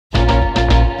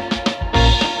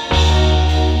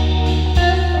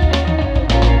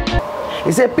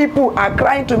He said, people are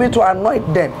crying to me to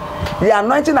anoint them. The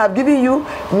anointing I've given you,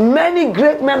 many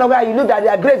great men of God, you look at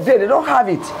their great day, they don't have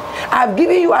it. I've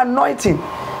given you anointing.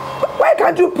 Why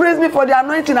can't you praise me for the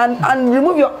anointing and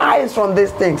remove your eyes from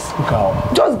these things?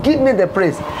 God. Just give me the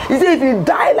praise. He said, if you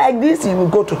die like this, you will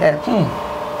go to hell.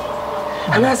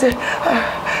 And I said,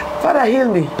 Father, heal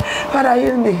me. Father,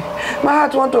 heal me. My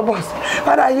heart wants to burst.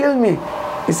 Father, heal me.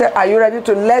 He said, are you ready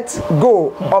to let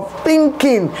go of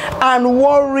thinking and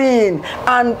worrying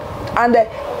and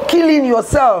killing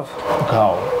yourself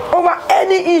over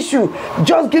any issue?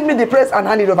 Just give me the praise and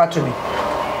hand it over to me.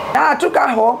 Now I took her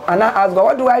home and I asked God,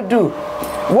 what do I do?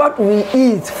 What we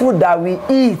eat, food that we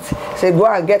eat. Say, go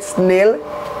and get snail.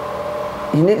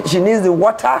 She needs the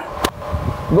water.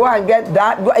 Go and get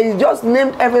that. He just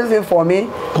named everything for me.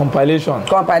 Compilation.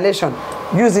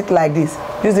 Use it like this.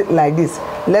 Use it like this.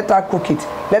 Let her cook it.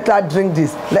 Let her drink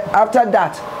this. After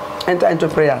that, enter into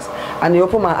prayers. And he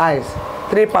opened my eyes.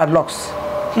 3 padlocks.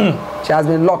 She has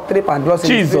been locked. 3 padlocks.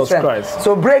 Jesus Christ.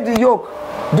 So break the yoke.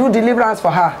 Do deliverance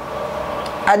for her.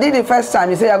 I did the first time.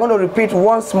 He said, you're going to repeat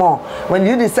once more. When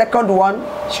you do the second one,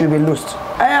 she'll be loosed.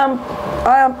 I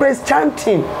am praise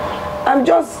chanting. I'm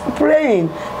just praying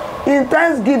in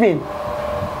thanksgiving.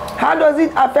 How does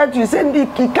it affect you? Say,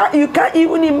 you can't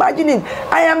even imagine it.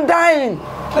 I am dying.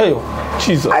 Hey,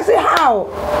 Jesus. I say, how?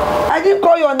 I didn't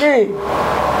call your name.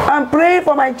 I'm praying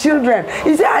for my children.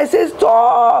 He said, I say,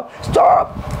 stop.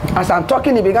 As I'm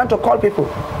talking, he began to call people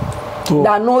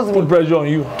that knows me. Put pressure on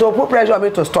you. To put pressure on me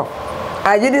to stop.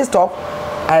 I didn't stop.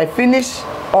 I finished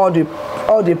all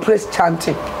the praise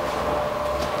chanting.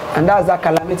 And that's that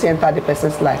calamity entered the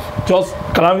person's life. Just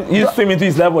calamity. You swim into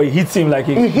his life, or he hits him like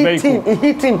a vehicle. He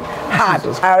hit him hard.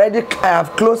 I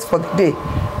have closed for the day.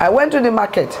 I went to the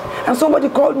market and somebody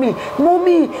called me,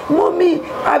 Mommy,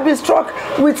 I've been struck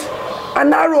with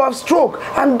an arrow of stroke.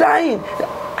 I'm dying.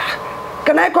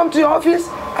 Can I come to your office?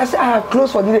 I said, I have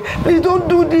closed for the day. Please don't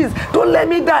do this. Don't let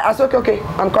me die. I said, okay,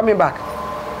 I'm coming back.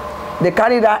 They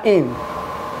carried her in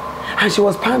and she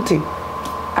was panting.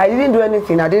 I didn't do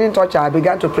anything. I didn't touch her. I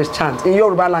began to praise chant in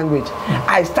Yoruba language.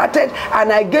 I started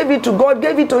and I gave it to God,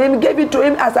 gave it to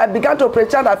him. As I began to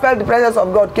praise chant, I felt the presence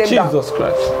of God came down. Jesus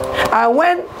Christ. And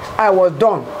when I was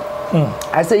done,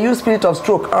 I said, you spirit of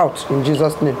stroke out in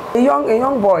Jesus' name. A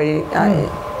young boy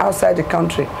outside the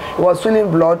country, he was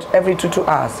stooling blood every 2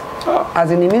 hours.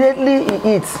 As in immediately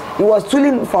he eats, he was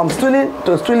stooling from stooling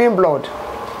to stooling blood.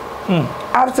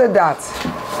 After that,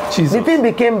 the thing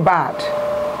became bad.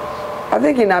 I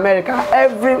think in America,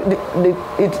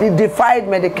 it defied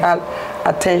medical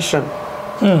attention.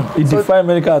 It defied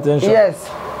medical attention? Yes.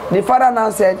 The father now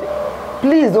said,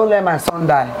 please don't let my son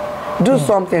die. Do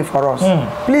something for us.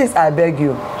 Please, I beg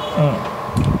you.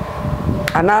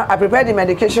 And now I prepared the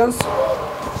medications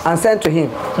and sent to him.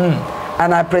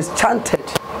 And I praise chanted.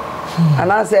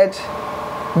 And I said,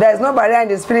 there's no barrier in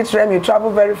the spirit realm. You travel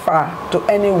very far to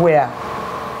anywhere.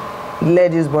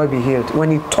 Let this boy be healed. When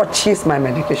he touches my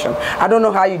medication, I don't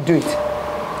know how you do it.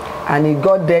 And he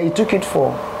got there. He took it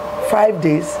for 5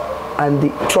 days, and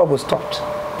the trouble stopped.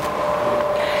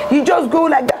 You just go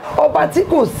like that.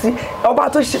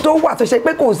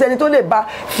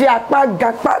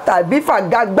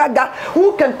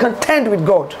 Who can contend with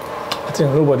God? I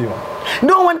think nobody.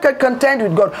 No one can contend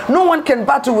with God. No one can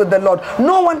battle with the Lord.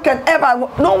 No one can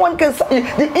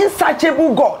the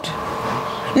insatiable God.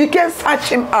 You can't search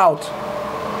him out.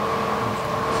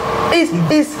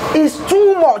 It's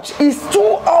too much. It's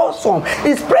too awesome.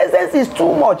 His presence is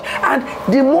too much. And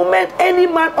the moment any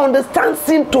man understands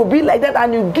him to be like that,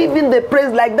 and you give him the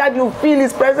praise like that, you feel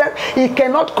his presence, he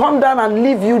cannot come down and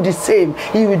leave you the same.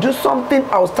 He will do something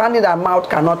outstanding that mouth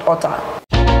cannot utter.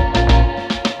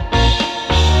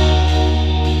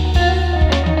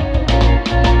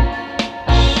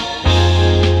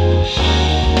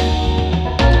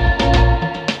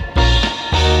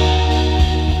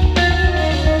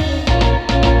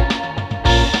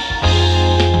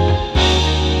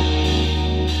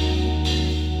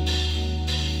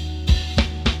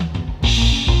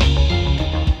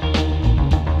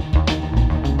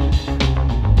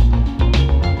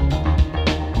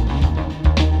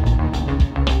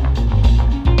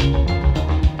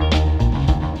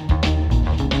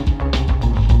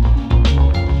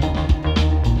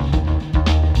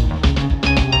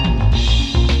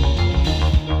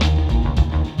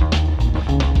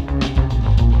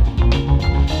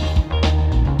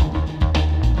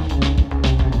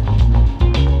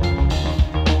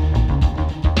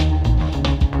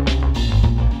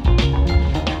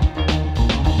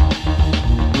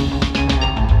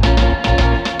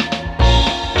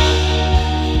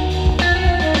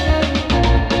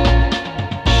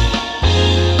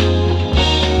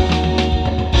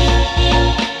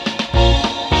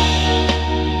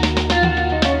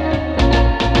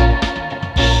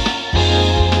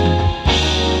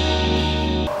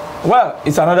 Well,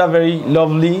 it's another very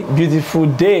lovely, beautiful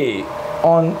day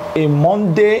on a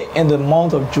Monday in the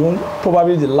month of June,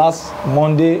 probably the last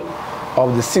Monday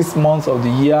of the 6th month of the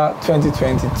year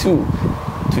 2022.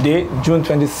 Today, June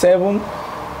 27,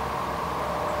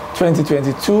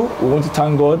 2022, we want to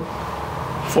thank God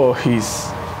for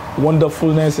His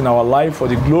wonderfulness in our life, for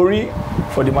the glory,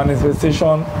 for the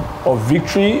manifestation of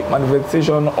victory,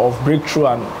 manifestation of breakthrough,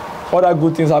 and other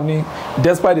good things happening,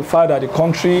 despite the fact that the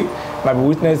country might be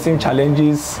witnessing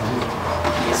challenges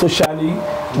socially.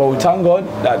 But we thank God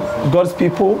that God's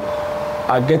people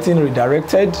are getting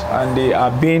redirected and they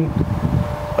are being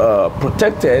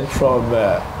protected from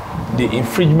the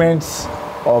infringements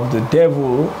of the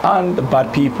devil and the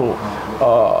bad people.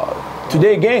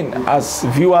 Today again, as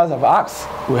viewers have asked,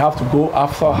 we have to go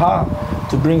after her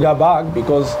to bring her back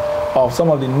because of some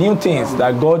of the new things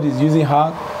that God is using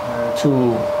her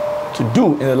to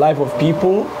do in the life of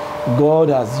people. God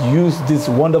has used this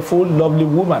wonderful, lovely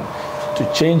woman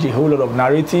to change a whole lot of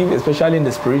narrative, especially in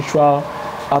the spiritual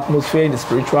atmosphere, in the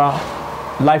spiritual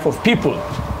life of people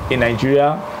in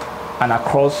Nigeria and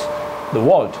across the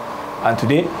world. And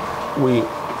today we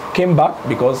came back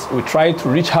because we tried to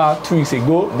reach her 2 weeks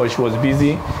ago, but she was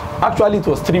busy. Actually, it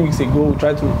was 3 weeks ago. We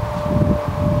tried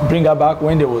to bring her back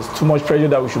when there was too much pressure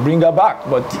that we should bring her back.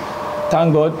 But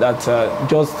thank God that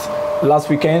just last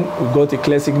weekend we got a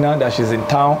clear signal that she's in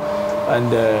town and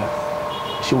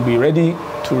she will be ready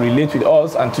to relate with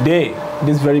us. And today,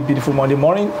 this very beautiful Monday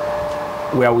morning,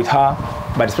 we are with her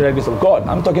by the special grace of God.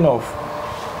 I'm talking of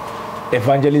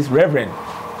Evangelist Reverend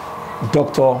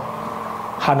Dr.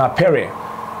 Hannah Pere,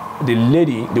 the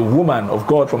lady, the woman of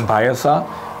God from Bayelsa,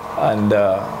 and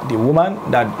the woman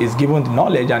that is given the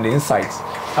knowledge and the insights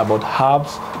about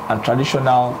herbs and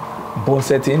traditional bone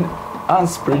setting and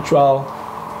spiritual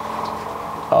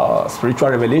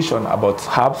revelation about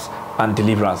herbs and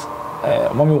deliverance.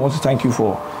 Mommy, we want to thank you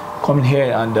for coming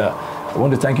here, and I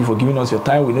want to thank you for giving us your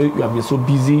time. We know you have been so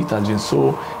busy, it has been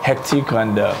so hectic,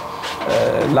 and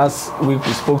last week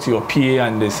we spoke to your PA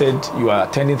and they said you are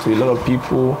attending to a lot of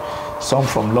people, some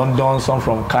from London, some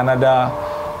from Canada,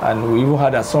 and we even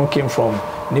heard that some came from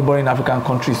neighboring African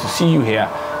countries to see you here.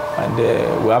 And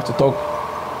we have to talk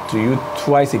to you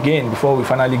twice again before we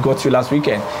finally got you last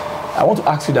weekend. I want to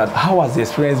ask you that, how has the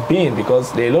experience been?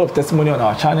 Because there are a lot of testimony on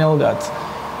our channel that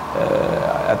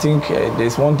I think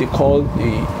there's one they call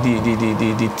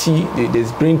the tea,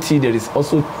 there's brain tea, there is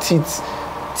also teeth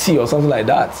tea or something like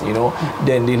that, you know.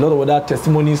 Then a lot of other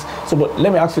testimonies. So, but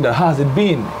let me ask you that, how has it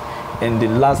been in the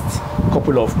last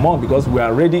couple of months? Because we are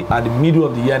already at the middle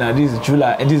of the year now. This is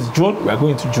July, and this is June. We are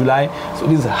going to July, so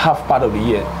this is half part of the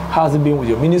year. How has it been with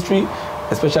your ministry,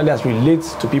 especially as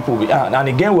relates to people? And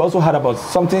again, we also heard about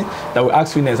something that we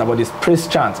asked you next about this praise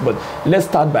chant. But let's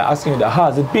start by asking you that, how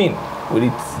has it been with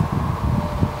it?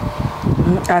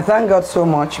 I thank God so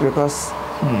much because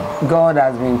God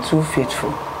has been too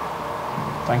faithful.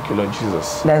 Thank you, Lord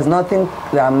Jesus. There's nothing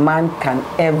that man can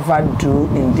ever do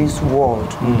in this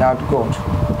world without God.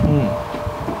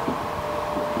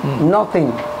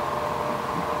 Nothing.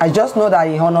 I just know that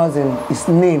He honors His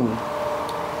name.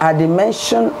 At the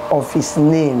mention of His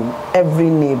name, every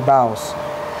knee bows.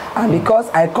 And because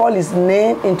I call His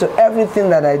name into everything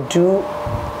that I do,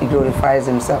 He glorifies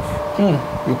Himself.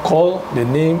 You call the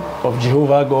name of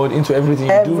Jehovah God into everything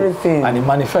you do, and He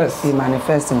manifests. He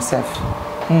manifests Himself.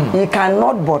 He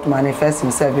cannot but manifest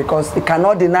Himself because He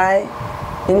cannot deny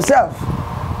Himself.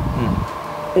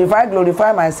 If I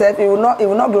glorify myself, He will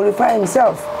not glorify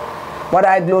Himself. But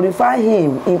I glorify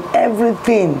Him in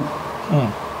everything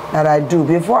that I do.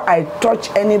 Before I touch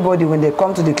anybody when they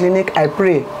come to the clinic, I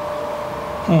pray.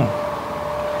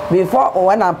 Before,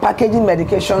 when I'm packaging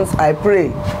medications, I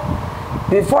pray.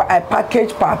 Before I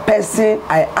package per person,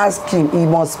 I ask Him, He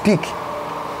must speak.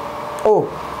 Oh,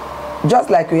 just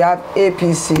like we have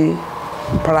APC,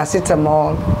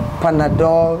 paracetamol,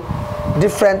 Panadol,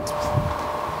 different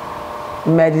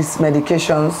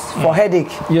medications for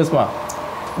headache. Yes, ma'am.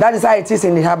 That is how it is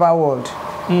in the herbal world.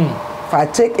 If I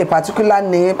take a particular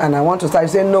name and I want to start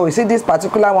saying, no, you see, this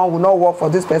particular one will not work for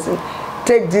this person,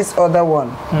 take this other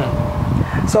one.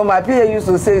 So my PA used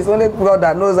to say, it's only God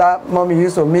that knows how mommy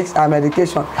used to mix our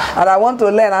medication. And I want to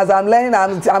learn. As I'm learning,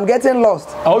 I'm getting lost.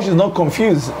 I hope she's not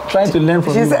confused, trying to learn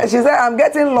from you. She said, I'm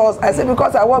getting lost. I said,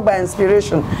 because I work by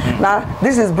inspiration. Now,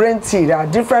 this is brain tea. There are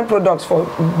different products for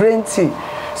brain tea.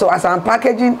 So as I'm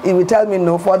packaging, it will tell me,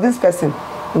 no, for this person,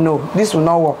 no, this will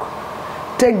not work.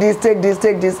 Take this,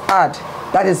 add.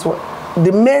 That is what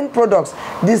the main products,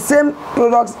 the same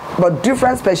products but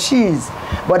different species,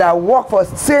 but that work for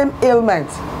same ailment.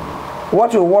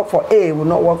 What will work for A will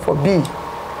not work for B.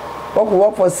 What will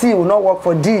work for C will not work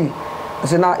for D.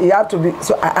 So now you have to be,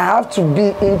 so I have to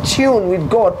be in tune with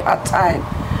God part time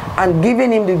and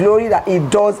giving him the glory that he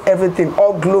does everything.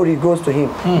 All glory goes to him.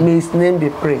 May his name be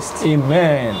praised.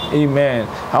 Amen. Amen.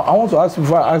 I want to ask,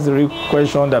 before I ask the real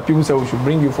question that people say we should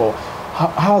bring you for,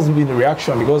 how has been the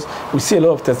reaction? Because we see a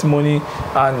lot of testimony,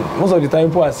 and most of the time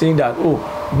people are saying that, oh,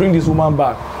 bring this woman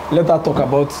back. Let her talk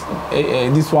about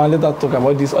this one, let her talk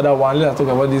about this other one, let her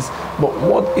talk about this. But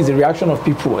what is the reaction of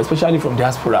people, especially from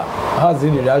diaspora? How has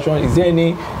been the reaction? Is there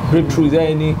any breakthrough? Is there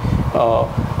any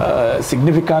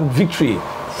significant victory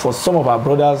for some of our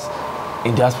brothers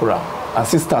in diaspora and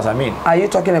sisters, I mean? Are you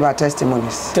talking about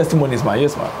testimonies? Testimonies, ma.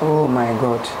 Yes, ma. Oh my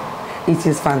God. It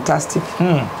is fantastic.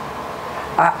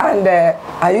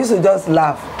 I used to just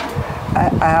laugh.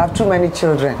 I have too many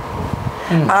children.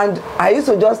 And I used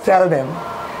to just tell them,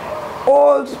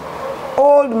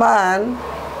 old man,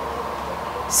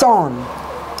 son,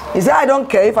 he said, I don't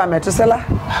care if I'm a Methuselah,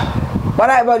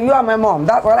 but you are my mom,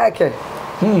 that's what I care.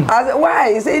 I said,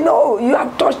 why? He said, no, you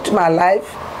have touched my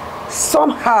life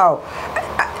somehow.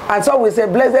 And so we say,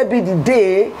 blessed be the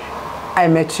day I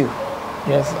met you.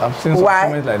 Yes, I've seen some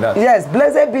comments like that. Yes,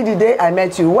 blessed be the day I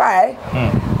met you. Why?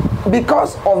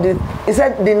 Because of he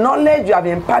said, the knowledge you have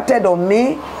imparted on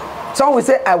me. Some will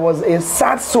say I was a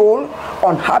sad soul,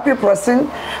 unhappy person,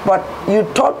 but you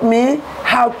taught me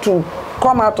how to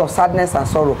come out of sadness and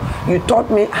sorrow. You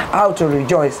taught me how to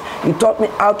rejoice. You taught me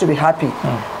how to be happy.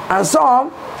 And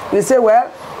some will say, well,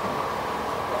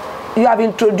 you have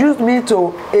introduced me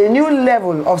to a new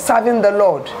level of serving the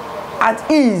Lord at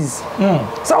ease.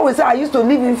 Some will say I used to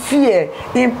live in fear,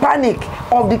 in panic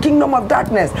of the kingdom of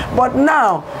darkness, but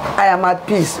now I am at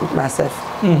peace with myself.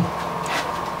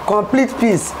 Complete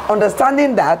peace,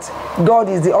 understanding that God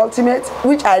is the ultimate,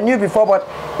 which I knew before, but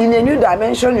in a new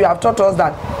dimension you have taught us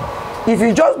that if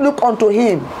you just look unto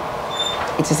him,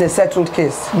 it is a settled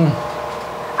case.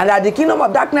 And that the kingdom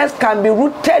of darkness can be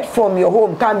rooted from your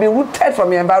home, can be rooted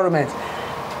from your environment.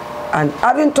 And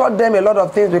having taught them a lot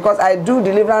of things, because I do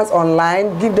deliverance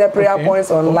online, give them prayer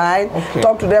points online,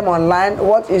 talk to them online.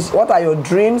 What are your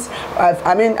dreams?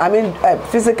 I mean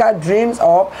physical dreams,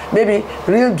 or maybe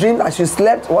real dreams as you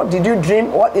slept. What did you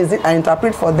dream? What is it? I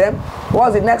interpret for them.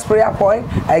 What's the next prayer point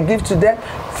I give to them?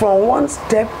 From one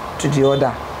step to the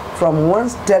other. From one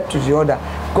step to the other.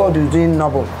 God is doing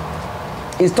noble.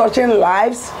 He's touching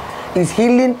lives. He's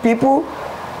healing people.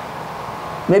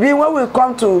 Maybe when we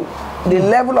come to the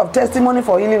level of testimony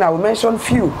for healing, I will mention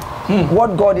few.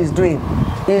 What God is doing.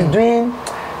 He's doing.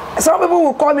 Some people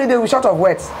will call me, they will short of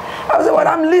words. I will say, well,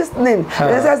 I'm listening.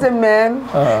 They say, ma'am,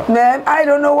 I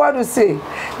don't know what to say.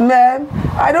 Ma'am,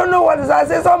 I don't know what to say. I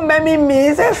say, some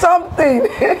me, say something.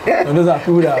 And those are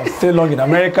people that have stayed long in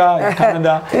America, in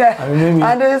Canada,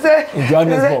 and they say, in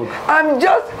Johannesburg. I'm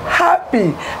just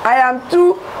happy. I am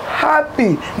too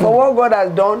happy for what God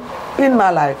has done in my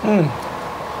life.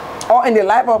 Or in the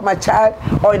life of my child,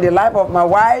 or in the life of my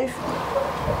wife,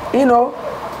 you know,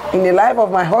 in the life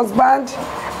of my husband.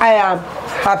 I am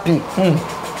happy.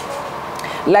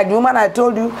 Like the woman I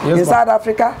told you in South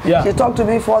Africa, she talked to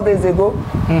me 4 days ago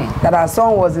that her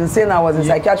son was insane. I was in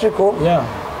psychiatric home.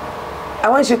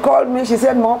 And when she called me, she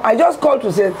said, Mom, I just called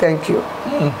to say thank you.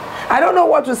 I don't know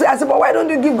what to say. I said, but why don't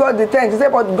you give God the thanks? She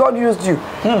said, but God used you.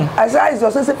 I said, it's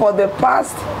just say for the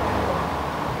past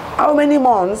how many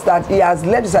months that he has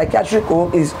left the psychiatric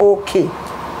home is okay.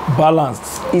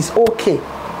 Balanced. It's okay.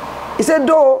 He said,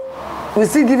 though we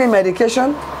still give him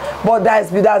medication, but there's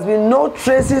been no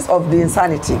traces of the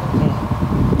insanity.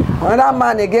 Another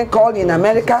man again called in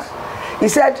America. He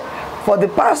said, for the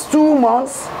past 2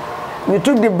 months, we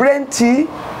took the brain tea.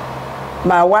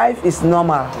 My wife is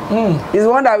normal. He's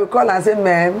one that we call and say,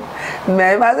 ma'am.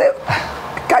 I said,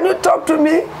 can you talk to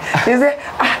me? He said,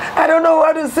 I don't know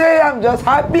what to say. I'm just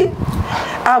happy.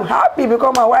 I'm happy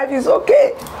because my wife is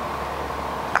okay.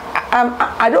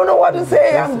 I don't know what to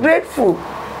say. I'm grateful.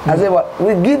 I said, well,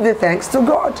 we give the thanks to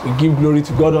God. We give glory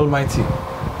to God Almighty.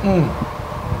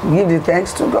 We give the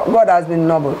thanks to God. God has been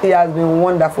noble. He has been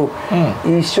wonderful.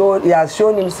 He has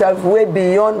shown himself way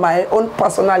beyond my own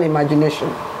personal imagination.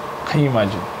 Can you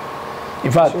imagine?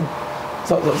 In fact,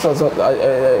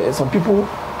 some people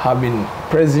have been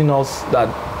praising us that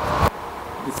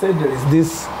they said there is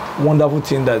this wonderful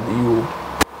thing that you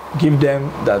give them,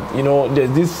 that, you know,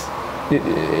 there's this.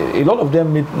 A lot of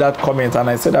them made that comment, and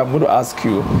I said, I'm going to ask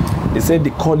you. They said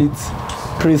they call it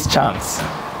praise chants.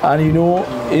 And you know,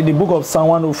 in the book of Psalm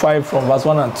 105 from verse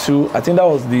 1 and 2, I think that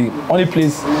was the only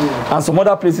place, and some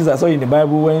other places I saw in the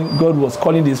Bible when God was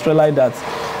calling the Israelites that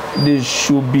they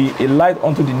should be a light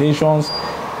unto the nations.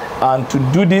 And to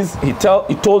do this, he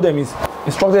told them, he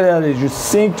instructed them that they should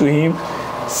sing to him,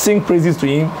 sing praises to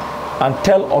him and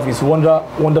tell of his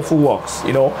wonderful works.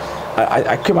 You know,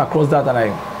 I came across that and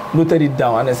I noted it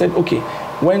down, and I said, okay,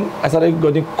 when I started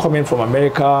getting comments from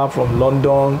America, from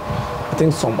London, I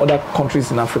think some other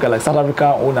countries in Africa, like South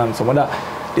Africa, and some other,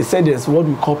 they said there's what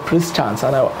we call praise chants,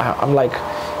 and I'm like,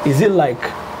 is it like,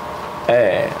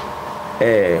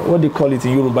 what they call it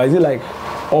in Yoruba? Is it like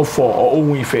Ofo or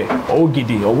Owife or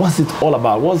Ogidi, or what's it all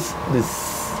about? What's this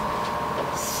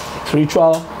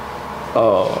spiritual,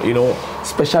 you know,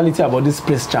 speciality about this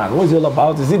praise chant? What is it all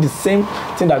about? Is it the same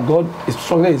thing that God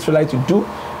instructed Israelites to do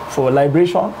for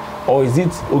liberation, or is it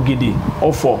Ogidi,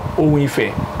 Ofo,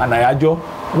 Owife, and Ijaw?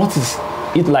 What is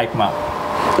it like, ma'am?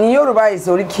 In Yoruba, it's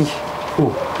Oriki.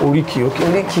 Oh, Oriki, okay.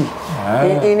 Oriki. Ah.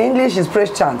 In English, it's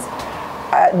praise chant.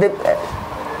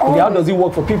 How does it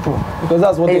work for people? Because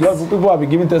that's what a lot of people have been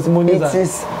giving testimonies.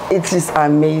 It is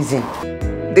amazing.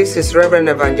 This is Reverend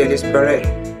Evangelist Pere.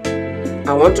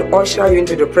 I want to usher you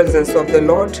into the presence of the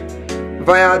Lord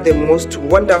via the most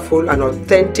wonderful and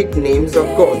authentic names of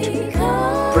God.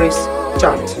 Praise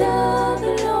chant.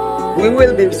 We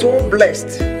will be so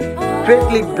blessed,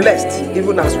 greatly blessed,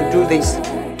 even as we do this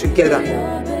together.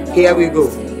 Here we go.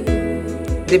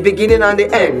 The beginning and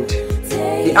the end,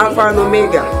 the Alpha and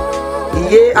Omega, the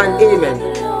Yea and Amen,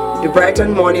 the bright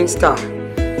and morning star,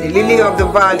 the lily of the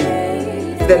valley,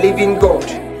 the living God,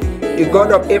 the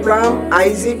God of Abraham,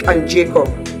 Isaac, and Jacob,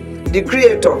 the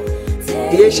Creator,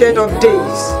 the Ancient of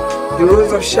Days, the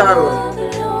Rose of Sharon,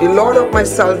 the Lord of my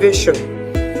salvation,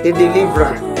 the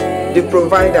Deliverer, the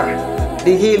Provider,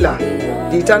 the Healer,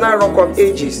 the Eternal Rock of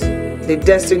Ages, the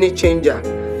Destiny Changer,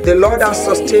 the Lord our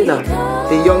Sustainer,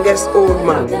 the youngest old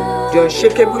man, the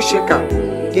unshakable shaker,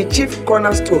 the chief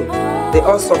cornerstone, the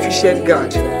all-sufficient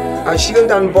God, our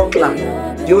shield and buckler,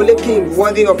 the only King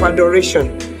worthy of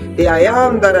adoration, the I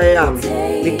am that I am,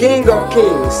 the King of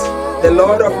kings, the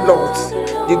Lord of lords,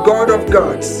 the God of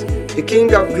gods, the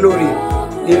King of glory,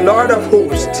 the Lord of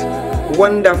hosts,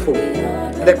 wonderful,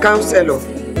 the Counselor,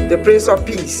 the Prince of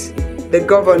Peace, the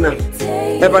Governor,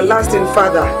 everlasting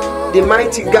Father, the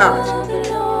mighty God,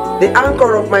 the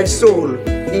anchor of my soul,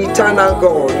 the eternal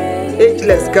God,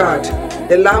 ageless God,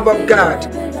 the Lamb of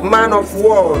God, man of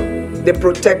war, the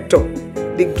protector,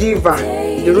 the giver,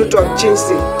 the root of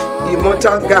Jesse, the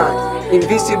immortal God,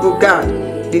 invisible God,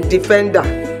 the defender,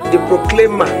 the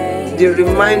proclaimer, the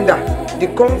reminder, the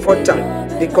comforter,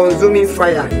 the consuming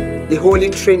fire, the Holy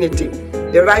Trinity,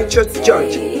 the righteous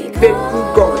judge,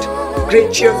 faithful God,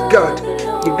 gracious God,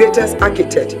 the greatest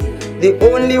architect, the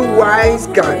only wise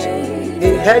God,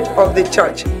 the head of the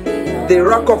church, the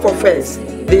rock of offense,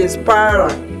 the inspirer,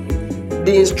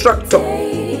 the instructor,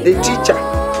 the teacher,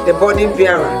 the burden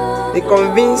bearer, the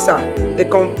convincer, the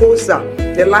composer,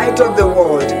 the light of the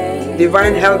world,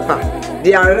 divine helper,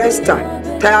 the arrester,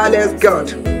 tireless God,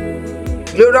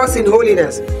 glorious in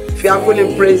holiness, fearful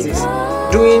in praises,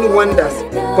 doing wonders,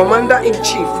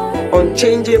 commander-in-chief,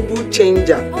 unchangeable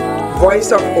changer,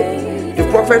 voice of hope, the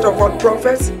prophet of all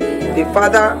prophets, the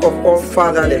father of all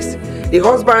fatherless, the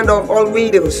husband of all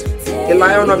widows, the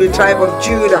lion of the tribe of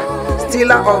Judah,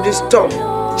 stiller of the storm,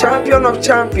 champion of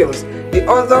champions, the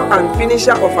author and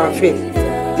finisher of our faith,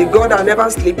 the God that never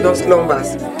sleeps nor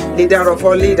slumbers, leader of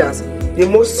all leaders, the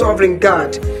most sovereign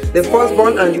God, the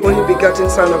firstborn and the only begotten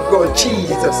Son of God,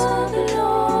 Jesus.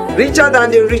 Richer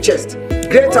than the richest,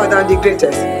 greater than the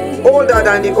greatest, older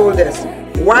than the oldest,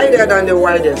 wider than the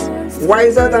widest,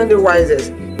 wiser than the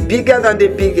wisest, bigger than the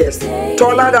biggest,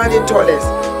 taller than the tallest,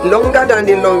 longer than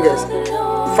the longest,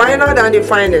 finer than the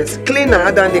finest,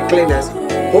 cleaner than the cleanest,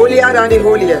 holier than the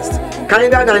holiest,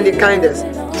 kinder than the kindest,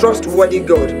 trustworthy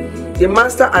God, the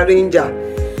master arranger.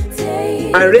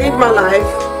 Arrange my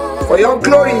life for your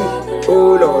glory,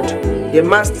 O Lord, the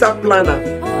master planner,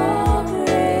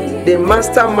 the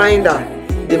master minder,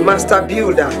 the master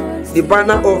builder, the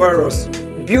banner over us,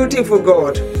 beautiful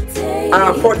God,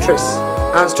 our fortress,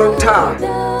 our strong tower,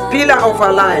 pillar of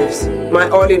our lives, my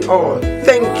all in all.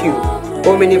 Thank you,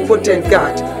 omnipotent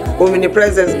God,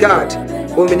 omnipresence God,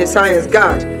 omniscience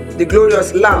God, the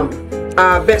glorious Lamb,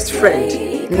 our best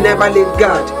friend, never late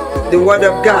God, the word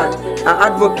of God,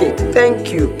 our advocate.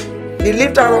 Thank you, the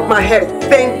lifter of my head.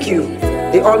 Thank you,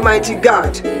 the almighty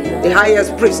God, the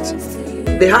highest priest,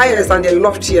 the highest and the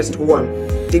loftiest one,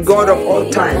 the God of all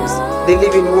times, the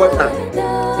living water,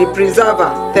 the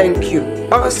preserver. Thank you,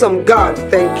 awesome God.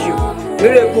 Thank you,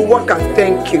 miracle worker.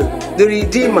 Thank you, the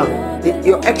redeemer,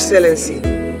 your excellency,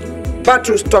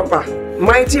 battle stopper,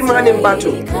 mighty man in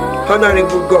battle,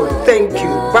 honorable God. Thank you,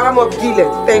 balm of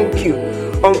Gilead. Thank you,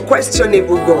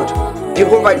 unquestionable God,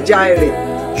 Jehovah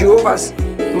Jireh, Jehovah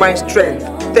my strength.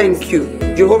 Thank you,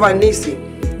 Jehovah Nissi,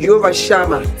 Jehovah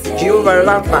Shammah, Jehovah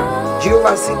Rapha,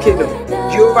 Jehovah Sikeno,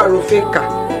 Jehovah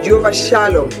Rofeka, Jehovah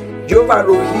Shalom, Jehovah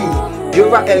Rohi,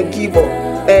 Jehovah El Gibor,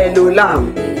 El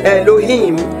Olam,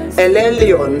 Elohim, El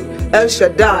Elyon, El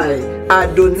Shaddai,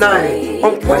 Adonai,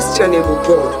 unquestionable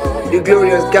God, the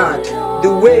glorious God,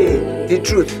 the way, the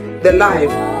truth, the life,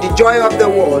 the joy of the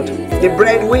world, the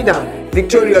breadwinner,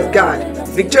 victorious God,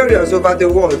 victorious over the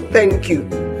world, thank you,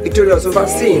 victorious over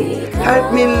sin.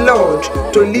 Help me, Lord,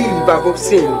 to live above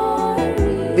sin,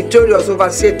 victorious over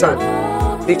Satan,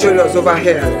 victorious over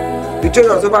hell,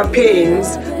 victorious over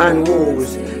pains and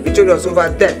woes, victorious over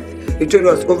death,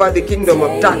 victorious over the kingdom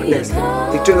of darkness,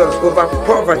 victorious over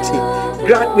poverty.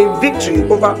 Grant me victory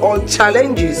over all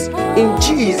challenges in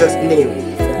Jesus'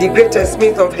 name. The greatest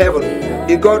smith of heaven,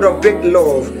 the God of great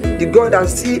love, the God that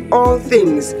sees all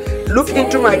things. Look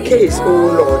into my case, O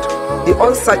Lord, the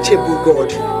unsearchable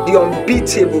God, the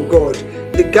unbeatable God,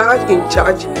 the God in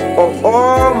charge of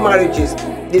all marriages,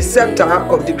 the scepter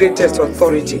of the greatest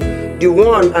authority, the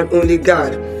one and only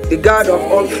God, the God of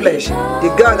all flesh,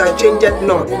 the God that changeth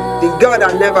not, the God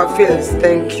that never fails.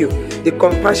 Thank you. The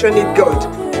compassionate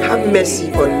God, have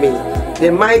mercy on me.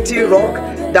 The mighty rock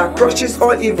that crushes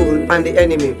all evil and the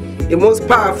enemy, the most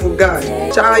powerful God,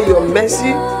 shower your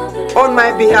mercy on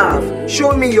my behalf.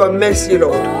 Show me your mercy,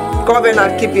 Lord.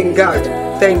 Covenant keeping God,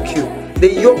 thank you.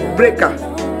 The yoke breaker,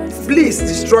 please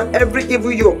destroy every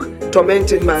evil yoke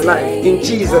tormenting my life in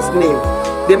Jesus' name.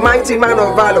 The mighty man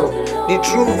of valor, the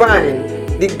true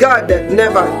vine, the God that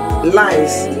never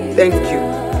lies, thank you.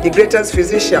 The greatest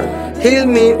physician, heal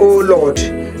me, O Lord.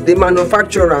 The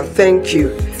manufacturer, thank you.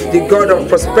 The God of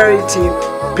prosperity,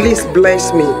 please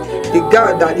bless me. The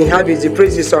God that inhabits the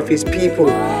praises of his people,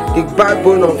 the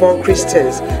backbone of all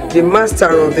Christians, the master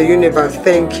of the universe,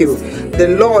 thank you.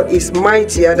 The Lord is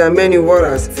mightier than many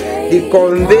waters. The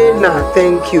convener,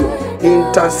 thank you. The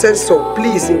intercessor,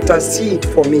 please intercede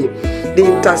for me.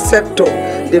 The interceptor,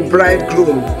 the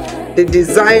bridegroom, the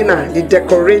designer, the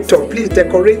decorator, please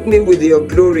decorate me with your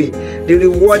glory. The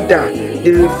rewarder,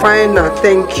 the refiner,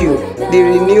 thank you. The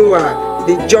renewer,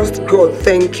 the just God,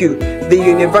 thank you. The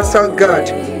universal God,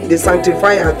 the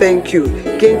sanctifier, thank you.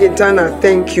 King eternal,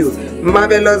 thank you.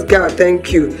 Marvelous God,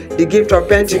 thank you. The gift of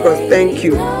Pentecost, thank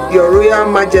you. Your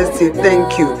royal majesty,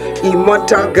 thank you.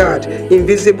 Immortal God,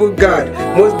 invisible God,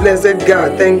 most blessed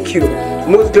God, thank you.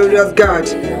 Most glorious God,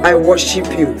 I worship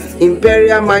you.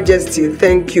 Imperial majesty,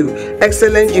 thank you.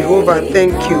 Excellent Jehovah,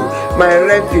 thank you. My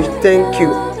refuge, thank you.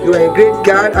 You are a great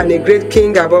God and a great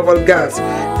King above all gods.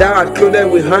 Thou art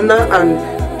clothed with honor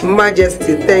and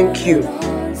majesty, thank you.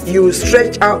 You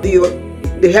stretch out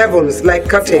the heavens like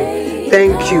curtain,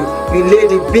 thank you. You lay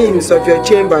the beams of your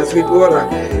chambers with water.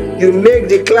 You make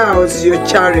the clouds your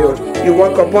chariot. You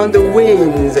walk upon the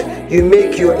winds. You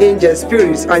make your angel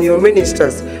spirits and your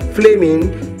ministers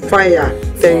flaming fire,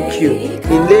 thank you.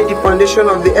 You lay the foundation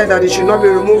of the earth that it should not be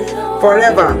removed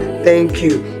forever, thank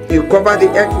you. You cover the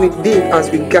earth with deep as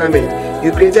with garment.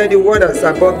 You created the waters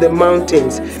above the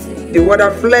mountains. The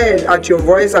water fled at your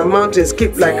voice and mountains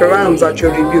skipped like rams at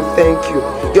your rebuke, thank you.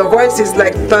 Your voice is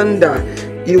like thunder.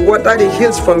 You water the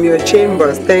hills from your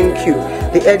chambers, thank you.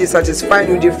 The earth is satisfied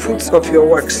with the fruits of your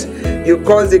works. You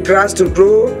cause the grass to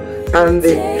grow and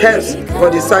the herbs for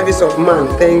the service of man,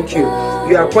 thank you.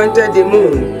 You appointed the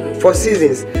moon for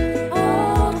seasons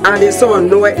and the sun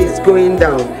nowhere is going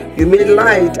down. You made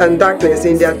light and darkness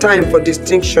in their time for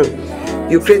distinction.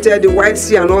 You created the white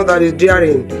sea and all that is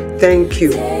therein, thank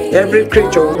you. Every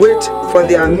creature wait for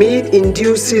their meat in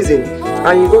due season,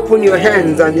 and you open your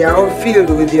hands and they are all filled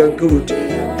with your good,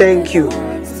 thank you.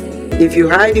 If you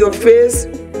hide your face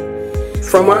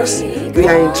from us, we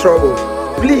are in trouble.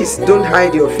 Please don't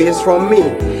hide your face from me.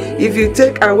 If you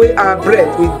take away our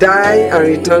breath, we die and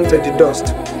return to the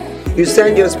dust. You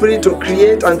send your spirit to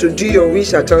create and to do your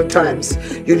wish at all times.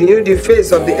 You renew the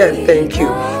face of the earth, thank you.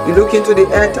 You look into the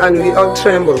earth and we all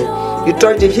tremble. You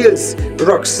touch the hills,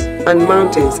 rocks and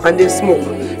mountains and they smoke.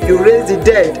 You raise the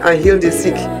dead and heal the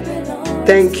sick,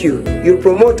 thank you. You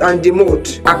promote and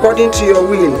demote according to your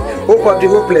will. Hope of the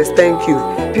hopeless, thank you.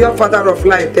 Pure Father of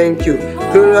life, thank you.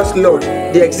 Glorious Lord,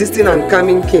 the existing and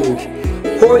coming King.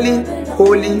 Holy,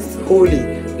 holy,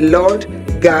 holy, Lord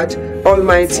God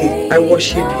Almighty, I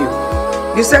worship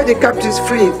you. You set the captives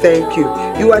free, thank you.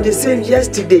 You are the same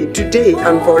yesterday, today,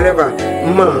 and forever.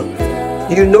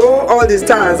 You know all the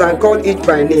stars and call each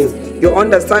by name. Your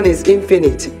understanding is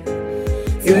infinite.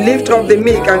 You lift up the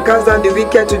meek and cast down the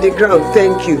wicked to the ground,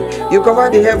 thank you. You cover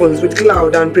the heavens with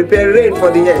cloud and prepare rain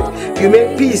for the earth. You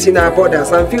make peace in our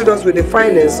borders and fill us with the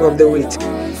fineness of the wheat.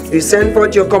 You send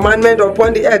forth your commandment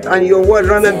upon the earth and your word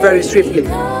runneth very swiftly.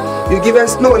 You give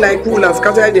us snow like wool and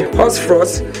scatter the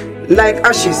hoarfrost like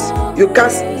ashes. You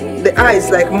cast the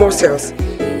ice like morsels.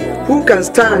 Who can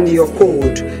stand your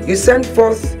cold? You send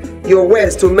forth your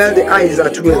words to melt the ice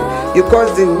at will. You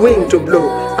cause the wind to blow,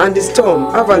 and the storm,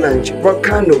 avalanche,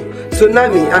 volcano,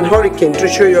 tsunami, and hurricane to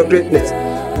show your greatness.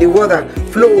 The water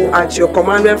flow at your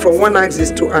commandment from one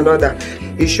axis to another.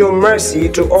 You show mercy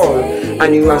to all,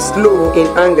 and you are slow in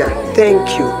anger.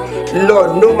 Thank you.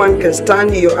 Lord, no man can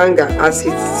stand your anger, as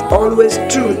it's always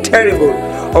too terrible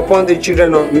upon the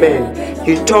children of men.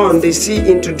 You turned the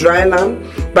sea into dry land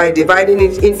by dividing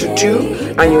it into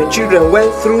two, and your children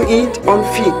went through it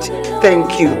unfit.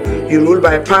 Thank you. You rule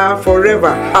by power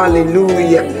forever.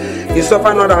 Hallelujah. You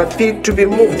suffer not our feet to be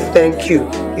moved. Thank you.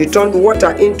 You turned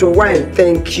water into wine.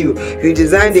 Thank you. You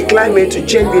designed the climate to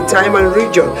change with time and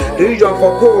region. The region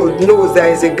for cold knows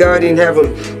there is a God in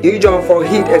heaven. The region for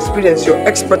heat experience your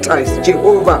expertise,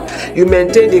 Jehovah. You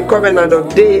maintain the covenant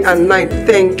of day and night.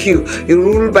 Thank you. You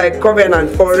rule by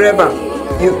covenant forever.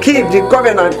 You keep the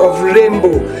covenant of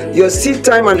rainbow. Your seed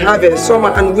time and harvest, summer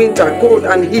and winter, cold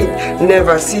and heat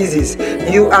never ceases.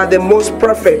 You are the most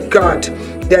perfect God.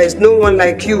 There is no one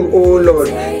like you, O Lord.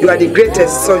 You are the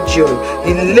greatest surgeon.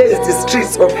 You lace the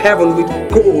streets of heaven with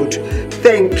gold.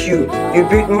 Thank you. You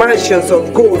build mansions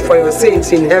of gold for your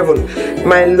saints in heaven.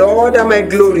 My Lord and my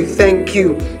glory, thank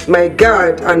you. My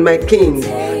God and my King,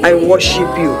 I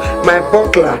worship you. My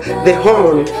buckler, the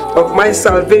horn of my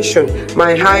salvation,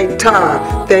 my high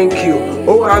tower, thank you.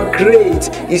 Oh, how great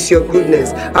is your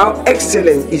goodness. How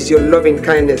excellent is your loving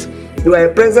kindness. You are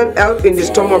a present help in the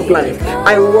storm of life.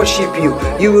 I worship you.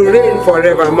 You will reign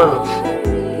forevermore.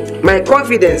 My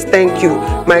confidence, thank you.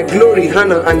 My glory,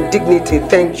 honor, and dignity,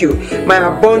 thank you. My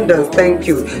abundance, thank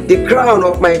you. The crown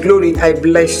of my glory, I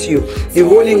bless you. The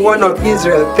Holy One of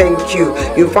Israel, thank you.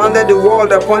 You founded the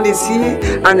world upon the sea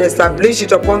and established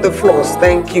it upon the floors,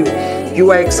 thank you.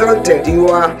 You are exalted. You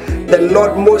are the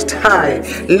Lord Most High.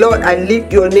 Lord, I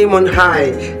lift your name on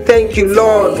high. Thank you,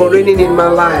 Lord, for reigning in my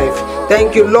life.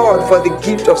 Thank you, Lord, for the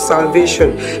gift of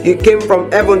salvation. You came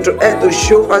from heaven to earth to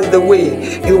show us the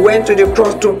way. You went to the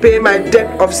cross to pay my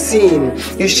debt of sin.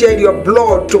 You shed your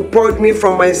blood to purge me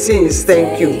from my sins.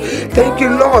 Thank you. Thank you,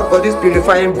 Lord, for this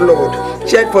purifying blood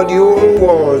shed for the whole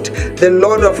world. The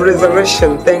Lord of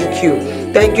resurrection, thank you.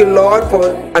 Thank you, Lord,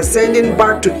 for ascending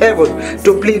back to heaven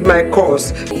to plead my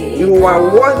cause. You are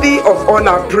worthy of all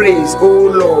our praise, O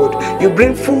Lord. You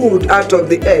bring food out of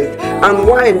the earth and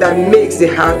wine that makes the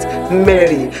heart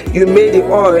merry. You made the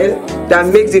oil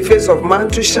that makes the face of man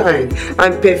to shine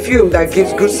and perfume that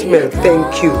gives good smell.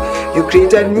 Thank you. You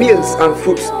created meals and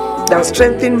fruits that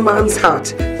strengthen man's heart.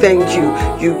 Thank you.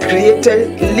 You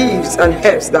created leaves and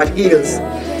herbs that heals.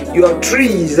 Your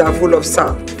trees are full of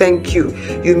sap. Thank you.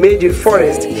 You made the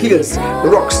forest, hills,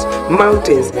 rocks,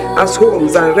 mountains as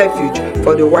homes and refuge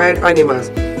for the wild animals.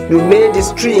 You made the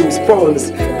streams,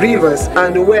 ponds, rivers,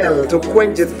 and wells to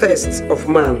quench the thirst of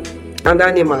man and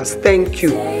animals. Thank you.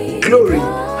 Glory,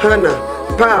 honor,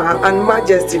 power, and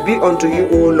majesty be unto you,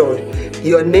 O Lord.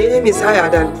 Your name is higher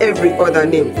than every other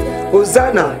name.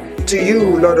 Hosanna to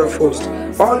you, Lord of hosts.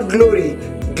 All glory,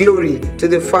 glory to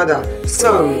the Father,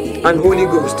 Son, and Holy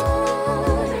Ghost.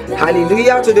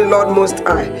 Hallelujah to the Lord Most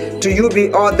High. To you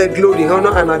be all the glory,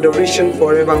 honor, and adoration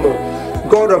forevermore.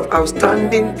 God of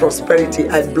outstanding prosperity,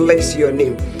 I bless your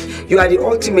name. You are the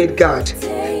ultimate God.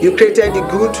 You created the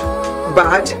good,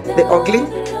 bad, the ugly,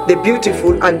 the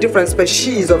beautiful, and different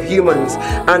species of humans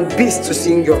and beasts to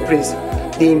sing your praise.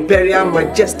 The imperial,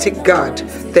 majestic God,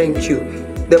 thank you.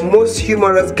 The most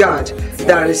humorous God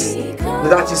that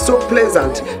is so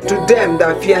pleasant to them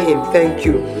that fear him. Thank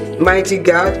you. Mighty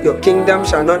God, your kingdom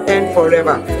shall not end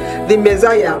forever. The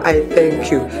Messiah, I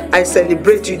thank you. I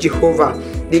celebrate you, Jehovah.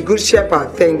 The good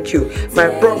shepherd, thank you. My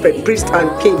prophet, priest,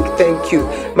 and king, thank you.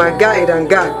 My guide and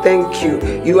God, thank you.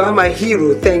 You are my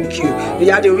hero, thank you.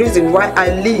 You are the reason why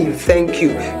I live, thank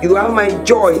you. You are my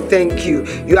joy, thank you.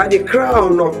 You are the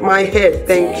crown of my head,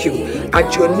 thank you.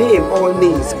 At your name all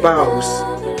knees bows.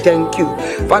 Thank you.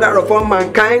 Father of all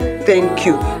mankind, thank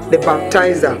you. The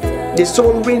baptizer, the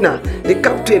soul winner, the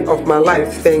captain of my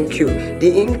life, thank you.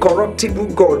 The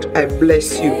incorruptible God, I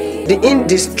bless you. The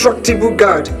indestructible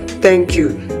God, thank you.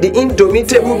 The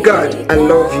indomitable God, I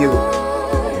love you.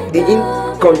 The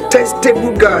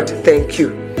incontestable God, thank you.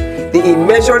 The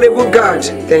immeasurable God,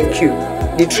 thank you.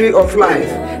 The tree of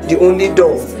life, the only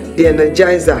door, the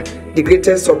energizer, the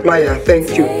greatest supplier,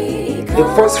 thank you.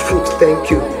 The first fruit,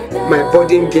 thank you. My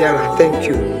burden bearer, thank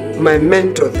you. My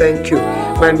mentor, thank you.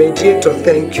 My mediator,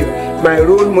 thank you. My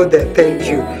role model, thank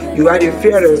you. You are the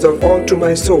fairest of all to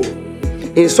my soul.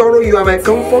 In sorrow, you are my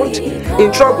comfort.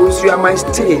 In troubles, you are my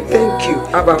stay. Thank you.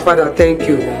 Abba, Father, thank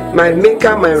you. My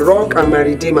maker, my rock, and my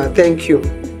redeemer, thank you.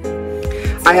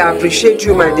 I appreciate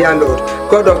you, my dear Lord.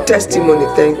 God of testimony,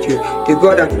 thank you. The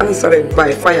God that answered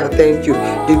by fire, thank you.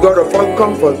 The God of all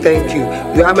comfort, thank you.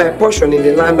 You are my portion in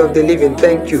the land of the living,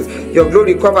 thank you. Your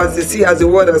glory covers the sea as the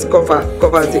waters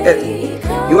covers the earth.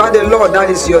 You are the Lord, that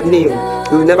is your name.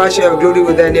 You will never share your glory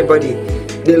with anybody.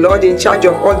 The Lord in charge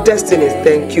of all destinies,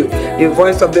 thank you. The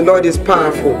voice of the Lord is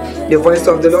powerful. The voice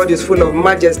of the Lord is full of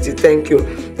majesty, thank you.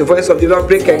 The voice of the Lord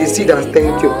breaketh the cedars,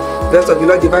 thank you. The voice of the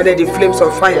Lord divided the flames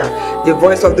of fire. The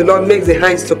voice of the Lord makes the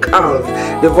hinds to calve.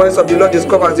 The voice of the Lord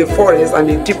discovers the forest and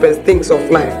the deepest things of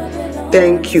life.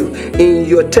 Thank you. In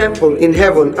your temple, in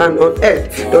heaven and on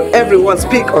earth, let everyone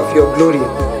speak of your glory.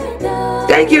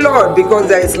 Thank you, Lord, because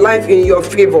there is life in your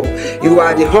favor. You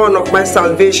are the horn of my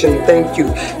salvation, thank you.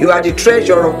 You are the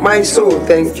treasure of my soul,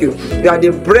 thank you. You are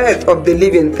the breath of the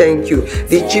living, thank you.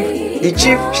 The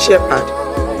chief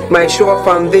shepherd, my sure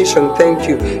foundation, thank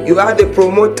you. You are the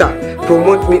promoter.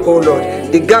 Promote me, O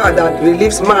Lord, the God that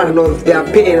relieves man of their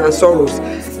pain and sorrows.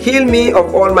 Heal me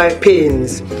of all my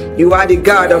pains. You are the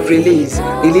God of release.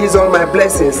 Release all my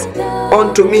blessings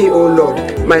unto me, O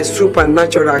Lord, my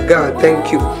supernatural God,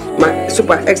 thank you. My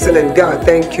super excellent God,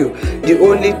 thank you. The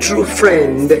only true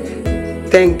friend,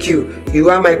 thank you. You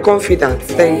are my confidant,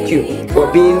 thank you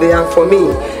for being there for me.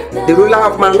 The ruler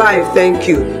of my life, thank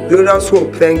you. Glorious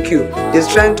hope, thank you. The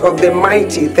strength of the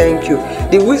mighty, thank you.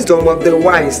 The wisdom of the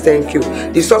wise, thank you.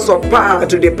 The source of power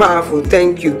to the powerful,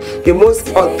 thank you. The most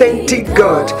authentic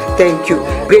God, thank you.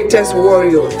 Greatest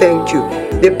warrior, thank you.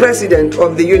 The president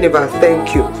of the universe,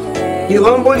 thank you. You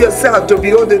humble yourself to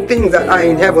behold the things that are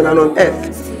in heaven and on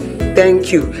earth.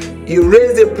 Thank you. You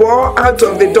raise the poor out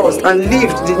of the dust and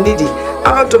lift the needy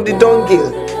out of the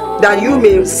dunghill, that you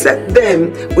may set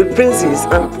them with princes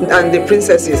and the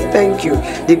princesses. Thank you.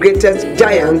 The greatest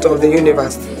giant of the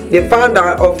universe, the founder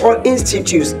of all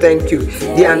institutes, thank you.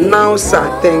 The announcer,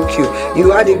 thank you.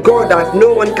 You are the God that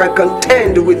no one can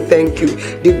contend with, thank you.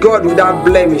 The God without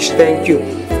blemish, thank you.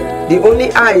 The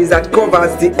only eyes that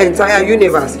covers the entire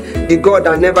universe, the God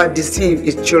that never deceives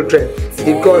his children,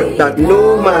 the God that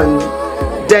no man,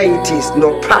 deities,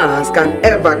 nor powers can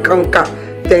ever conquer.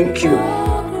 Thank you.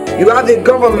 You are the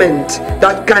government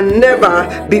that can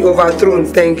never be overthrown.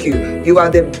 Thank you. You are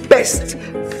the best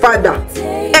father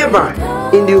ever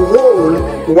in the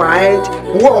whole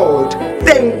wide world.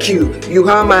 Thank you. You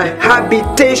are my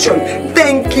habitation.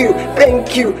 Thank you.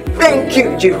 Thank you. Thank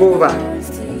you, Jehovah.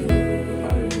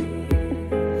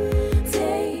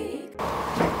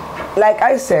 Like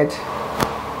I said,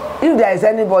 if there is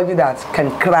anybody that can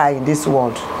cry in this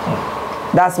world,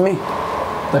 that's me.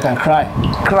 That can cry.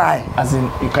 Cry. As in,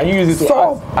 can you use it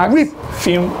to act, weep,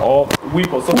 film, or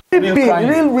weep or something?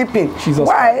 Real weeping. Jesus.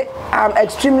 Why? I'm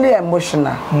extremely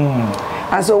emotional.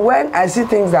 And so when I see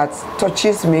things that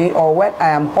touches me, or when I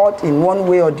am hurt in one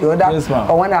way or the other, yes,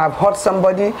 or when I have hurt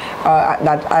somebody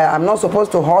that I am not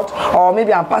supposed to hurt, or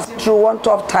maybe I'm passing through one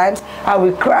tough times, I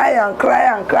will cry and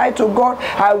cry and cry to God.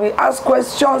 I will ask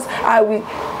questions. I will,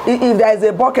 if there is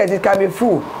a bucket, it can be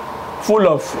full of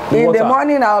water. In the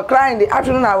morning I will cry, in the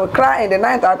afternoon I will cry, in the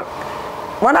night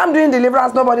when I'm doing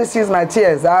deliverance, nobody sees my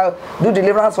tears. I'll do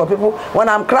deliverance for people. When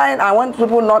I'm crying, I want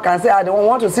people knock and say, I don't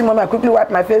want to see mommy. I quickly wipe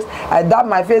my face. I dab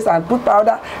my face and put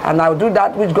powder, and I'll do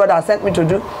that which God has sent me to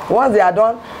do. Once they are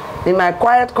done, in my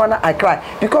quiet corner, I cry.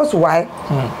 Because why?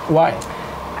 Why?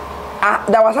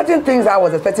 There were certain things I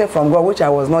was expecting from God which I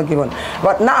was not given.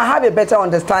 But now I have a better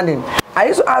understanding. I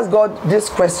used to ask God this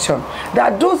question,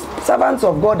 that those servants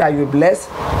of God that you bless,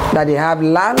 that they have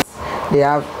lands, they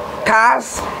have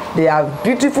cars, they have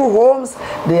beautiful homes,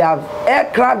 they have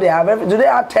aircraft, they have everything. Do they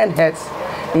have 10 heads?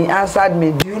 He answered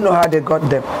me, do you know how they got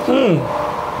them?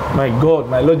 My God,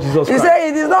 my Lord Jesus Christ. He said,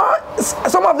 it is not,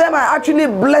 some of them I actually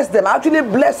bless them. I actually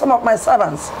bless some of my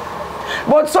servants.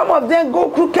 But some of them go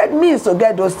crooked means to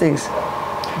get those things.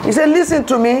 He said, listen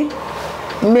to me.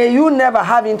 May you never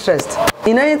have interest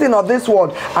in anything of this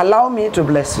world. Allow me to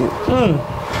bless you.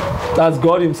 That's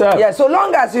God himself. Yeah, so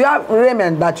long as you have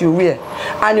raiment that you wear,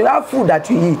 and you have food that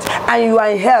you eat, and you are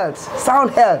in health,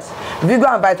 sound health, vigor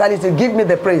and vitality, give me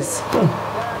the praise.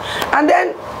 And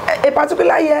then a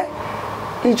particular year,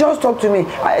 he just talked to me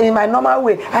in my normal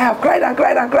way. I have cried and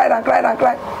cried and cried and cried and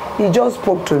cried. He just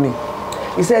spoke to me.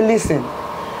 He said, listen,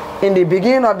 in the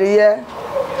beginning of the year,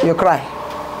 you cry.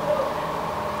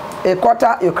 A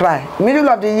quarter, you cry. Middle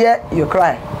of the year, you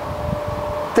cry.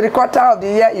 3/4 of the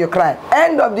year, you cry.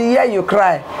 End of the year, you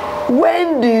cry.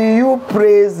 When do you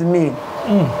praise me?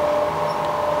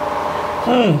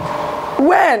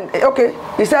 When? Okay,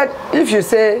 he said, if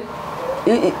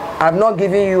I'm not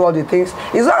giving you all the things.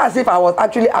 It's not as if I was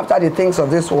actually after the things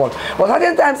of this world. But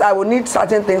certain times I will need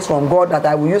certain things from God that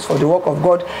I will use for the work of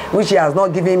God, which He has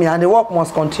not given me, and the work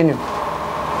must continue.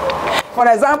 For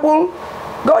example,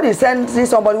 God is sending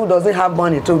somebody who doesn't have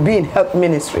money to be in health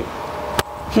ministry.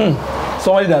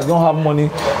 Somebody that doesn't have money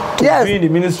to be in the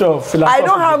ministry of philanthropy. I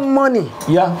don't have money.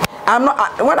 Yeah. I'm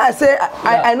not. When I say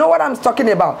I know what I'm talking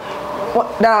about.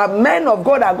 There are men of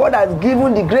God that God has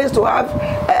given the grace to have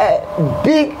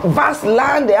big, vast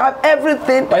land. They have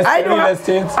everything. I don't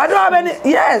have any.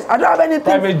 Yes, I don't have anything.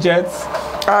 Private jets.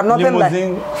 I have nothing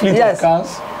limousine, like. fleet of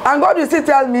cars. And God will still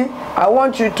tell me, I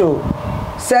want you to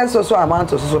send so amount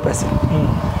to so person.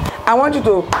 I want you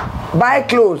to buy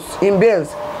clothes in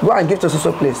bales, go and give to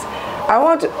so place. I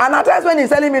want to, and at times when He's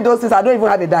telling me those things, I don't even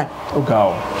have a dime. Oh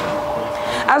God.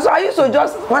 And so I used to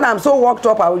just, when I'm so worked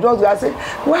up, I would just go and say,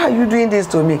 why are you doing this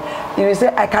to me? He will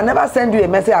say, I can never send you a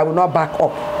message I will not back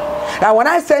up. Now when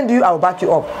I send you, I will back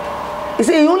you up. You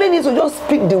see, you only need to just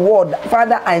speak the word,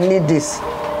 Father, I need this.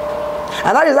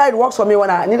 And that is how it works for me when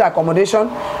I need accommodation.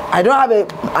 I don't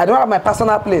have my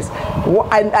personal place.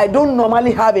 I don't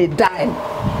normally have a dime.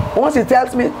 Once He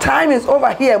tells me, time is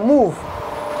over here, move.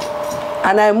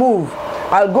 And I move.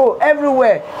 I'll go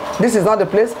everywhere. This is not the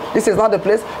place. This is not the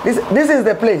place. This is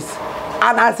the place.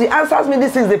 And as He answers me,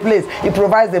 this is the place, He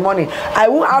provides the money. I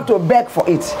won't have to beg for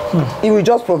it. He will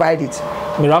just provide it.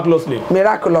 Miraculously.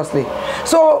 Miraculously.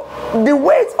 So the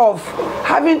weight of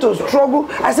having to struggle,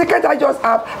 I say, can't I just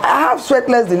have, I have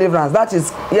sweatless deliverance. That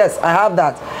is, yes, I have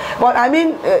that. But I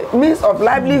mean, means of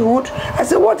livelihood, I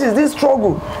say, what is this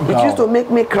struggle? It used to make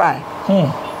me cry.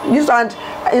 And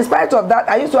in spite of that,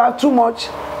 I used to have too much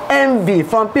envy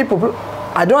from people.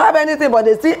 I don't have anything, but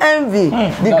they still envy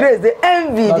the grace, they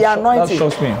envy the anointing,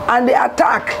 and they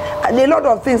attack, and a lot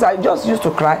of things. I just used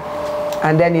to cry.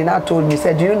 And then He now told me,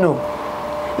 said, do you know,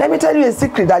 let me tell you a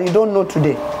secret that you don't know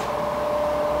today.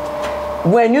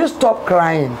 When you stop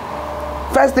crying,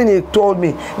 first thing He told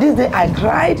me, this day I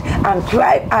cried and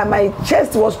cried, and my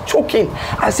chest was choking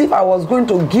as if I was going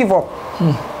to give up.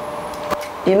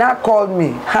 He now called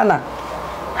me, Hannah,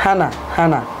 Hannah,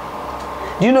 Hannah,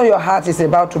 do you know your heart is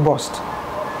about to burst?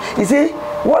 You see,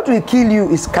 what will kill you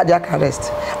is cardiac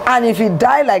arrest. And if you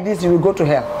die like this, you will go to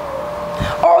hell.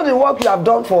 All the work you have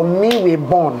done for me will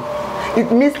burn.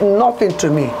 It means nothing to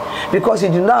me because you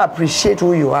do not appreciate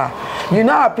who you are. You do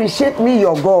not appreciate me,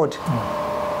 your God.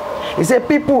 He said,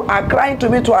 people are crying to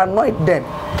me to anoint them.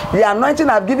 The anointing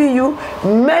I've given you,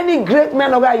 many great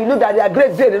men of God, you look at they are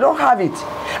great, they don't have it.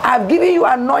 I've given you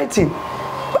anointing.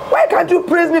 Why can't you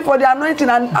praise me for the anointing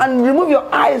and remove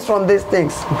your eyes from these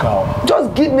things? God.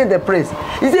 Just give me the praise.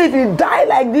 He said, if you die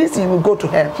like this, you will go to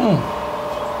hell.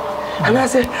 And I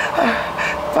said,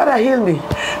 Father, heal me.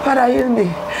 Father, heal me.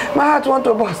 My heart wants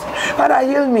to burst. Father,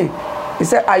 heal me. He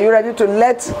said, are you ready to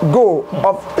let go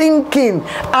of thinking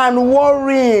and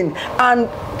worrying and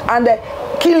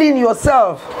killing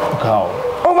yourself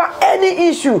over any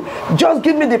issue? Just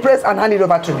give me the praise and hand it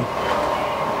over to me.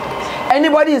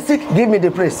 Anybody is sick, give me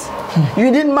the praise.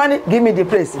 You didn't money, give me the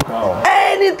praise.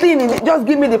 Anything, just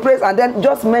give me the praise and then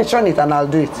just mention it and I'll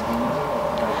do it.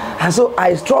 And so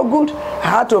I struggled. I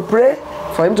had to pray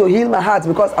for Him to heal my heart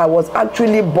because I was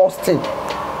actually bursting.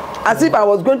 As if I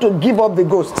was going to give up the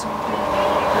ghost.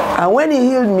 And when He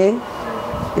healed me,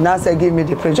 He now said, give me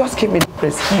the praise. Just give me the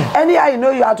praise. Anyhow you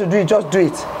know you have to do it, just do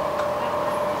it.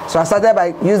 So I started by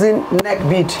using neck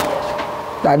bead.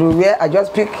 That where I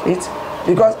just pick it.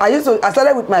 Because I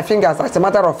started with my fingers, as a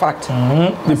matter of fact.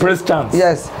 The praise chant.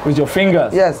 Yes. With your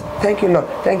fingers. Yes. Thank you, Lord.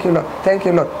 Thank you, Lord. Thank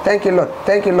you, Lord. Thank you, Lord.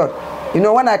 Thank you, Lord. You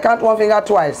know, when I count one finger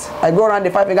twice, I go around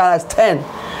the 5 finger as 10.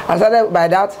 I started by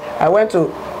that. I went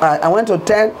to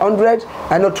 10, 100,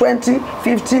 I know 20,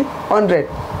 50, 100.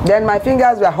 Then my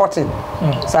fingers were hurting.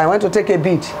 So I went to take a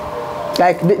bead.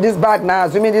 Like this bag now,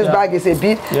 assuming this bag is a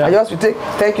bead, I just will take,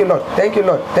 thank you, Lord, thank you,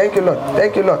 Lord, thank you, Lord,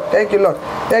 thank you, Lord, thank you, Lord,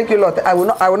 thank you, Lord. I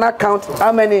will not count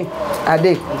how many a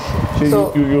day.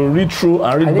 So you read through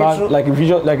and read back like a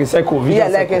visual, like a circle. Yeah,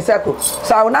 like a circle.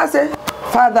 So I will not say,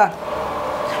 Father,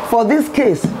 for this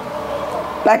case,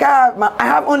 like I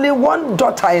have only one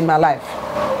daughter in my life,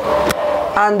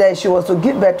 and she was to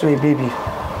give birth to a baby,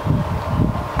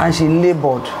 and she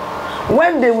labored.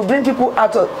 When they will bring people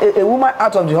out of a woman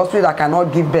out of the hospital that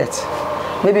cannot give birth,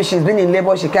 maybe she's been in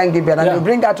labor, she can't give birth, and they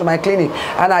bring her to my clinic,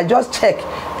 and I just check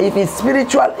if it's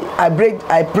spiritual. I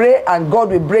pray, and God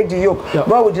will break the yoke.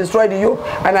 God will destroy the yoke,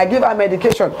 and I give her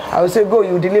medication. I will say, go,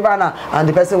 you deliver now, and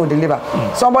the person will deliver.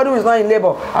 Somebody who is not in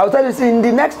labor, I will tell you, see, in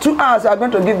the next 2 hours you are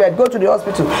going to give birth. Go to the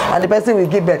hospital, and the person will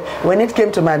give birth. When it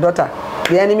came to my daughter,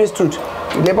 the enemy stood.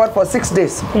 He labored for 6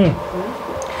 days.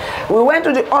 We went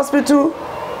to the hospital.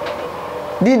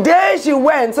 The day she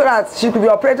went, so that she could be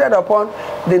operated upon,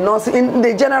 the nurses in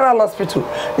the general hospital,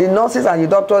 the nurses and the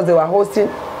doctors, they were hosting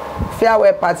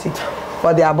farewell party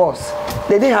for their boss.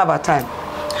 They didn't have a time.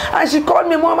 And she called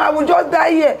me, Mom, I will just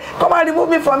die here. Come and remove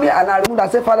me from here. And I removed. I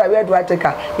said, Father, where do I take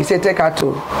her? He said, take her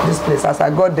to this place. As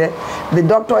I got there, the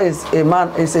doctor is a man,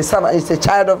 is a servant, is a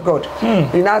child of God.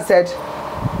 He now said,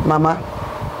 Mama,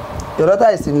 your daughter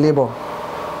is in labor,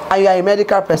 and you are a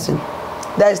medical person.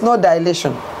 There is no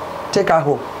dilation. Take her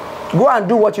home. Go and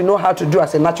do what you know how to do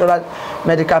as a natural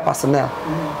medical personnel.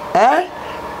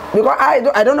 Because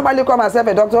I don't normally call myself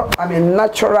a doctor. I'm a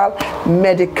natural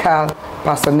medical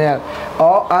personnel.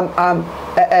 Or I'm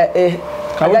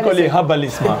can we call it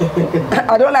herbalist, man?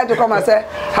 I don't like to call myself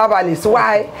herbalist.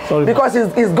 Why? Sorry, because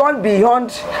it's gone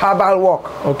beyond herbal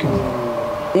work. Okay.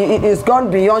 It's gone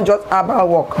beyond just herbal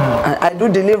work. I do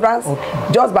deliverance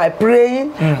just by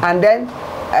praying, and then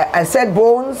I set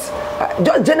bones.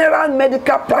 Just general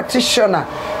medical practitioner.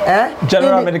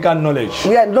 General medical knowledge.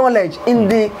 Yeah, knowledge in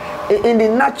the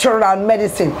natural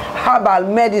medicine,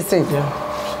 herbal medicine.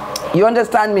 Yeah. You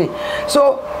understand me?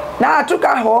 So now I took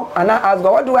her home and I asked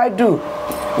God, what do I do?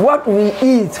 What we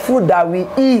eat, food that we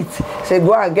eat. Say,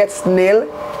 go and get snail.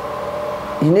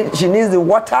 She needs the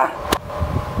water.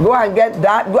 Go and get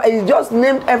that. He just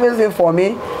named everything for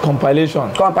me.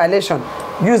 Compilation.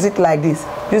 Use it like this.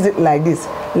 Use it like this.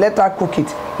 Let her cook it.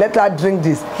 Let her drink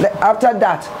this. After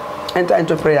that, enter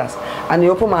into prayers. And he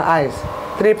opened my eyes.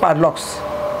 3 padlocks.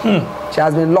 She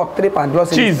has been locked. 3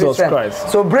 padlocks. Jesus Christ.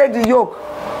 So break the yoke.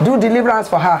 Do deliverance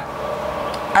for her.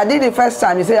 I did the first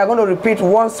time. He said, you're going to repeat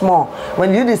once more.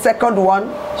 When you do the second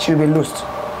one, she'll be loosed.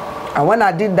 And when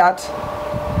I did that,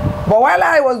 but while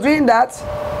I was doing that,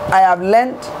 I have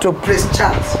learned to praise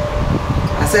chant.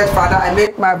 I said, Father, I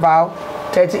make my vow.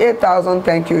 38,000,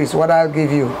 thank you, is what I'll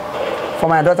give you for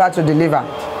my daughter to deliver.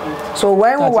 So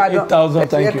when we were done,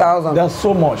 38,000. That's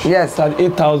so much. Yes.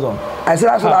 38,000. I said,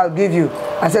 that's what I'll give you.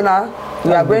 I said, now,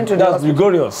 we are going to the hospital. That's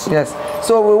glorious. Yes.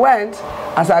 So we went.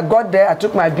 As I got there, I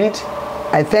took my bead.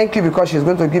 I thank you because she's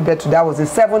going to give birth to that. Was the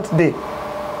 7th day.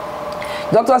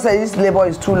 Doctor said this labor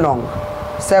is too long.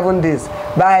 7 days.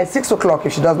 By 6 o'clock,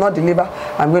 if she does not deliver,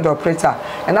 I'm going to operate her.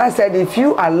 And I said, if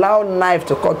you allow knife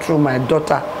to cut through my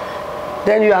daughter,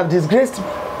 then you have disgraced me.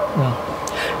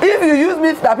 If you use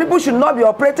me that people should not be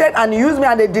operated and you use me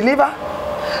and they deliver,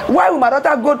 why will my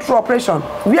daughter go through operation?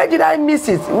 Where did I miss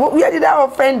it? Where did I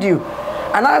offend you?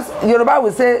 And as Yoruba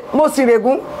will say,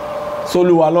 Mosiregun.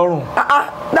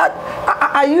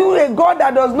 Are you a God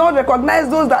that does not recognize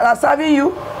those that are serving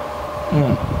you?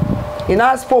 He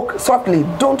now spoke softly,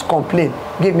 don't complain,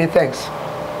 give me thanks.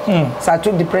 So I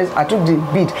took the praise, I took the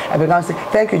beat, I began to say,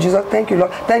 thank you, Jesus, thank you,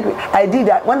 Lord, thank you. I did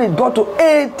that. When it got to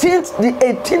the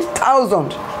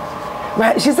 18,000,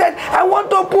 she said, I want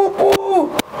to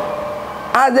poo-poo.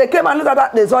 As they came and looked at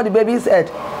that, they saw the baby's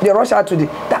head. They rushed out to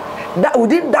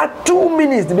within that 2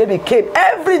 minutes, the baby came.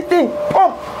 Everything,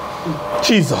 pump.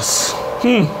 Jesus.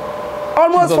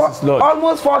 Almost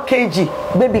 4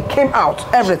 kg. Baby came out.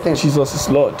 Everything. Jesus is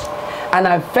Lord. And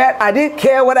I felt, I didn't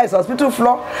care whether it's hospital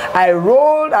floor. I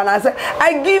rolled and I said,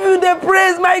 I give you the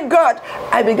praise, my God.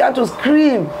 I began to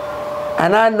scream.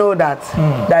 And I know that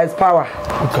there is power.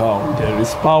 God, there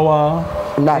is power.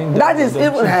 That is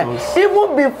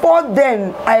even before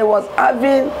then, I was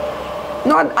having,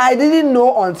 I didn't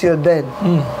know until then.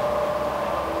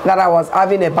 That I was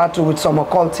having a battle with some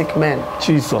occultic men.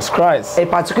 Jesus Christ. A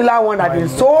particular one that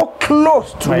is so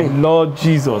close to me. My Lord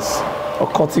Jesus.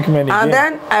 Occultic men again. And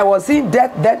then I was seeing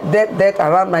death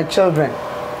around my children.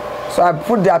 So I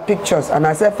put their pictures and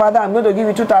I said, Father, I'm going to give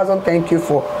you 2,000. Thank you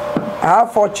for. I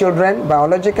have 4 children,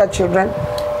 biological children.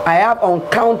 I have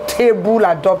uncountable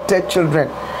adopted children.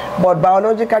 But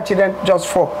biological children, just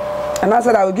 4. And I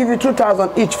said, I will give you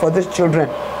 2,000 each for these children.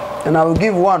 And I will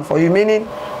give 1 for you, meaning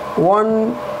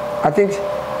 1, I think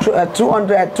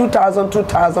 200, 2,000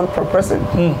 per person.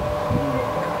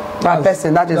 Per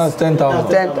person, that's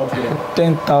 10,000.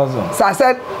 10,000. So I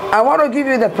said, I want to give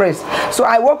you the praise. So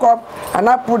I woke up and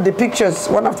I put the pictures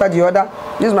one after the other.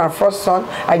 This is my first son.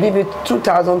 I give you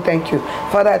 2,000. Thank you,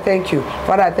 Father. I thank you,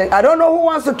 Father. I thank. I don't know who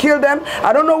wants to kill them.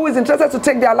 I don't know who is interested to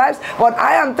take their lives. But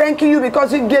I am thanking you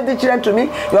because you gave the children to me.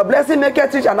 Your blessing make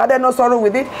it rich and added no sorrow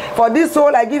with it. For this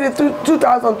soul, I give you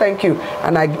 2,000. Thank you,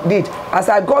 and I did. As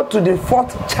I got to the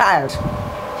 4th child,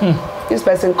 this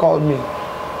person called me.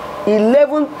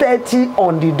 11:30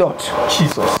 on the dot.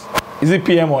 Jesus. Is it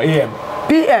PM or AM?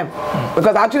 PM.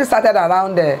 Because I actually started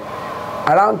around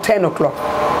 10 o'clock.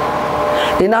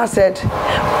 He now said,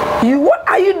 what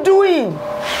are you doing?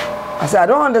 I said, I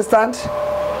don't understand.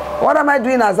 What am I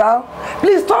doing, Azal?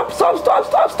 Please stop, stop, stop,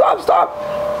 stop, stop,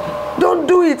 stop. Don't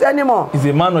do it anymore. Is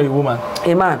a man or a woman?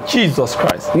 A man. Jesus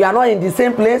Christ. We are not in the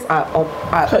same place.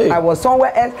 I was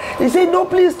somewhere else. He said, no,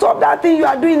 please stop. That thing you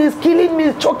are doing is killing me,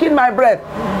 it's choking my breath.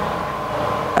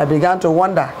 I began to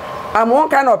wonder. I'm one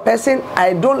kind of person,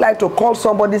 I don't like to call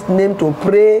somebody's name to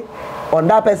pray on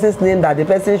that person's name that the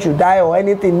person should die or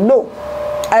anything. No.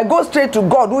 I go straight to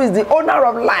God, who is the owner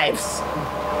of lives.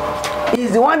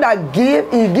 He's the one that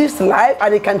gives life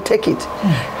and he can take it.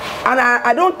 And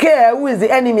I don't care who is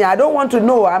the enemy. I don't want to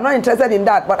know. I'm not interested in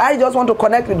that. But I just want to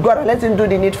connect with God and let him do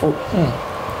the needful.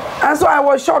 And so I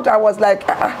was shocked. I was like,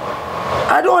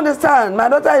 I don't understand. My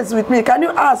daughter is with me. Can you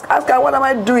ask? Ask her, what am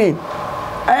I doing?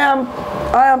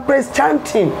 I am praise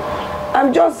chanting.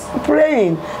 I'm just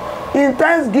praying in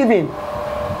thanksgiving.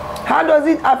 How does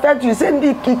it affect you? Say,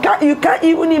 you can't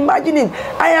even imagine it.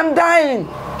 I am dying.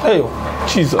 Hey,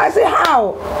 Jesus. I say,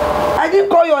 how? I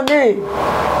didn't call your name.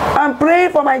 I'm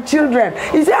praying for my children.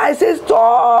 He said, I say,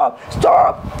 stop,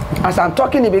 stop. As I'm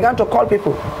talking, he began to call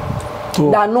people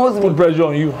that knows me. Put pressure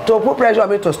on you. To put pressure on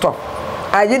me to stop.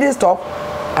 I didn't stop.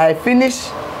 I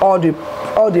finished all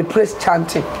the praise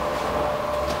chanting.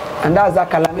 And that's that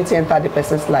calamity entered the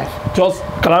person's life. Just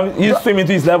calamity. He swam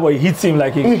into his life, or he hit him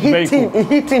like a vehicle. He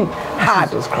hit him hard.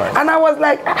 Jesus Christ. And I was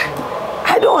like,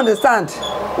 I don't understand.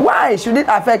 Why should it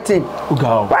affect him?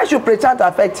 God. Why should praise chant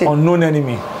affect him? Unknown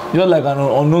enemy. You're like an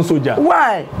unknown soldier.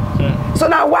 Why? So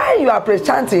now, while you are praise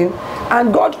chanting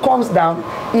and God comes down,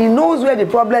 he knows where the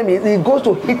problem is. He goes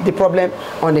to hit the problem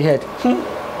on the head.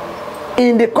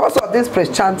 In the course of this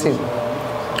praise chanting,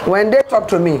 when they talk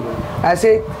to me, I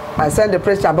send the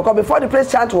praise chant, because before the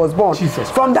praise chant was born,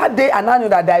 from that day I now knew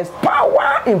that there is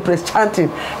power in praise chanting.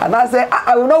 And I said,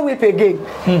 I will not weep again.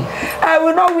 I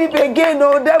will not weep again.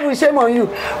 No, devil, shame on you.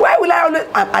 Why will I always?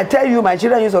 I tell you, my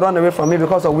children used to run away from me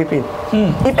because of weeping.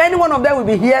 If any one of them will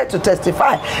be here to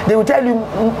testify, they will tell you,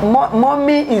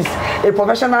 mommy is a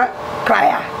professional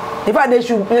crier. In fact, they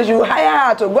should hire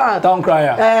her to go and town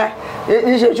crier.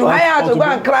 You should hire her to go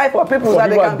and cry for people so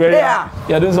that they can pay her.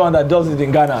 Yeah, this one that does it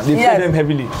in Ghana. They pay them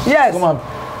heavily. Yes. Come on,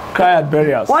 cry at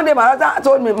burials. One day my daughter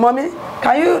told me, Mommy,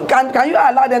 can you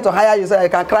allow them to hire you so I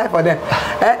can cry for them?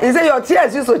 He said, your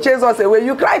tears used to chase us away.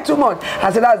 You cry too much.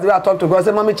 I said, that's the way I talk to God. I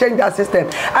said, Mommy, change that system.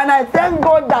 And I thank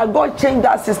God that God changed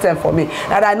that system for me.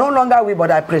 That I no longer weep, but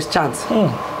I praise chant.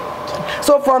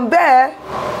 So from there,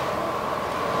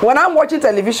 when I'm watching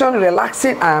television,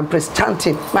 relaxing, I am praise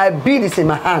chanting. My bead is in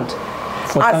my hand.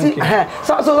 So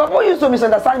someone used to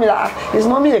misunderstand me that is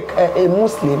Mommy a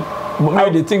Muslim?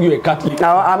 Maybe they think you're a Catholic.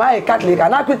 Now, am I a Catholic?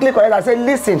 And I quickly correct. I said,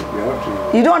 listen,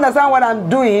 you don't understand what I'm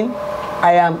doing.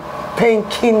 I am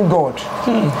thanking God.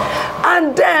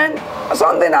 And then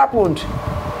something happened.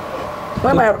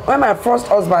 When my first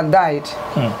husband died,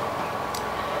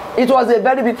 it was a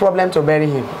very big problem to bury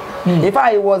him. In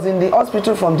fact, I was in the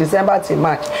hospital from December till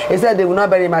March. He said they will not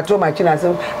bury him. I told my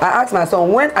children, I asked my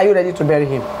son, when are you ready to bury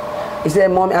him? He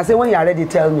said, Mommy, I said, when you are ready,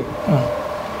 tell me.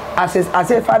 I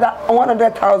said, Father,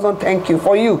 100,000, thank you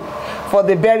for you. For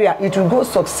the burial, it will go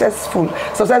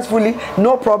successfully,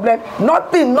 no problem.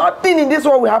 Nothing in this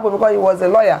world will happen, because he was a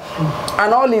lawyer.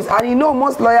 And all this, and you know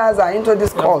most lawyers are into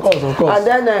this cult. Of course. And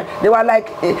then they were like,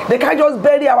 they can't just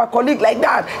bury our colleague like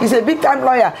that. He's a big time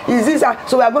lawyer. Is this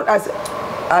so we are going?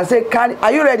 I said,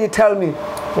 are you ready? Tell me.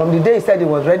 From the day he said he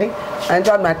was ready, I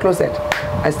entered my closet.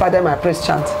 I started my praise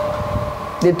chant.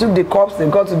 They took the corpse, they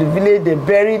got to the village, they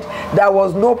buried. There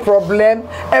was no problem.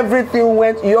 Everything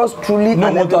went yours truly.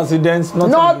 No motor accidents,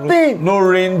 nothing. No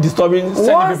rain disturbing,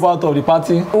 sending people out of the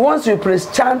party. Once you praise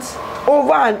chant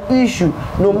over an issue,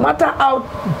 no matter how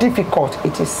difficult,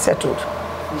 it is settled.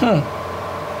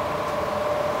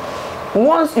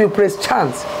 Once you praise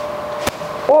chant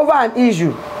over an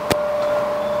issue,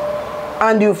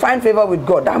 and you find favor with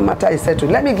God, that matter is settled.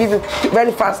 Let me give you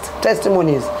very fast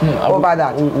testimonies over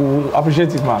that. We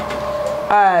appreciate it,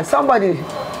 man. Somebody,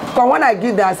 because when I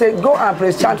give them, I say, go and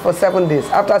praise chant for 7 days.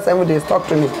 After 7 days, talk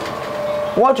to me.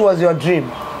 What was your dream?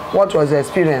 What was your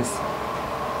experience?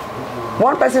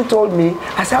 One person told me,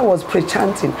 as I was praise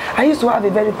chanting, I used to have a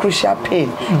very crucial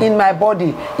pain in my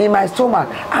body, in my stomach,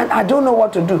 and I don't know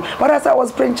what to do. But as I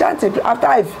was praise chanting, after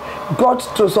I got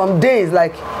to some days,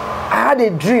 like, I had a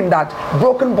dream that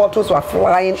broken bottles were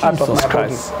flying out of my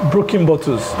body. Broken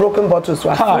bottles. Broken bottles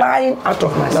were flying out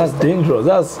of my system. That's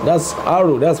dangerous. That's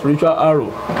arrow. That's spiritual arrow.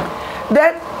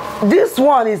 Then this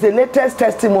one is the latest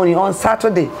testimony. On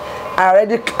Saturday, I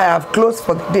have closed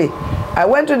for the day. I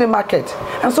went to the market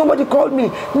and somebody called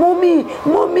me,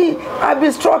 Mommy, I've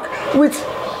been struck with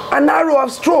an arrow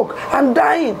of stroke. I'm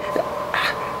dying.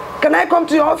 Can I come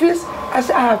to your office? I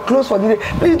said, I have closed for the day.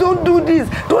 Please don't do this.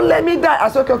 Don't let me die. I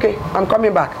said, okay, I'm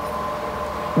coming back.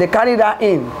 They carried her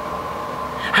in.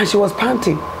 And she was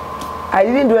panting. I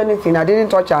didn't do anything. I didn't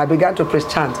touch her. I began to praise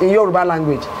chant in Yoruba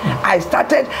language. I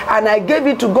started and I gave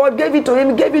it to God, gave it to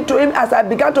him, gave it to him. As I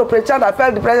began to praise chant, I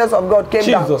felt the presence of God came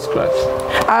down. Jesus Christ.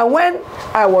 And when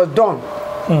I was done,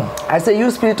 I said,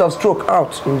 you spirit of stroke,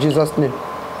 out in Jesus' name.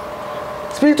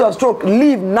 Spirit of stroke,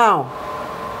 leave now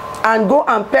and go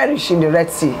and perish in the Red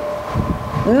Sea.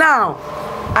 Now,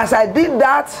 as I did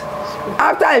that,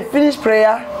 after I finished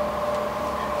prayer,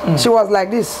 she was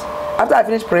like this. After I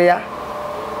finished prayer,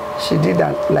 she did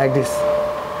that like this.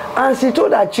 And she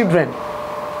told her children,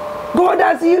 God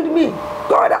has healed me.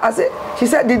 God, she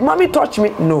said, did mommy touch me?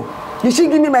 No. Did she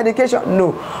give me medication?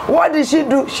 No. What did she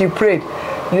do? She prayed.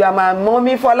 You are my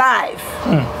mommy for life.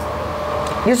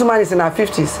 This woman is in her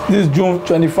 50s. This is June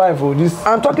 25. Or this?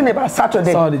 I'm talking about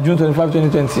Saturday. Saturday, June 25,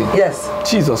 2020. Yes.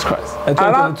 Jesus Christ.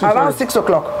 Around 6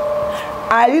 o'clock.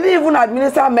 I didn't even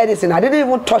administer medicine. I didn't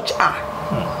even touch her.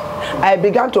 I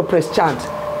began to praise chant.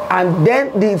 And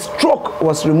then the stroke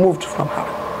was removed from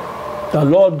her. The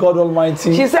Lord God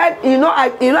Almighty. She said,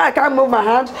 I can't move my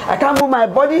hand. I can't move my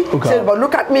body. She said, but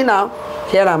look at me now.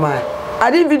 Here am I. I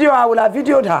didn't video her. I would have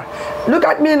videoed her. Look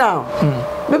at me now.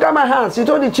 Look at my hands. She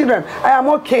told the children, I am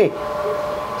okay.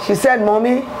 She said,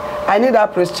 Mommy, I need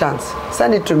that praise chant.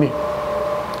 Send it to me.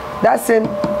 That same,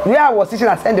 where I was teaching,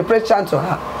 I sent the praise chant to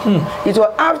her. It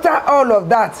was after all of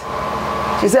that.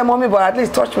 She said, Mommy, but at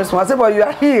least touch me. I said, but you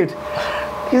are healed.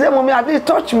 He said, Mommy, at least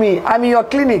touch me. I'm in your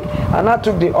clinic. And I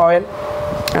took the oil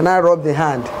and I rubbed the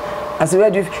hand. I said, where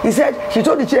do you feel? He said, she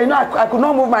told the children, I could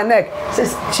not move my neck.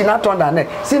 She now turned her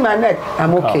neck. See my neck,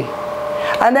 I'm okay.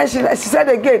 And then she said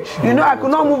again, I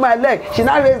could not move my leg. She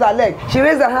now raised her leg. She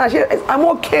raised her hand. I'm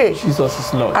okay. Jesus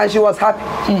is Lord. And she was happy.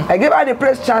 I gave her the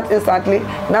praise chant instantly.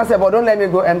 And I said, but don't let me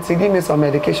go empty. Give me some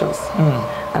medications.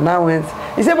 And I went.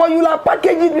 He said, but you'll have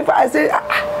packaged it before. I said,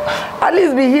 at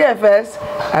least be here first.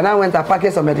 And I went and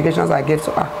packaged some medications I gave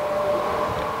to her.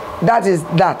 That is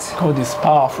that. God is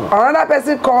powerful. Another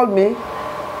person called me.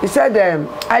 He said,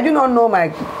 I do not know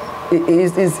my...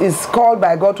 Is called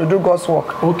by God to do God's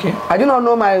work. Okay. I do not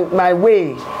know my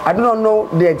way. I do not know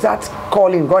the exact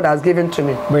calling God has given to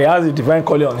me. But he has a divine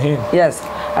calling on him. Yes.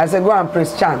 I said, go and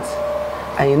praise chant.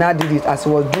 And he now did it. As he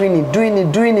was doing it,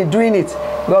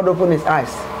 God opened his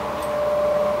eyes.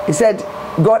 He said,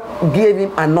 God gave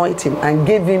him anointing and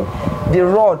gave him the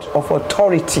rod of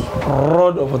authority.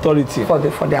 Rod of authority. For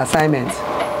the assignment.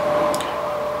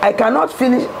 I cannot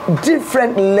finish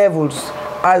different levels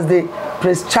as they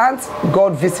praise chant,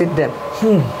 God visit them.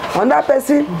 On that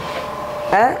person,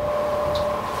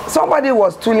 somebody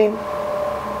was stooling.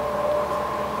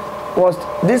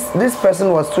 This person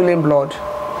was stooling blood.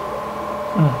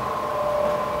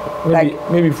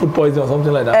 Maybe food poisoning or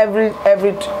something like that.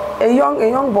 A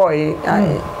young boy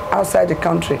outside the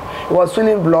country, he was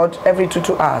stooling blood every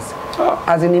 2 hours.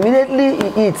 As in immediately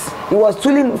he eats, he was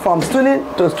stooling from stooling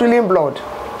to stooling blood.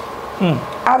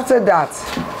 After that,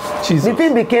 Jesus. The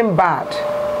thing became bad.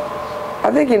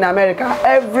 I think in America,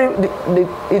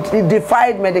 it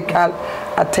defied medical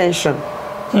attention.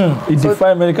 It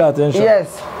defied medical attention.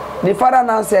 Yes. The father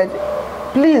now said,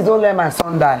 please don't let my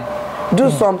son die. Do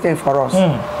something for us.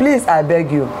 Please, I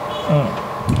beg you.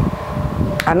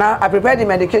 And now I prepared the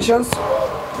medications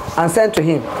and sent to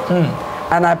him.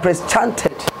 And I praise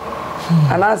chanted.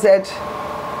 And I said,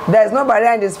 there is no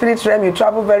barrier in the spirit realm. You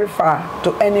travel very far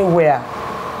to anywhere.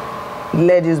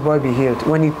 Let this boy be healed.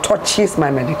 When he touches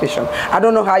my medication, I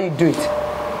don't know how you do it.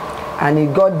 And he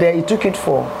got there. He took it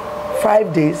for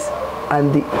 5 days,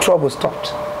 and the trouble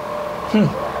stopped.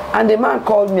 And the man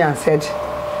called me and said,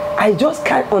 I just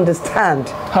can't understand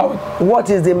what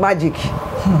is the magic.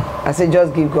 I said,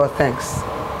 just give God thanks.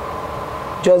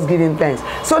 Just give him thanks.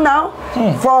 So now,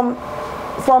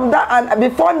 from that, and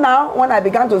before now, when I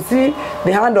began to see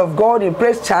the hand of God in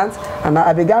praise chants, and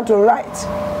I began to write.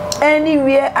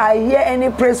 Anywhere I hear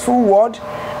any praiseful word,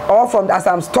 or as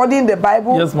I'm studying the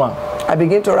Bible, yes, ma'am, I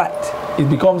begin to write. It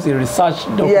becomes a research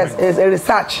document. Yes, it's a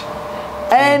research.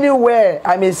 Anywhere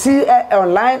I may see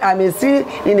online, I may see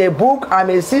in a book, I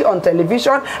may see on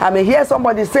television, I may hear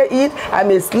somebody say it, I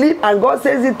may sleep and God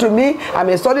says it to me, I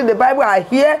may study the Bible, I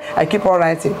hear, I keep on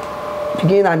writing.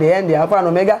 Beginning and the end, the Alpha and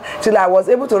Omega, till I was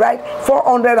able to write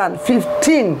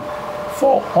 415.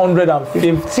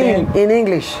 415 in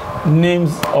English.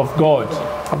 Names of God.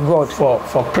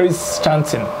 For praise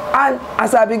chanting. And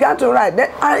as I began to write,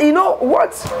 and you know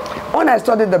what? When I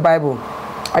studied the Bible,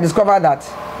 I discovered that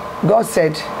God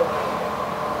said,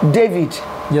 David,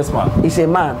 yes, ma'am, is a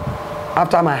man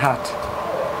after my heart.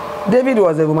 David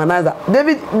was a womanizer.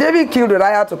 David killed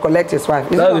Uriah to collect his wife.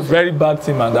 That's a very bad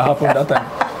thing, man, that happened that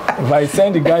time. If I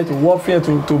send the guy to warfare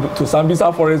to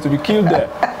Sambisa Forest to be killed there.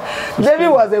 David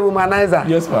was a womanizer.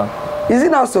 Yes, ma'am. Is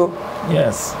it not so?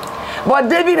 Yes. But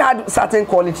David had certain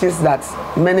qualities that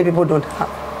many people don't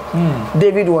have.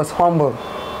 David was humble.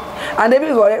 And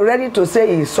David was ready to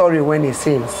say he's sorry when he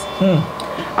sins.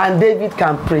 And David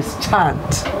can praise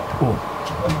chant.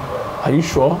 Oh. Are you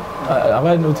sure? Have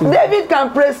I noticed? David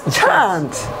can praise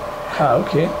chant.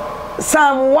 Okay.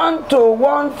 Psalm 1 to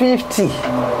 150.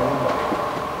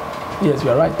 Yes,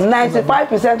 you are right.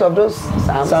 95% of those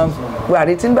psalms were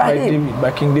written by him. David,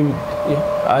 by King David.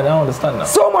 Yeah, I don't understand now.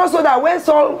 So much so that when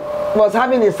Saul was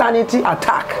having a sanity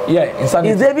attack, insanity.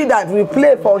 It's David that will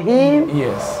play for him.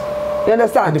 Yes. You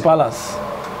understand? In the palace.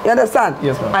 You understand?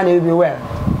 Yes, ma'am. And he'll be well.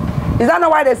 Is that not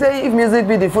why they say if music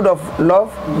be the food of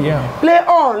love? Yeah. Play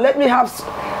on, let me have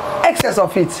excess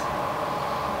of it.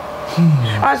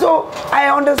 And so I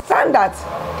understand that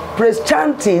praise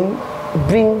chanting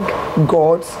bring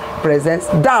God's presence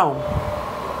down.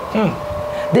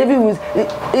 David was,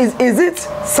 is it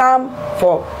psalm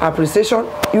for appreciation?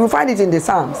 You will find it in the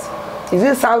Psalms. Is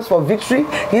it psalms for victory?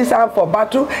 Is it psalm for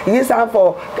battle? Is it psalm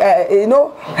for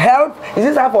help? Is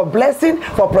it psalm for blessing,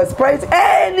 for prosperity?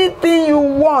 Anything you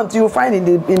want, you will find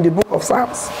in the book of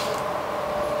Psalms.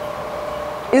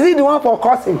 Is it the one for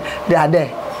cursing? They are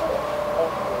there.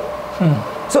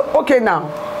 So okay now,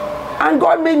 and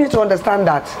God made me to understand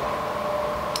that.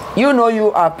 You know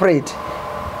you are prayed.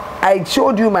 I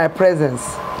showed you my presence.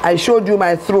 I showed you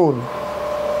my throne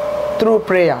through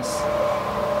prayers.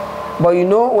 But you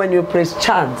know, when you praise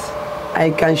chant,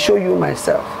 I can show you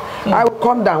myself. I will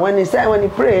come down. When you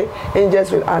pray,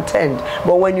 angels will attend.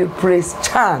 But when you praise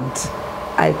chant,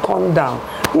 I come down.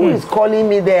 Who is calling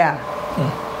me there?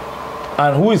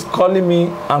 And who is calling me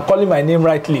and calling my name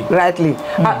rightly? Rightly.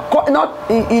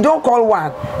 You don't call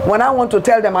one. When I want to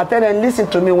tell them, I tell them, listen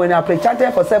to me. When I pray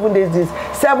chanting for 7 days, this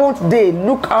 7th day,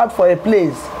 look out for a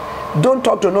place. Don't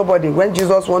talk to nobody. When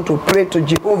Jesus wants to pray to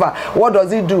Jehovah, what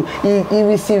does he do? He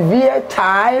will severe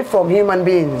tie from human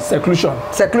beings. Seclusion.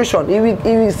 He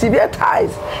will severe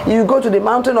ties. He will go to the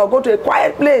mountain or go to a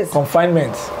quiet place.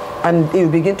 Confinement. And he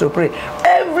will begin to pray.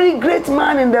 Every great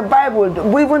man in the Bible,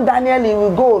 even Daniel, he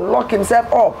will go lock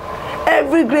himself up.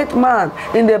 Every great man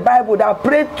in the Bible that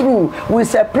prayed through will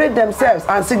separate themselves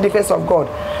and seek the face of God.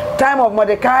 Time of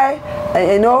Mordecai,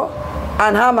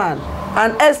 and Haman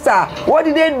and Esther, what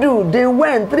did they do? They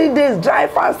went 3 days dry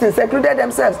fasting, secluded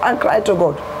themselves and cried to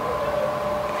God.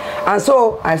 And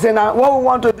so I say now, what we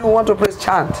want to do, we want to praise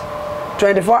chant.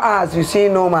 24 hours, you see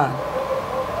no man.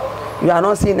 You are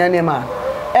not seeing any man.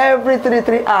 Every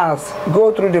 3 hours,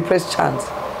 go through the praise chant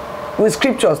with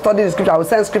scriptures, study the scripture. I will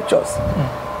send scriptures.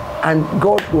 And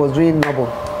God was doing noble.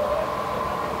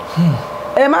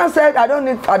 A man said, I don't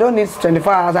need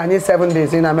 24 hours, I need 7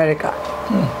 days in America.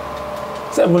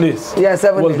 7 days? Yes,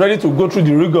 7 days. Was ready to go through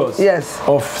the rigors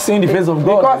of seeing the face of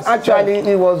God. Because actually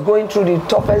he was going through the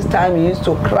toughest time. He used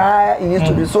to cry, he used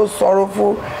to be so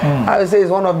sorrowful. I would say he's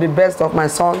one of the best of my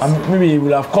sons. And maybe he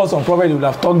would have called some prophet, he would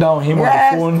have talked down him on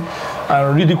the phone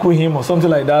and ridicule him or something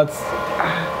like that.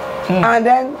 And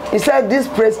then he said this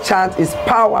praise chant is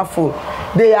powerful.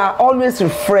 They are always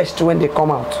refreshed when they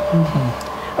come out.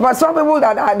 But some people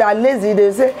that are lazy,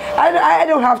 they say, I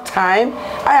don't have time.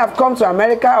 I have come to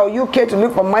America or UK to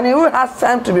look for money. Who has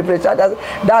time to be preached?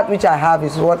 That which I have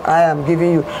is what I am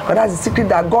giving you. But that's the secret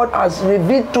that God has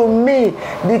revealed to me.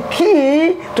 The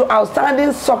key to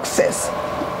outstanding success.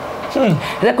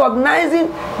 Recognizing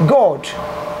God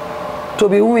to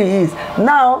be who he is.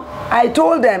 Now, I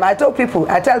tell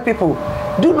people,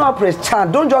 do not praise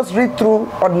chant. Don't just read through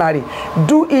ordinary.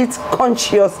 Do it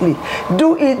consciously.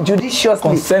 Do it judiciously.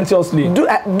 Conscientiously.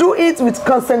 Do it with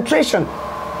concentration.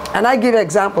 And I give an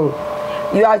example.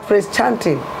 You are praise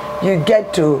chanting. You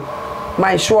get to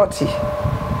my shorty.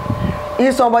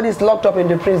 If somebody is locked up in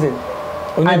the prison.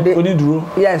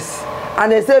 Yes.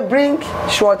 And they say, bring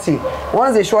shorty.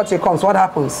 Once the shorty comes, what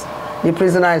happens? The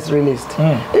prisoner is released.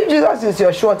 If Jesus is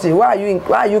your shorty, why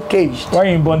are you caged? Why are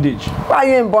you in bondage? Why are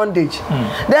you in bondage?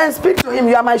 Then speak to him,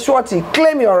 you are my shorty.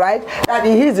 Claim your right that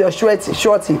he is your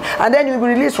shorty. And then you will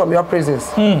be released from your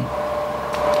prisons.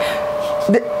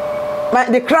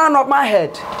 The crown of my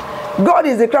head. God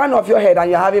is the crown of your head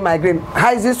and you're having migraine.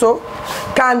 How is it so?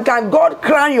 Can God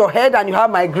crown your head and you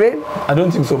have migraine? I don't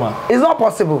think so, man. It's not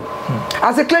possible.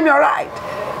 I say, claim your right.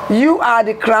 You are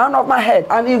the crown of my head.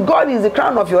 And if God is the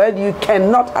crown of your head, you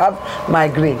cannot have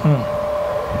migraine.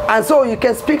 And so you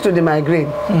can speak to the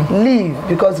migraine. Leave,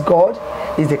 because God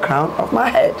is the crown of my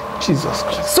head. Jesus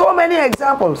Christ. So many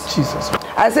examples. Jesus.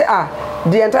 I say,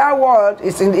 the entire world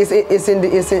is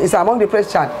among the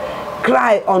praise chant,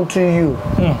 cry unto you.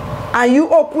 And you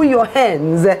open your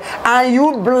hands and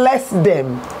you bless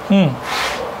them.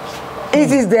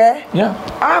 It is there. Yeah.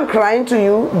 I'm crying to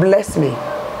you, bless me.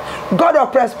 God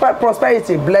of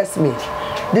prosperity, bless me.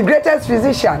 The greatest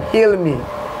physician, heal me.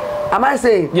 Am I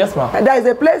saying? Yes, ma'am. There is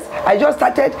a place I just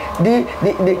started, the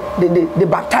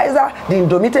baptizer, the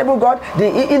indomitable God,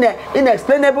 the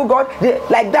inexplainable God,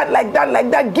 like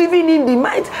that, giving him the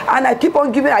might, and I keep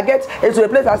on giving. I get into a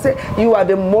place I say, you are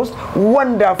the most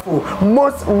wonderful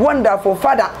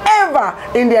Father ever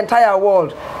in the entire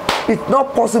world. It's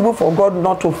not possible for God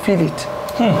not to feel it.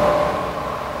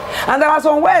 And there are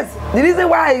some words. The reason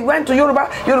why I went to Yoruba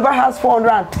has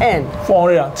 410.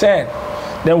 410.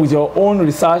 Then with your own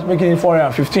research, making it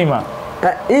 415, man.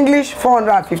 English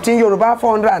 415, Yoruba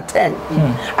 410.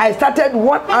 I started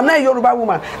one. I'm not a Yoruba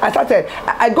woman.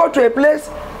 I go to a place.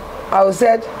 I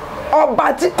said,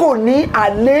 Obatiko ni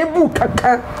alebu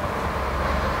kaka.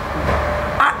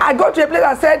 I go to a place.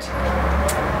 I said,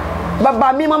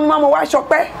 Baba mi mama wa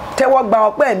shope. Tewo gba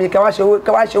ope mi ke wa se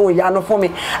iyanu fún mi.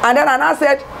 And then I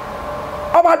said,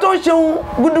 Oba tó ń ṣe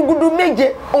gudugudu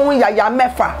méje ohun yàyà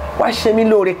mẹ́fà wá ṣe mí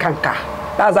lóore kànkà.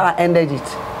 That's how I ended it.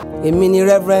 Èmi ni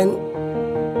Reverend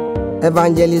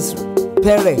Evangelist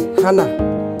Pere Hannah.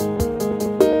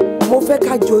 Mo fẹ́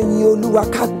ká jọ yin Olúwa,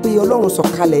 ká pe Ọlọ́run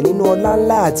sọ̀kalẹ̀ nínú ọlá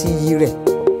ńlá àti iyì rẹ̀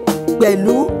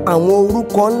pẹ̀lú àwọn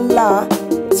orúkọ ńlá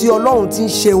tí Ọlọ́run ti ń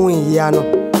ṣe ohun ìyanu.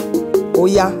 Ó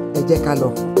yá, ẹ jẹ́ ká lọ.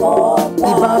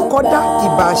 Ìbà akọ́dá,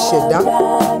 ìbà àṣẹ̀dá,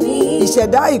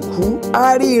 ìṣẹ̀dá ìkú,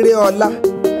 àríire ọlá,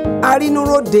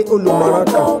 arínúróde olùmọ̀ràn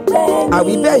kan.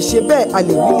 Àwí bẹ́ẹ̀ ṣe bẹ́ẹ̀, a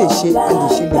lè wí lè ṣe, a lè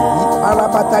ṣe lè wí.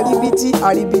 Arabata ríbítí,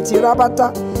 àríbítí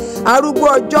rábátá. Arúgbó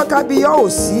ọjọ́ kábíyọ́ ò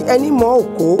sí, ẹni mọ̀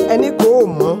òkó, ẹni kò ò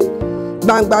mọ̀.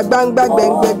 Gbangba gbangba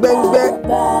gbẹ̀ngbẹ̀ gbẹ̀ngbẹ̀,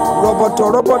 rọ̀bọ̀tọ̀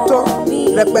rọ̀bọ̀tọ̀,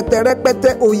 rẹpẹtẹ rẹpẹtẹ,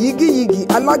 òyígí yìgì,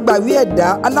 alágbàwí ẹ̀dá,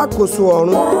 alákòóso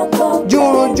ọ̀run.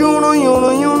 Jùrùn jùrùn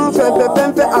yùrùn yùrùn fẹ́fẹ́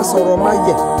fẹ́fẹ́, asọ̀rọ̀ máa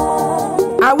yẹ̀.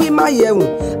 Awí máa yẹ̀wùn,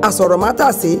 asọ̀rọ̀ máa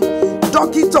tàsé.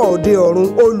 Dókítà òde ọ̀run,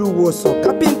 olùwòsàn,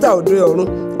 kápẹ́ńtà òde ọ̀run,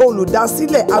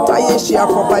 olùdásílẹ̀ àtayéṣe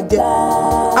afọbajẹ́.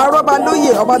 Arọ́ba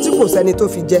lóyè, ọba tí kò sẹ́ni tó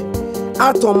fi jẹ.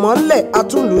 Àtọ̀mọ́lẹ̀,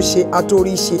 atúnlùṣe,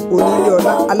 àtòríṣe, onílé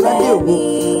ọlá, aládé ògo,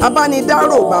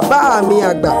 abánidárò, bàbá mi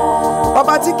àgbà,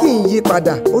 ọba tí kì í yí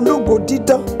padà, ológo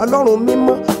dídán, ọlọ́run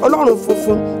mímọ́, ọlọ́run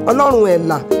funfun, ọlọ́run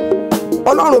ẹ̀là,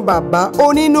 ọlọ́run bàbá,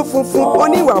 onínú funfun,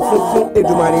 oníwà funfun,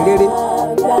 èdùmàrè rere,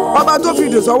 ọba tó fi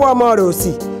dùn sọ́wọ́ ọmọ rẹ̀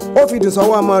òsì, ó fi dùn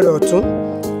sọ́wọ́ ọmọ rẹ̀ ọ̀tún,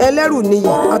 ẹlẹ́rù nìyí,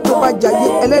 atóbájayé,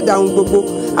 ẹlẹ́dàá ohun gbogbo,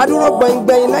 adúró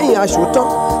gbẹ̀ngbẹ̀yìn lẹ́yìn aṣòótọ́,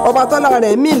 ọba tọ́lá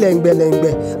rẹ̀ mí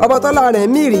lẹ̀ǹgbẹ̀lẹ̀ǹgbẹ̀, ọba tọ́lá rẹ̀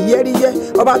mí ríyẹ́ríyẹ́,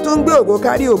 ọba tó ń gbé ògo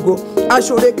kárí ògo,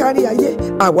 aṣọre kárí ayé,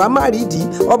 àwa má rídìí,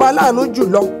 ọba láàánú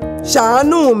jùlọ,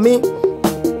 ṣàánú mi,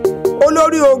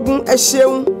 olórí ogun ẹ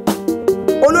ṣeun,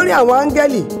 olórí àwọn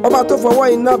áńgẹ́lì, ọba tó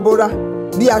fọwọ́ iná bora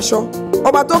bí aṣọ,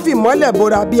 ọba tó fi ìmọ́lẹ̀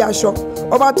bora bí aṣọ,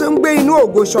 ọba tó ń gbé inú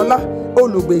ògo ṣọlá,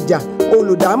 olùgbèjà,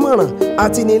 olùdámọ̀ràn,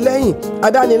 àtìnílẹ́yìn,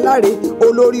 adániláre,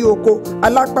 olórí oko,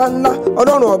 alápá ńlá,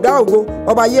 ọlọ́run ọ̀gá ògo,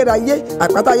 ọba ayérayé,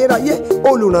 àpáta ayérayé,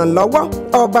 olùrànlọ́wọ́,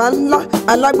 ọba ńlá,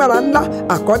 alágbára ńlá,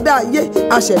 àkọ́dá ayé,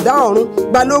 aṣẹ̀dá ọ̀run,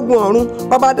 balógun ọ̀run,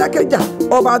 ọba dákẹ́jà,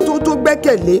 ọba tó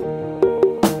gbẹ́kẹ̀lé,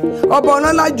 ọba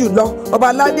ọlọ́lá jùlọ, ọba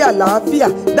aládé àlàáfíà,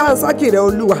 dáńsákì rẹ̀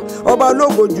olúwa, ọba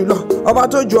ológo jùlọ, ọba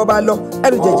tó ju ọba lọ,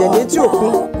 ẹrù jẹ̀jẹ̀ létí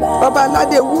òkun, ọba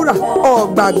aládé wúrà,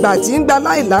 ọ̀gbàgbà tí ń gba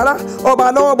láìlára, ọba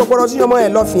lọ́wọ́ gbọgbọrọ sí ọmọ ẹ̀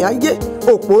lọ́fìn ayé,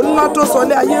 òpó ńlá tó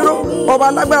sọlé ayé ró, ọba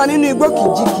alágbára nínú igbó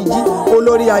kìjikìji,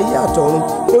 olórí ayé àtọ̀run,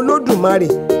 olódùmarè,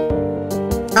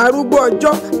 arúgbó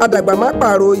ọjọ́, àdàgbà má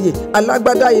pààrọ̀ oyè,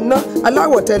 alágbádá iná,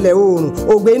 aláwọ̀ tẹlẹ̀ oòrùn,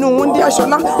 ògbé inú wúndí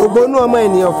aṣọlá, ògbónú ọmọ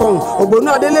ènìyàn fọhùn, ògbónú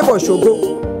adélébọ̀ ṣògo,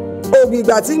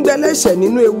 ògbìgbà tí ń gbẹlẹ́ṣẹ̀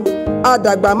nínú ewu,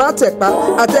 àdàgbà má tẹ̀pá,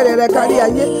 àtẹ̀rẹ̀rẹ̀ kárí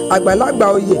ayé, àgbàlagbà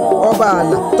oyè, ọba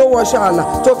àlà tó wọṣọ àlà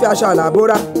tó fi aṣọ àlà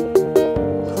bóra.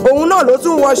 Òun náà ló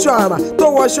tún wọṣọ àrà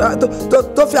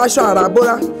tó fi aṣọ àrà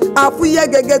bóra. Àfúyẹ́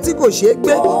gẹ́gẹ́ tí kò ṣeé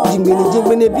gbé, jìngbìnì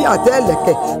jìngbìnì bí àtẹ́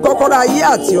ẹ̀lẹ̀kẹ̀, kọ́kọ́rọ́ ayé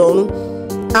àti ọ̀run.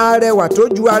 Arẹwà tó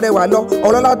ju arẹwà lọ,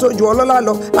 ọlọ́lá tó ju ọlọ́lá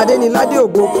lọ, adéniládé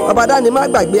ògo, ọba dání má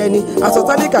gbàgbé ẹni, aṣọ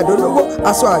tálíkà dolówó,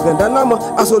 aṣọ àgàndá lámọ,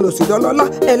 aṣọ olòṣìdọ́lọ́lá,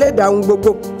 ẹlẹ́dàá ohun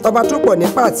gbogbo, ọba tó pọ̀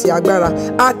nípa àti agbára,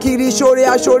 akiri ṣoore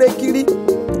aṣoore kiri,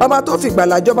 ọba tó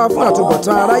fìgbàlà jọba fún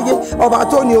àtúbọ̀tán aráyé, ọba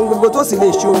tó ní ohun gbogbo tó sì lè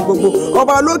ṣe ohun gbogbo,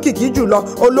 ọba olókìkí jùlọ,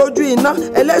 olójú iná,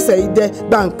 ẹlẹ́sẹ̀ idẹ,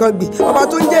 gbàǹkangbì, ọba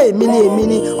tó ń jẹ́ èmi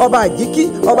ni, ọba àjíkí,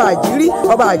 ọba àjírí,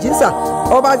 ọba àjísà,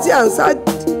 ọba tí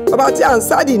à ń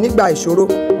sádì nígbà ìṣòro,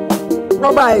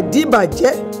 ọba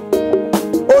ẹ̀díbàjẹ́,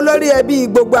 olórí ẹbí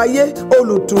gbogbo ayé,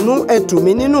 olùtùnú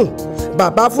ẹ̀tùmí nínú,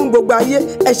 bàbá fún gbogbo ayé,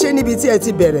 ẹ ṣé níbi tí ẹ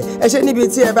ti bẹ̀rẹ̀, ẹ ṣé níbi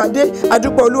tí ẹ bá dé,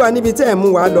 adúpẹ́ Olúwa níbi tí ẹ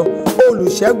mú wa lọ.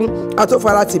 Olùṣẹ́gun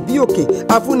atófaratì bí òkè,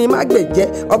 afúnimágbẹ̀jẹ́,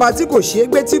 ọba tí kò ṣeé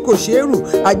gbé tí kò ṣeé rù,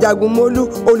 ajagunmólú,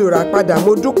 olùràpadà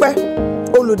mo dúpẹ́.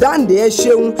 Olùdáǹdè ẹ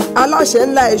ṣeun, aláṣẹ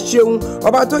ńlá ẹ ṣeun,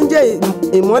 ọba tó ń jẹ́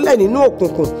ìmọ́lẹ̀ nínú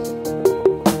òkùnkùn,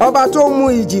 ọba tó mú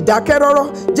ìjì dákẹ́ rọ́rọ́,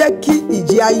 jẹ́ kí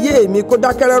ìjì ayé mi kó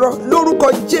dákẹ́ rọ́rọ́ lórúkọ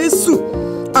Jésù.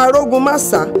 Arógun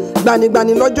máṣá,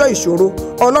 gbanigbani lọ́jọ́ ìṣòro,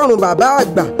 Ọlọ́run bàbá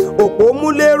àgbà, òpó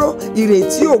múléró,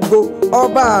 ìrètí ògo,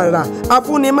 ọba àrà,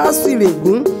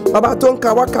 afúnimásìrègún, ọba tó ń ka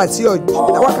wákàtí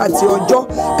ọjọ́,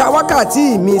 ka wákàtí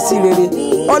ìmísí rere,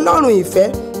 Ọlọ́run ìfẹ́,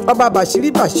 ọba bàṣírí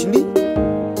bàṣírí,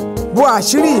 bò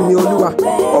àṣírí mi Olúwa,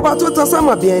 ọba tó tán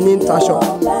sánmọ̀ bí ẹni ń taṣọ,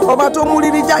 ọba tó mú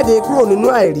rírí jáde kúrò nínú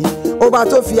àìrí, ọba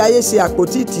tó fi ayé ṣe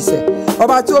àpótí ìtìsẹ̀,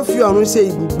 ọba tó fi ọ̀run ṣe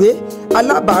ibùgbé,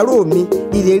 alábàárò mi,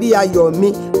 ìlérí ayọ̀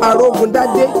mi,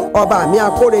 arógundádé, ọba mi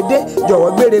akórèdé,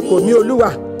 jọ̀wọ́ gbére kò mí Olúwa.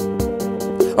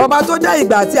 Ọba tó dá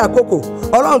ìgbà àti àkókò,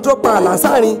 Ọlọ́run tó pa ààlà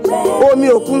sáàrin omi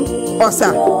òkun, ọ̀sà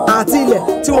àti ilẹ̀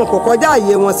tí wọn kò kọjá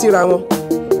àyè wọn síra wọn.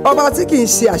 Ọba tí kì í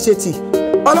ṣe àṣetì,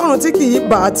 Ọlọ́run tí kì í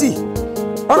bà á tì,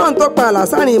 Ọlọ́run tó pa ààlà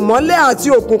sáàrin ìmọ́lẹ̀ àti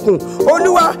òkùnkùn,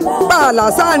 Olúwa pa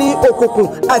ààlà sáàrin òkùnkùn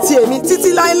àti èmi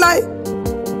títí láéláé.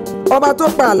 Ọba tó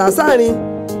pa ààlà sáàrin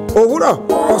òwúrọ̀,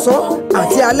 ọ̀sán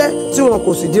àti alẹ́ tí wọn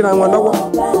kò sì dira wọn lọ́wọ́.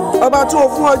 Ọba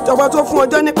tó fún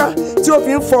ọjọ́ nípa tí ó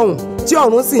fi ń fọhùn tí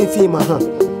ọ̀run sì ń fi ìmọ̀ hàn.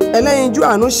 Ẹlẹ́yinjú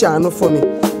àánú ṣàánú fún mi,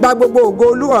 gba gbogbo ògo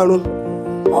Olúọ̀run.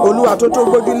 Olúwa tó tó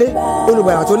gbójúlé,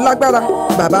 olùgbàlà tó lágbára,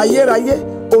 bàbá ayérayé,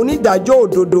 onídàájọ́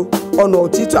òdodo, ọ̀nà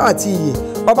òtítọ́ àti ìyè,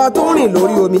 ọba tó ń rìn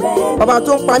lórí omi, ọba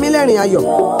tó ń pa mí lẹ́rìn ayọ̀,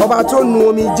 ọba tó nu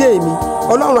omi jẹ́ mi,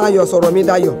 Ọlọ́run ayọ̀ sọ̀rọ̀ mi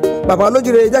dayọ̀, bàbá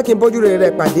olójú rere jẹ́ kí n bójú rere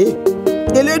rẹ̀ pàdé.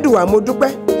 Elédùà mo dúpẹ́,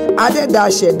 adẹ́dà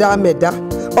ṣẹ̀dá mẹ̀dá,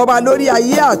 ọba lórí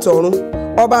ayé àtọ̀run,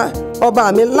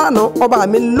 ọba mi lánàá, ọba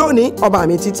mi lónìí, ọba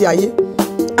mi títí ayé.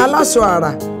 Aláṣọ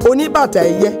àrà, oníbàtà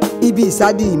ẹ̀yẹ, ibi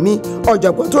ìsádi mi,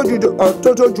 ọ̀jọ̀gbọ́n tó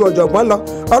ju ọ̀jọ̀gbọ́n lọ,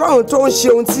 Ọlọ́run tó ń ṣe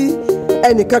ohun tí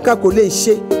ẹnìkankan kò lè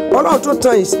ṣe, Ọlọ́run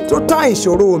tó tán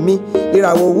ìṣòro mi,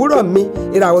 ìràwọ̀ òwúrọ̀ mi,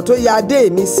 ìràwọ̀ tó ya adé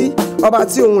mi sí, ọba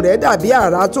tí ohùn rẹ̀ dàbí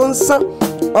àrá tó ń sán,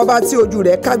 ọba tí ojú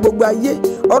rẹ̀ ká gbogbo ayé,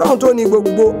 Ọlọ́run tó ní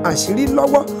gbogbo àṣírí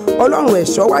lọ́wọ́, Ọlọ́run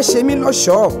ẹ̀ṣọ́ wá ṣe mí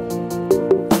lọ́ṣọ̀ọ́.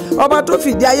 Ọba tó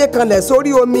fìdí ayé kanlẹ̀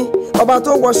sórí omi, ọba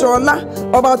tó wọṣọ ọlá,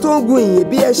 ọba tó ń gun ìyìn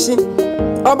bí ẹṣin,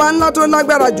 ọba ńlá tó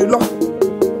lágbára jùlọ,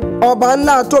 ọba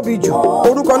ńlá tóbi jù,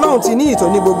 orúkọ Ọlọ́run ti ní ìtò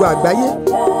ní gbogbo àgbáyé,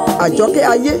 àjọkẹ́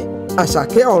ayé,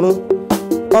 àṣàkẹ́ ọ̀run,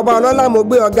 ọba ọlọ́lá mo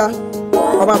gbé ọ̀gá,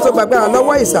 ọba tó gbàgbára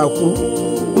lọ́wọ́ ìsàkú,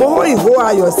 mo hó ìhó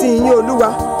ayọ̀ sí yín Olúwa,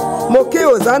 mo ké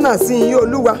hòsánà sí yín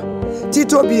Olúwa,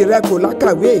 títóbi rẹ kò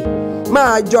lákàwé,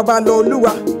 máa jọba lọ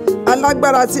Olúwa,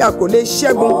 alágbára tí a kò lè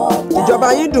ṣẹ́gun,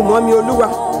 ìjọba yín dùn mọ́ mi Olúwa,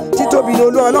 títóbi ni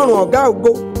Olúwa Ọlọ́run ọ̀gá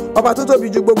ògo, ọba tó tóbi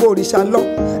ju gbogbo òrìṣà lọ,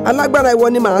 alágbára ìwọ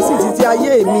ni màá sìn títí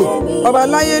ayé mi, ọba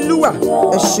láyélúwà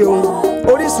ẹ ṣeun,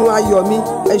 orísun ayọ̀ mi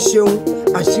ẹ ṣeun,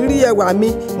 àṣírí ẹwà mi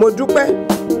mo dúpẹ́,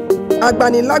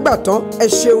 agbanilágbàtán ẹ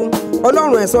ṣeun,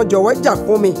 Ọlọ́run ẹ̀san jọ̀wọ́ jà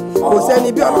fún mi, kò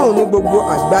sẹ́ni bí Ọlọ́run ní gbogbo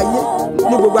àgbáyé,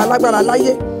 ní gbogbo alágbára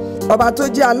láyé, ọba tó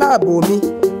jẹ́ aláàbò mi,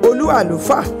 olú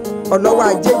àlùfáà, ọlọ́wọ́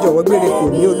ajé jọ̀wọ́ gbére kò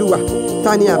ní Olúwa,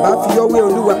 ta ni àbá fi ọwé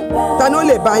Olúwa, ta ni ó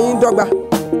lè bá yín dọ́gba,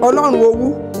 Ọlọ́run owú,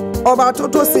 ọba tó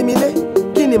tó sinmi lé,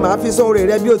 kí ni màá fi san oore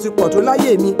rẹ bí o ti pọ̀ tó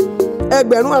láyé mi,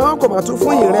 ẹgbẹ̀rún àwọn kò mà tún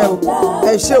fún yìn rẹ o,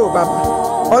 ẹ ṣé o bàbá,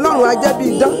 Ọlọ́run ajẹ́bí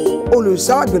idán,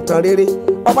 olùṣọ́ àgùntàn rere,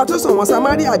 ọba tó sàn wọ́n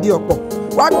Samaria di ọ̀pọ̀,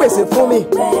 wá pèsè fún mi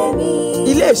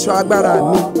ilé ìṣọ́ agbára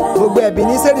mi, mo gbé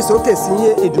Ebeneseri sókè sí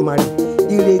Èdùmàrè,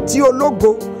 ìrètí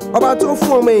ológo, ọba tó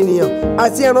fún ọmọ ènìyàn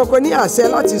àti ẹranko ní àṣẹ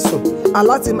láti sùn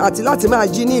àti láti máa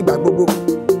jí ní ìgbà gbogbo.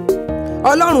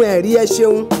 Ọlọ́run ẹ̀rí ẹ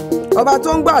ṣeun, ọba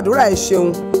tó ń gbọ́ àdúrà ẹ ṣeun,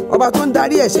 ọba tó ń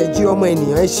darí ẹ̀ṣẹ̀ jí ọmọ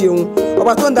ènìyàn ẹ ṣeun,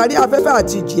 ọba tó ń darí afẹ́fẹ́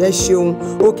àti ìjì ẹ ṣeun,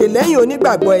 òkè lẹ́yìn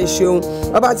onígbàgbọ́ ẹ ṣeun,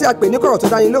 ọba tí a pè ní kọ̀rọ̀ tó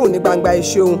dání lóhùn ní gbangba ẹ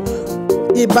ṣeun.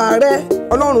 Ìbà rẹ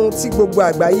Ọlọ́run tí gbogbo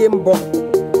àgbáyé ń bọ,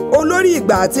 olórí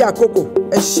ìgbà àti àkókò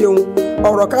ẹ ṣeun,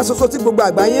 ọ̀rọ̀ kan ṣoṣo tí gbogbo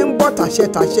àgbáyé ń gbọ́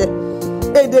tàṣẹ-tàṣẹ,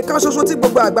 èdè kan ṣoṣo tí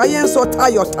gbogbo àgbáyé ń sọ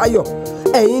tayọ̀tayọ̀,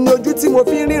 ẹ̀yin ni ojú tí mo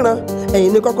fi ń ríran,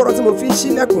 ẹ̀yin ni kọ́kọ́rọ́ tí mo fi ń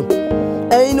ṣílẹ̀kùn,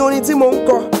 ẹ̀yin ni orin tí mo ń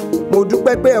kọ, mo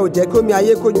dúpẹ́ pé ẹ ò jẹ́ kí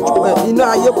iná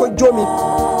ayé kó jó mi.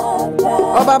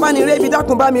 Ọba bá ní ré ibi,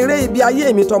 dákun bá mi ré ibi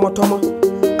ayé mi tọmọtọmọ,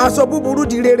 aṣọ búburú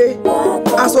di rere,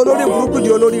 aṣọ olórí burúkú di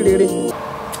olórí rere.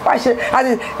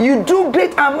 You do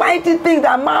great and mighty things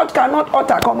that mouth cannot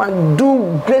utter. Come and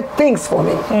do great things for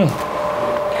me.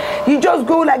 You just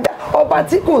go like that. Ọba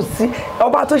tí kò sí,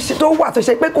 ọba tó wà tó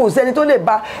ṣe pé kò sẹ́ni tó lè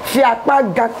bá fi apá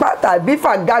gapá tàbí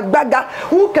fàgagbága.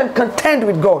 Who can contend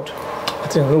with God? I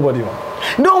think nobody.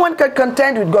 No one can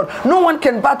contend with God. No one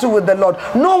can battle with the Lord.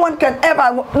 No one can,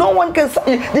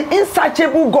 the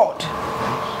insatiable God.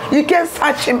 You can't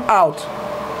search him out.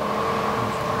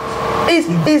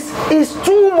 It's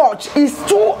too much. It's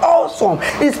too awesome.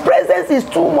 His presence is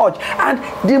too much. And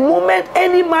the moment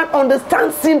any man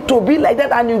understands him to be like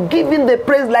that, and you give him the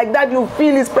praise like that, you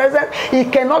feel his presence, he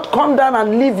cannot come down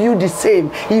and leave you the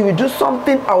same. He will do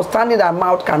something outstanding that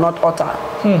mouth cannot utter.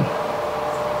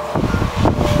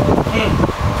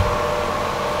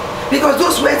 Because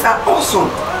those words are awesome.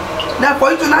 Now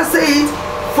for you to not say it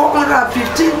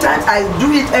 415 times, I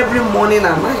do it every morning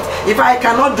and night. If I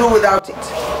cannot do without it.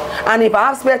 And if I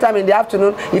have spare time in the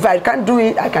afternoon, if I can't do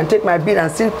it, I can take my bill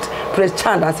and still praise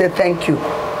chant and say thank you.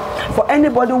 For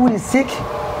anybody who is sick,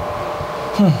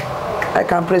 I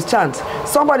can praise chant.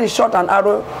 Somebody shot an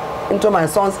arrow into my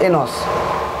son's anus.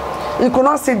 He could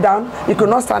not sit down, he could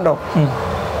not stand up.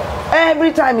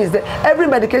 Every time is there, every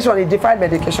medication is defied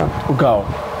medication. Go.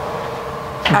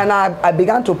 And I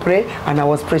began to pray, and I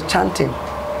was praise chanting.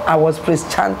 I was praise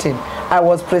chanting. I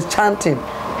was praise chanting.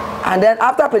 And then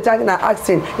after prayer chanting, I asked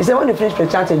him, he said, when you finish prayer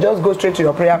chanting, just go straight to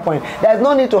your prayer point. There's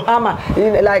no need to hammer,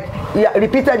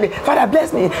 repeatedly, Father,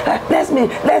 bless me, bless me,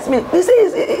 bless me. This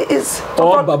is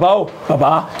oh,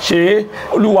 Baba, she,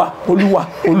 Oluwa,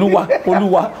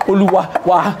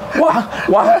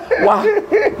 wa.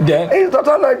 Then it's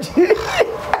tautology.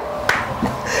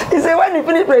 He said, when you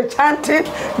finish prayer chanting,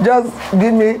 just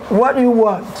give me what you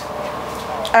want.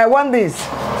 I want this.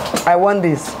 I want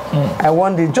this. I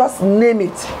want this. Just name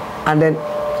it. And then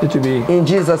it will be in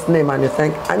Jesus' name, and you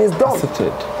thank, and it's done.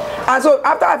 Accepted. And so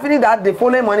after I finished that, the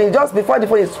following morning, just before the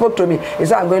phone, he spoke to me. He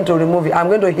said, I'm going to remove it. I'm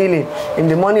going to heal him. In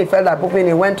the morning, he felt like pooping.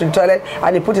 He went to the toilet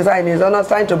and he put his eye in his honor,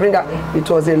 trying to bring out. It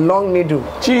was a long needle.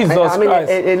 Jesus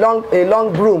Christ. A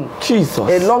long broom. Jesus.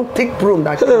 A long, thick broom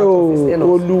that came out of his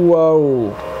anus.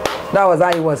 That was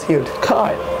how he was healed.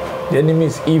 Kai. The enemy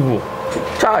is evil.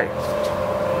 Kai.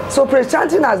 So praise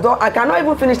chanting has done. I cannot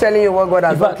even finish telling you what God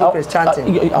has done through praise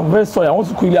chanting. I'm very sorry. I want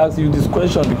to quickly ask you this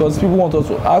question because people want us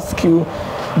to ask you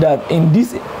that in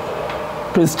this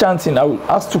praise chanting, I will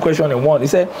ask two questions in one. He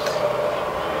said,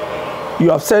 you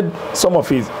have said some of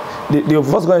it. The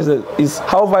first question is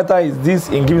how vital is this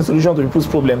in giving solution to people's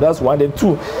problem? That's one. Then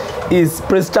two, is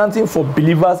praise chanting for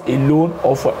believers alone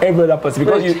or for every other person?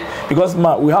 Because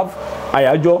we have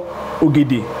Ijaw,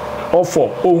 Ogede, or for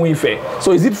Ohun Ife.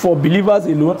 So is it for believers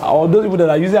alone, or those people that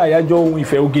are using Ijaw, Ohun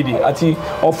Ife, Ogede, Ati,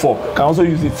 or for can also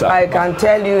use it, sir? I can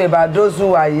tell you about those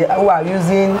who are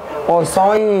using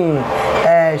Osoyin,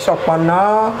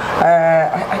 Shokpana,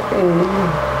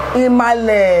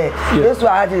 Imale. Those who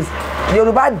are artists,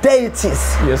 Yoruba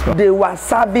deities. Yes, ma'am. They were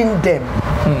serving them.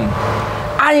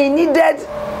 And he needed.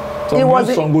 He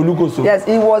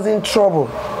was in trouble.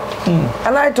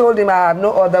 And I told him I have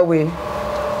no other way.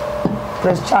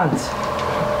 Praise chant.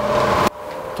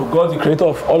 To God, the creator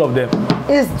of all of them.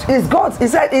 It's God. He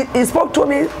said, he spoke to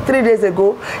me 3 days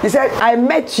ago. He said, I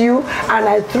met you and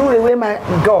I threw away my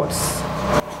gods.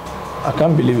 I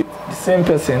can't believe it. The same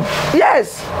person.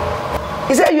 Yes.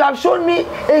 He said, you have shown me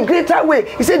a greater way.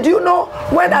 He said, do you know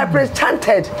when I praise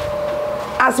chanted,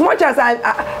 as much as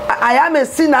I am a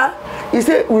sinner, he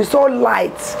said, we saw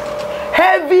light.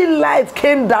 Heavy light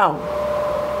came down.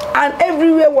 And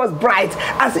everywhere was bright.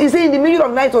 As he said, in the middle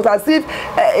of the night, it was as if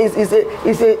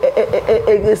it's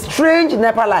a strange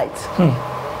NEPA light.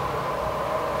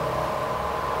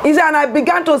 He said, and I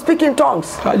began to speak in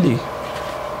tongues. Hardly.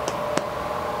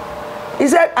 He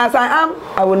said, as I am,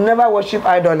 I will never worship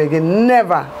idol again.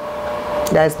 Never.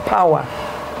 There is power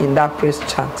in that praise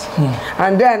chant.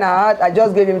 And then I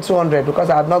just gave him 200 because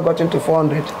I had not gotten to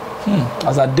 400.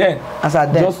 As at then? As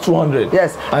at then. Just 200?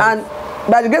 Yes. And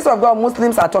by the grace of God,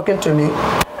 Muslims are talking to me.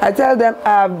 I tell them,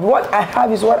 what I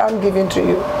have is what I'm giving to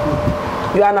you.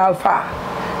 You are an alpha.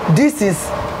 This is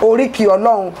Oriki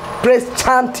Olong, praise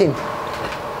chanting.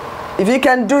 If you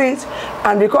can do it,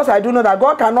 and because I do know that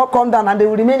God cannot come down and they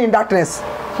will remain in darkness.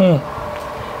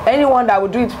 Anyone that will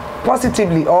do it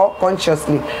positively or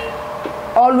consciously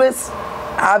always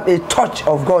have a touch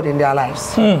of God in their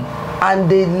lives. And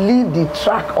they lead the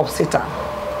track of Satan.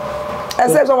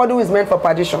 Except somebody who is meant for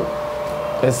perdition.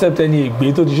 Except any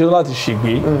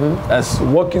that's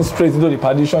walking straight into the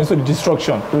perdition, into the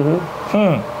destruction.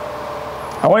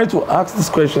 I wanted to ask this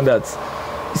question that,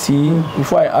 see,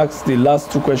 before I ask the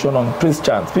last two questions on praise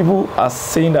chant, people are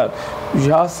saying that we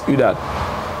should ask you that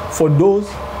for those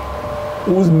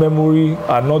whose memory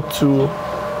are not too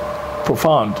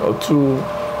profound or too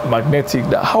magnetic,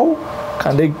 that how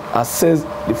can they access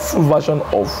the full version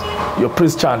of your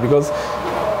praise chant? Because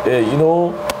you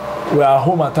know, we are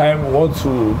home at time, we want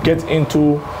to get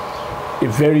into a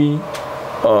very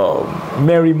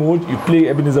merry mode. You play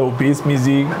Ebenezer bass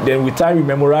music, then with time you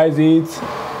memorize it,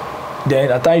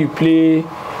 then at time you play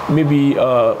maybe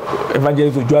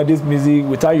Evangelist Juju this music,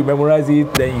 without you memorize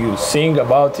it, then you sing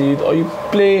about it, or you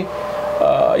play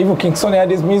even King Sonny had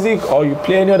this music, or you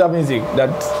play any other music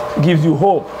that gives you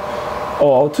hope,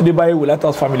 or Today by will let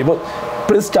us family. But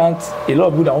praise chant, a lot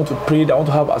of people that want to pray, they want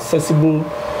to have accessible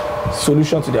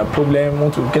solution to their problem,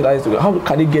 want to get eyes to how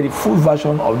can they get a full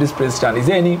version of this praise chant? Is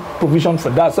there any provision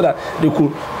for that so that they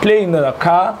could play in the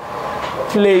car,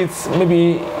 play it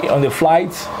maybe on the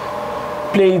flight,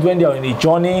 play it when they are in a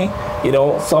journey? You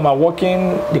know, some are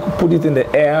walking, they could put it in the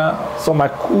air. Some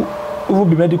are even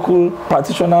be medical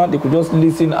practitioner, they could just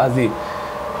listen as they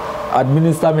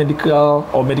administer medical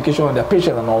or medication on their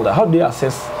patient and all that. How do they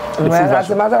assess? Well, as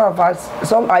a matter of fact,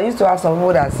 I used to have some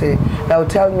people that will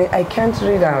tell me, I can't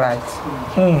read and write.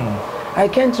 I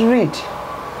can't read.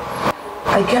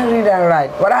 I can't read and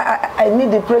write. But I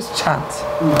need the praise chant.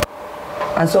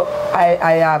 And so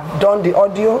I have done the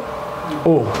audio.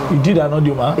 Oh, you did an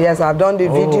audio, man? Yes, I've done the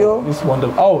video. It's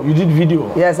wonderful. Oh, you did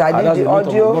video? Yes, I did the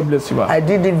audio. God bless you, man. I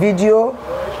did the video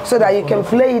so that you can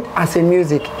play it as a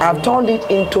music. I've turned it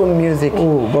into music.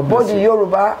 Oh, God bless both the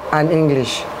Yoruba and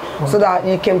English. So that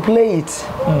you can play it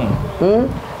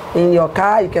in your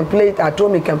car, you can play it at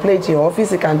home, you can play it in your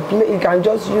office, you can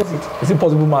just use it. Is it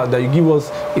possible, man, that you give us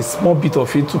a small bit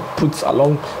of it to put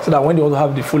along so that when they want to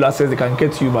have the full access, they can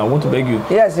get to you, man? I want to beg you.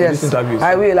 Yes.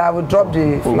 I will drop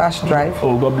the flash drive.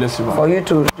 Oh, God bless you, man. For you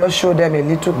to just show them a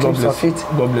little clips of it.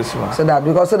 God bless you, man.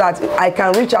 So that I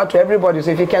can reach out to everybody. So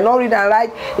if you cannot read and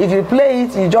write, if you play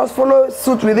it, you just follow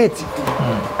suit with it.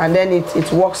 And then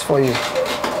it works for you.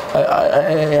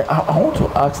 I want to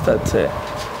ask that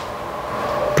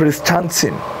praise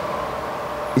chanting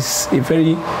is a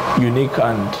very unique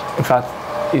and, in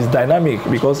fact, is dynamic,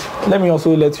 because let me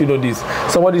also let you know this.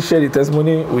 Somebody shared a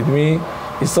testimony with me.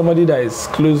 It's somebody that is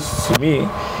close to me.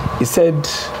 He said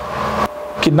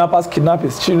kidnappers kidnapped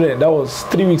his children. That was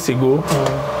 3 weeks ago.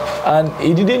 And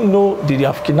he didn't know they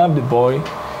have kidnapped the boy.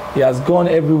 He has gone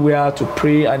everywhere to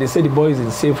pray, and they said the boy is in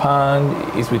safe hand,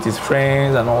 he's with his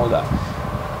friends and all that.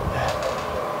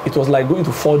 It was like going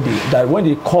to 4D, that when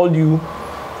they called you,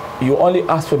 you only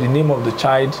asked for the name of the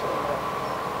child,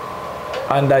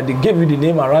 and that they gave you the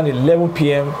name around 11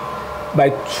 p.m. By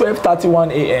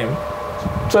 12:31 a.m.,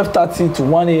 12:30 to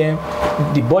 1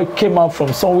 a.m., the boy came out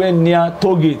from somewhere near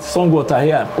Tollgate, Songwater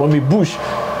here, from a bush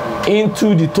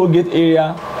into the Tollgate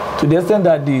area, to the extent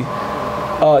that the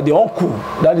uncle,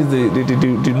 that is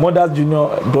the mother's junior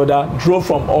brother, drove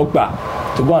from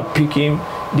Ogba to go and pick him.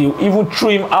 They even threw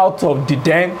him out of the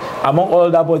den among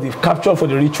all that boys they've captured for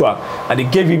the ritual, and they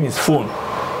gave him his phone.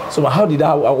 So how did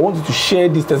I want you to share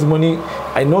this testimony?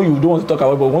 I know you don't want to talk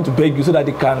about it, but I want to beg you so that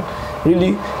they can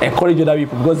really encourage other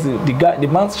people, because the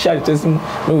man shared the testimony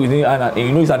with me, and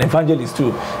you know he's an evangelist too,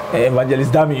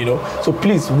 Evangelist Dami, you know. So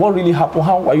please, what really happened?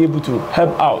 How were you able to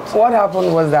help out? What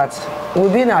happened was that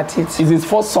we've been at it. It's his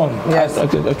first son. Yes,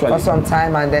 actually. For some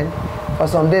time, and then for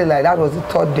some days, like that was the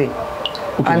third day.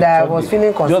 Okay, and I was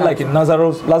feeling concerned. Just like in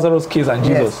Lazarus' case and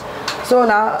Jesus. Yes. So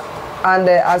now, and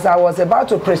as I was about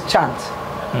to praise chant,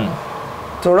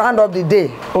 to round up the day.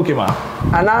 Okay, ma.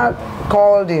 And I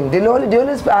called him. The only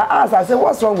I asked, I said,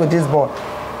 what's wrong with this boy?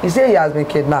 He said he has been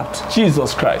kidnapped.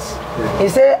 Jesus Christ. He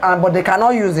said, but they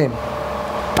cannot use him.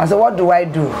 I said, what do I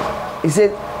do? He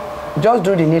said, just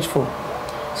do the needful.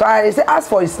 So he said, ask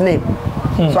for his name.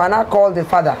 So I now called the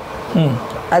father.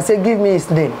 I said, give me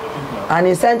his name. And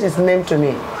he sent his name to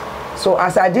me. So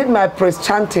as I did my praise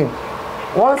chanting,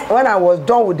 when I was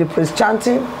done with the praise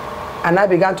chanting, and I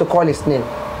began to call his name,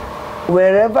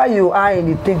 wherever you are in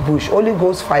the thick bush, Holy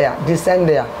Ghost fire, descend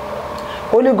there.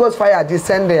 Holy Ghost fire,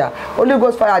 descend there. Holy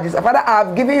Ghost fire, descend. Father, I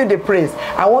have given you the praise.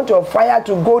 I want your fire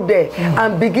to go there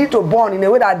and begin to burn in a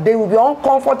way that they will be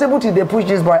uncomfortable till they push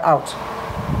this boy out.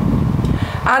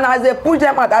 And as they push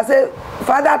them out, I said,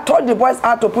 Father, touch the boy's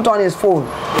heart to put on his phone.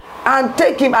 And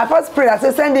take him. I first prayed, I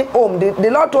said, send him home. The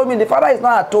Lord told me the father is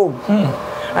not at home.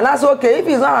 And I said, okay, if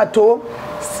he's not at home,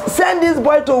 send this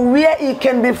boy to where he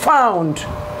can be found.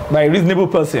 By a reasonable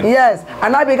person. Yes.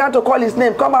 And I began to call his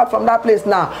name. Come out from that place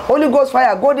now. Holy Ghost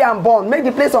fire, go there and burn. Make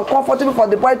the place uncomfortable for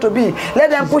the boy to be.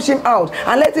 Let them push him out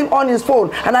and let him on his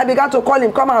phone. And I began to call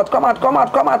him, come out, come out, come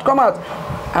out, come out, come out.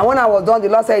 And when I was done, the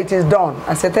Lord said, it is done.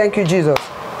 I said, thank you, Jesus.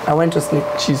 I went to sleep.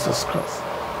 Jesus Christ.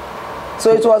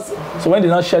 So it was. So when they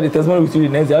not share the testimony with you the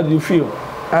next day, how did you feel?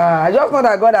 I just know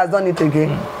that God has done it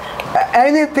again.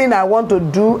 Anything I want to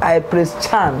do, I praise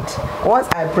chant. Once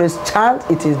I praise chant,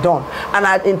 it is done. And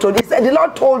I introduced. The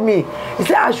Lord told me, He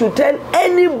said I should tell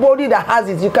anybody that has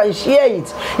it. You can share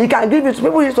it. You can give it.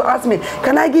 People used to ask me,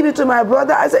 can I give it to my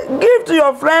brother? I said, give to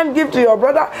your friend, give to your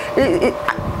brother.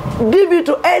 Give it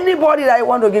to anybody that you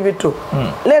want to give it to.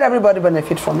 Let everybody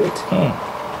benefit from it.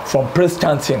 From praise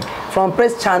chanting. From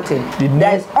praise chanting.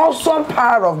 There is awesome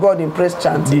power of God in praise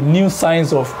chanting. The new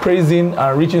signs of praising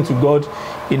and reaching to God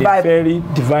in a very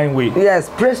divine way. Yes,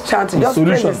 praise chanting. Just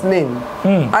praise His name.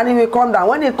 And it will come down.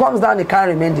 When it comes down, it can't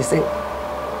remain the same.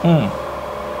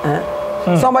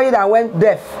 Somebody that went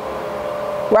deaf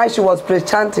while she was praise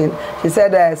chanting, she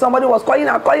said somebody was calling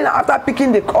her. After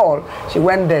picking the call, she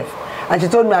went deaf. And she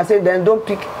told me, I said, then don't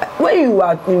pick. When you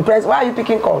are impressed, why are you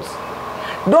picking calls?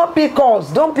 Don't pick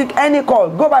calls. Don't pick any call.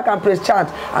 Go back and praise chant.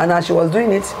 And as she was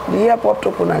doing it, the ear popped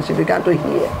open and she began to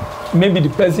hear. Maybe the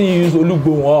person used Olugbo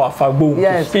or Afagbo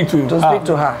to speak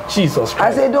to her. Jesus Christ.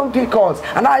 I say, don't pick calls.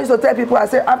 And I used to tell people, I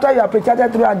say, after you are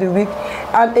pre-chanted throughout the week,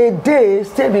 and a day,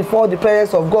 stay before the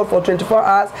presence of God for 24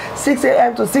 hours, 6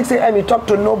 a.m. to 6 a.m., you talk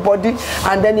to nobody,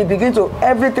 and then you begin to,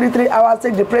 every 3 hours,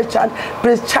 take the praise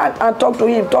chant and talk to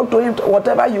him,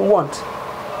 whatever you want.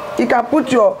 You can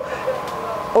put your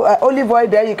olive oil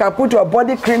there, you can put your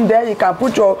body cream there, you can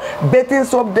put your bathing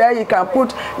soap there, you can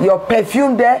put your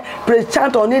perfume there, praise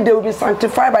chant on it, they will be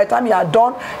sanctified by the time you are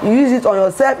done. You use it on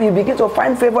yourself, you begin to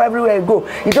find favor everywhere you go.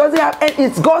 It doesn't have any,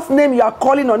 it's God's name you are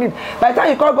calling on it. By the time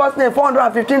you call God's name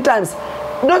 415 times,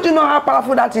 don't you know how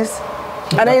powerful that is?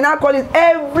 And then you now call it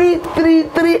every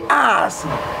 3 hours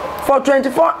for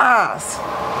 24 hours.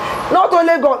 Not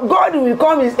only God will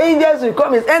come, His angels will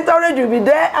come, His entourage will be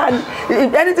there, and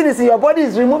if anything is in your body,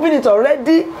 He's removing it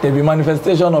already. There will be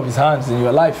manifestation of His hands in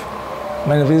your life.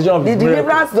 Manifestation of His miracle.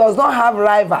 Deliverance does not have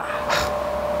rival.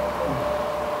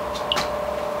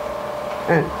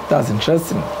 That's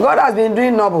interesting. God has been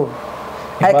doing noble.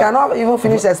 I cannot even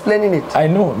finish explaining it. I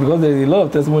know, because there is a lot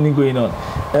of testimony going on.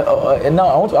 And now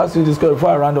I want to ask you this question before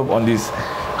I round up on this.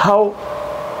 How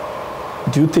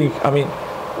do you think, I mean,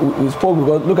 we spoke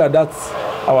because look at that,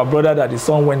 our brother that his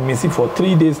son went missing for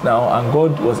 3 days now, and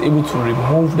God was able to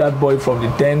remove that boy from the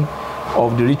den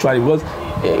of the ritual. Because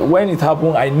when it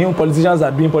happened, I knew politicians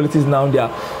are doing politics now, they are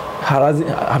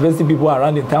harvesting people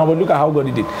around in town, but look at how God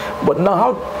did it. But now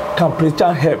how can praise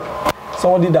chant help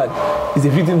somebody that is a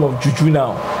victim of Juju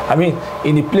now? I mean,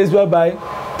 in a place whereby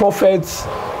prophets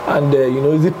and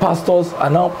pastors are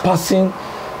now passing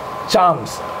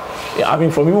charms, I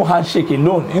mean, from even handshake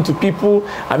alone into people.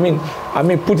 I mean,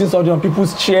 putting something on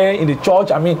people's chair in the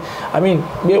church. I mean,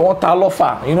 they want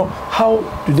talofa. How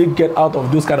do they get out of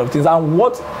those kind of things? And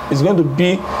what is going to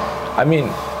be,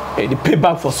 the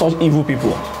payback for such evil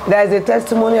people? There is a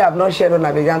testimony I've not shared when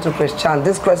I began to praise chant.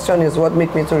 This question is what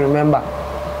made me to remember.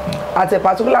 At a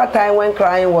particular time when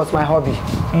crying was my hobby,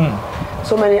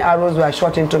 so many arrows were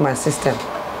shot into my system.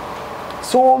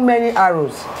 So many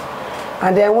arrows.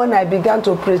 And then when I began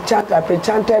to pre-chant, I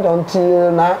pre-chanted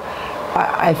until now,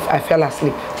 I fell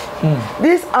asleep.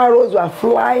 These arrows were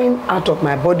flying out of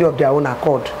my body of their own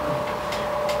accord.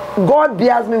 God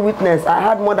bears me witness, I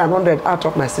had more than 100 out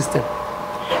of my system.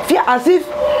 Fear, as if,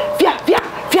 fear.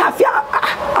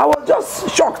 I was just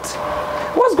shocked.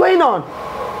 What's going on?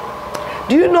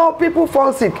 Do you know people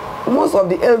fall sick? Most of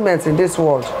the ailments in this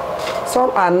world,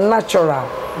 some are natural.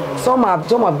 Some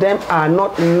of them are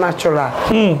not natural.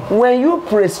 When you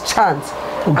praise chant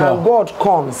and God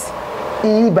comes,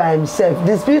 He by Himself,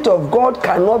 the Spirit of God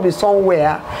cannot be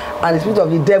somewhere and the Spirit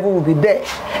of the devil will be there.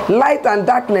 Light and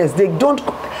darkness, they don't.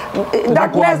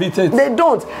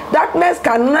 Darkness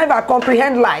can never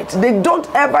comprehend light. They don't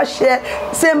ever share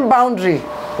same boundary.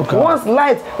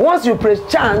 Once you praise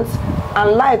chant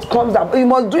and light comes up, you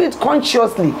must do it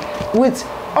consciously with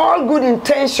all good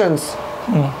intentions.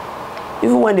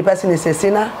 Even when the person is a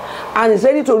sinner and is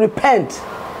ready to repent,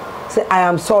 say, I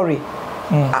am sorry.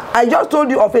 I just told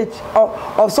you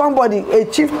of somebody, a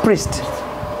chief priest,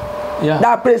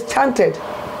 that praise chanted.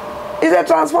 He's a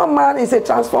transformed man.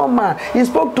 He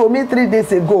spoke to me 3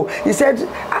 days ago. He said,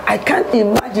 I can't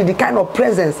imagine the kind of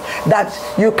presence that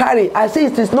you carry. I say,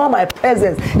 it is not my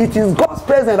presence. It is God's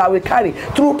presence that we carry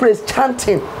through praise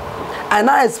chanting. And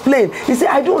I explained. He said,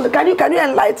 can you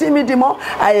enlighten me the more?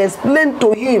 I explained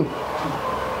to him.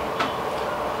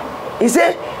 He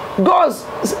said, God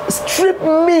stripped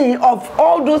me of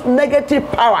all those negative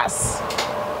powers.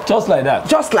 Just like that?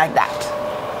 Just like that.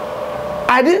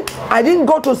 I didn't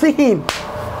go to see him.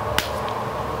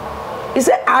 He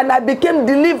said, and I became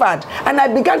delivered, and I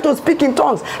began to speak in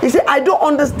tongues. He said, I don't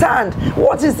understand.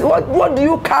 What do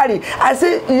you carry? I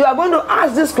said, you are going to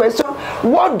ask this question,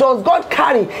 what does God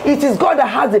carry? It is God that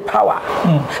has the power.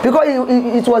 Because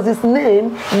it was His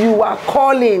name you are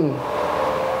calling.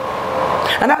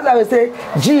 And as I will say,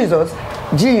 Jesus,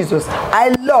 I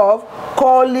love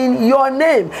calling your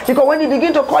name. Because when you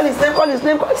begin to call His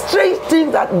name, strange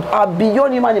things that are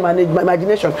beyond human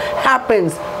imagination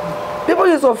happens.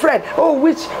 People used to fret, oh,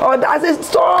 which, or that. I said,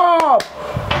 stop.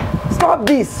 Stop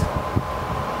this.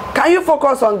 Can you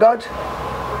focus on God?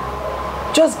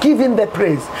 Just give him the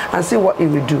praise and see what he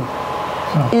will do.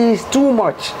 It is too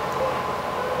much.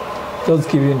 Just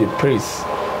give him the praise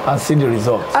and see the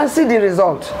result. And see the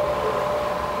result.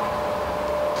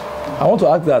 I want to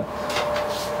ask that,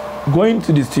 going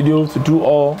to the studio to do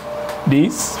all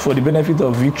this for the benefit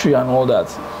of victory and all that,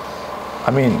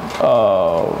 I mean,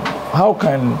 how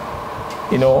can,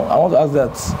 you know, I want to ask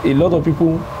that a lot of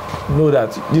people know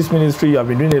that this ministry, you have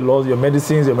been doing a lot, your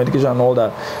medicines, your medication and all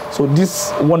that. So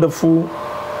this wonderful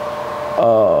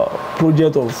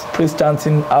project of Praise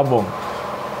Chanting album,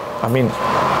 I mean,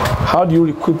 how do you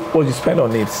recoup what you spend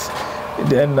on it?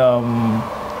 Then a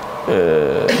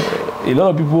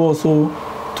lot of people also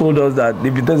told us that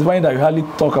they've been testifying that you hardly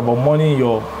talk about money in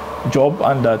your job,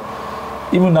 and that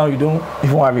even now you don't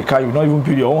even have a car, you don't even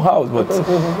build your own house, but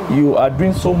you are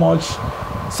doing so much.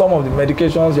 Some of the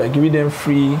medications you are giving them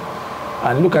free,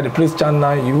 and look at the Praise Chant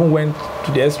now, you even went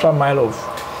to the extra mile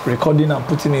of recording and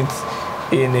putting it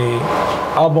in a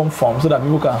album form so that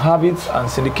people can have it and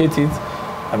syndicate it.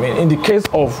 I mean, in the case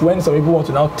of when some people want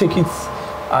to now take it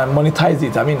and monetize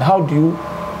it, I mean, how do you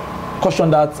caution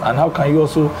that, and how can you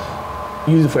also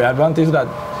use it for your advantage so that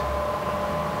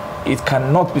it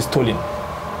cannot be stolen?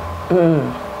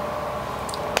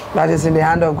 That is in the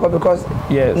hand of God, because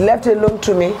left alone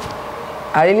to me,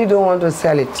 I really don't want to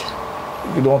sell it.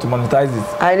 You don't want to monetize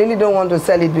it? I really don't want to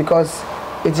sell it because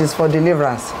it is for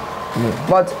deliverance.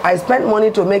 But I spent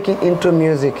money to make it into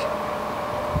music.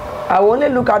 I will only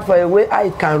look out for a way how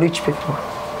it can reach people.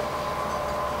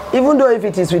 Even though if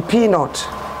it is with peanut.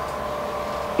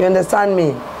 You understand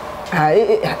me?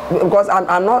 Because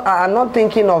I'm not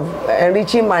thinking of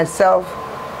enriching myself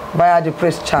via the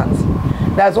praise chant.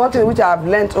 That's one thing which I have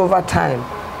learned over time.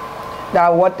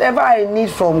 That whatever I need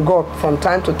from God from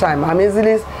time to time, I'm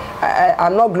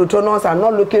not gluttonous, I'm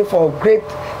not looking for great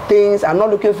things, I'm not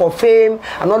looking for fame,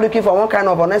 I'm not looking for one kind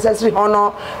of unnecessary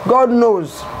honor. God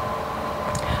knows.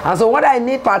 And so what I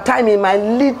need per time in my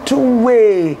little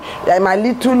way, in my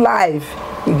little life,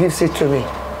 He gives it to me.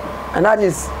 And that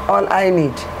is all I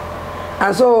need.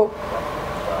 And so,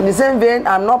 in the same vein,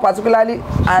 I'm not particularly,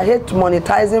 I hate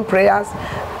monetizing prayers.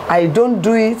 I don't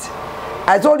do it.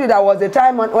 I told you there was a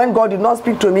time when God did not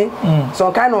speak to me.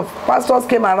 Some kind of pastors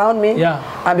came around me.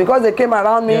 And because they came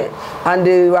around me and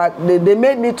they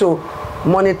made me to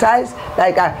monetize,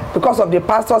 like because of the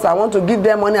pastors, I want to give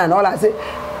them money and all. I say,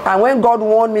 and when God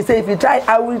warned me, say, if you try,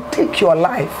 I will take your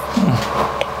life.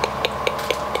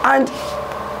 And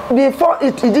before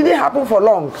it didn't happen for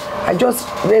long, I just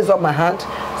raised up my hand,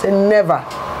 said never.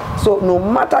 So no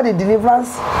matter the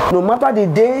deliverance, no matter the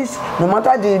days, no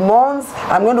matter the months,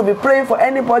 I'm going to be praying for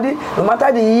anybody, no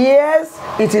matter the years,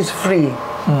 it is free.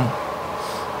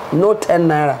 No 10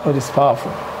 naira. That is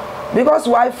powerful. Because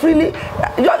why freely,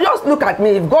 just look at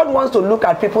me. If God wants to look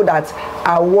at people that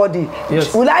are worthy,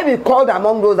 will I be called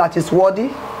among those that is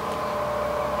worthy?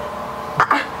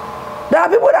 There are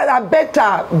people that are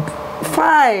better,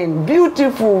 fine,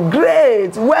 beautiful,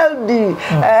 great, wealthy,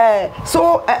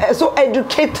 so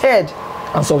educated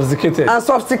and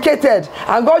sophisticated.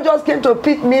 And God just came to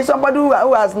pick me, somebody who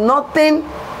has nothing,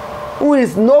 who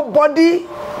is nobody.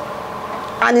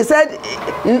 And He said,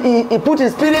 he put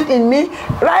His spirit in me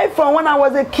right from when I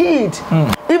was a kid.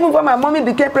 Even when my mommy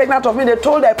became pregnant of me, they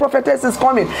told her a prophetess is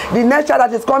coming. The next child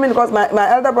that is coming, because my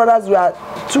elder brothers were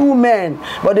 2 men,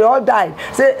 but they all died.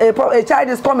 Say a child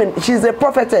is coming, she's a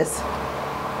prophetess.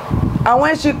 And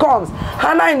when she comes,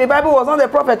 Hannah in the Bible was not a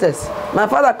prophetess. My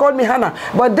father called me Hannah.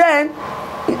 But then,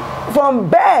 from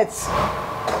birth,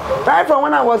 right from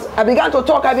when I began to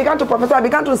talk, I began to prophesy, I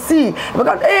began to see.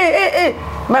 Hey,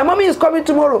 my mommy is coming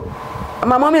tomorrow.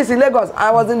 My mommy is in Lagos.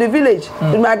 I was in the village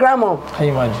with my grandma. Can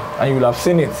you imagine? And you will have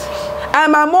seen it.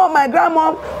 And my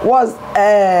grandma was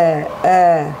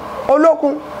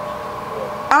Olokun.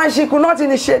 And she could not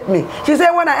initiate me. She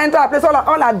said when I enter a place,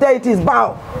 all her deities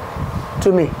bow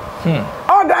to me.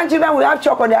 All grandchildren will have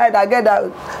chalk on their head. I get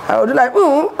that. I would do like,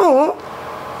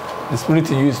 The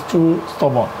spirit in you is too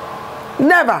stubborn.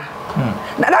 Never.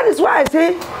 Now that is why I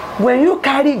say, when you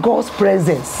carry God's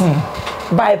presence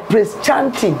by praise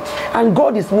chanting, and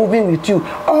God is moving with you,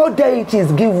 all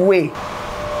deities give way.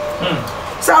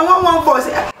 Psalm 114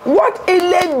 says, what a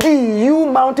lady, you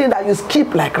mountain that you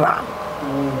skip like ram.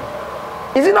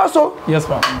 Is it not so? Yes,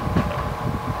 ma'am.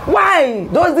 Why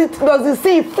does the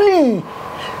sea flee?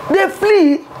 They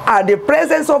flee at the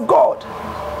presence of God.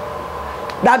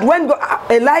 That when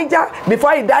Elijah,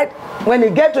 before he died, when he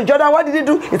get to Jordan, what did he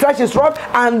do? He stretched his rod,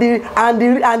 and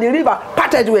the river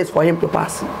parted ways for him to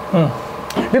pass.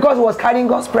 because he was carrying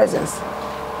God's presence.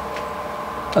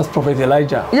 That's Prophet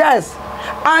Elijah. Yes.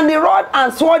 And the rod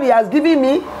and sword he has given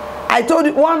me, I told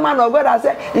you, one man of God, I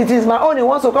said, it is my own, he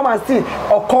wants to come and steal.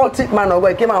 Occultic man of God,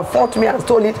 he came and fought me and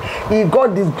stole it. He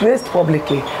got disgraced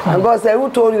publicly. And God said, who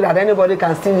told you that anybody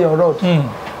can steal your rod?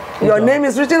 Your name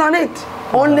is written on it.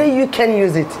 Only you can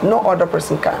use it. No other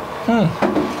person can.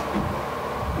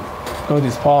 God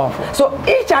is powerful. So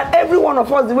each and every one of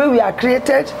us, the way we are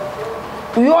created,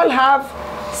 we all have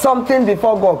something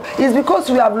before God. It's because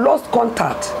we have lost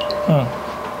contact.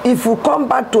 If you come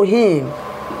back to Him,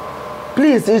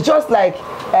 please, it's just like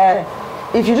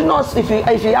if you do not, if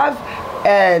you have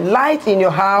light in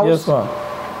your house, yes, ma'am,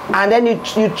 and then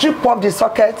you trip up the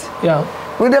socket, yeah,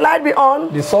 will the light be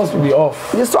on? The source will be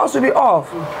off. The source will be off.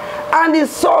 And the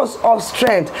source of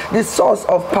strength, the source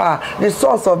of power, the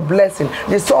source of blessing,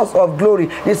 the source of glory,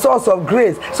 the source of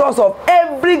grace, source of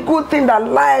every good thing that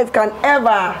life can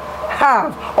ever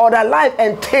have or that life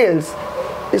entails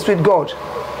is with God.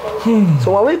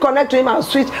 So when we connect to Him and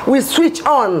we switch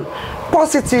on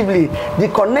positively.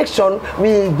 The connection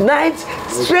will ignite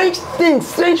strange things,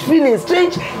 strange feelings,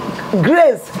 strange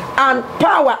grace and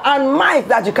power and might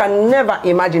that you can never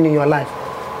imagine in your life.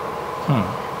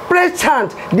 Praise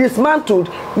chant dismantled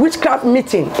witchcraft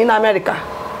meeting in America.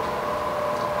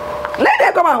 Let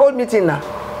them come and hold meeting now.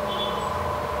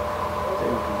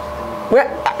 Well,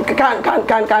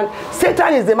 can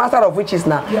Satan is the master of witches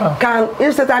now. Yeah.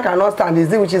 If Satan cannot stand, is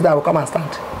the witches that will come and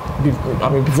stand. I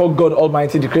mean, before God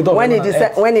Almighty, the Creator of when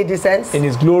He descends in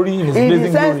His glory, in His blazing glory, He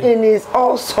descends in His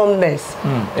awesomeness,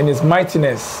 in His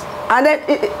mightiness. And then,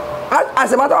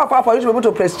 as a matter of fact, for you to be able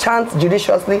to praise chant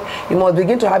judiciously, you must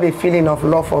begin to have a feeling of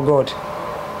love for God.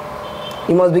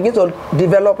 You must begin to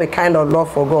develop a kind of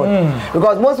love for God.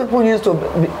 Because most people used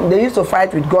to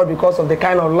fight with God because of the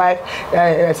kind of life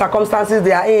circumstances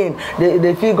they are in.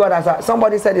 They feel God as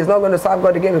somebody said he's not going to serve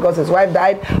God again because his wife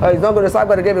died, or he's not going to serve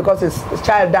God again because his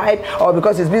child died, or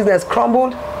because his business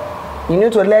crumbled. You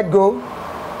need to let go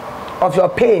of your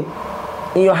pain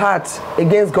in your heart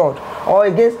against God or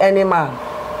against any man.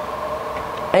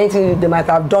 Anything they might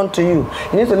have done to you,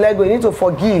 you need to let go. You need to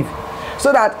forgive,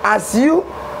 so that as you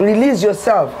release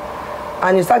yourself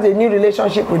and you start a new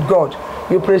relationship with God,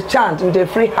 you praise chant with a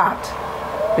free heart,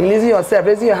 releasing yourself,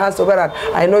 raising your hands to God that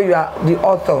I know you are the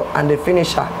author and the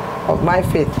finisher of my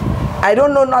faith. I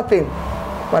don't know nothing,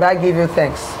 but I give you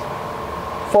thanks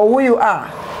for who you are.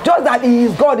 Just that He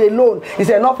is God alone is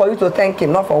enough for you to thank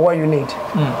Him, not for what you need.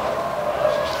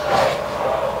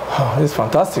 Oh, this is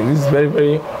fantastic. This is very,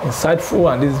 very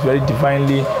insightful, and this is very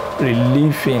divinely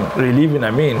relieving,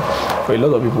 I mean, for a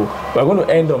lot of people. We're going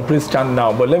to end on praise chant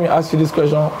now, but let me ask you this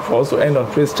question for us to end on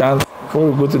praise chant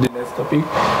before we go to the next topic.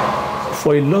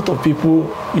 For a lot of people,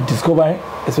 you discover,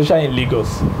 especially in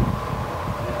Lagos,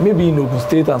 maybe in Ogun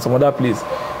State and some other place,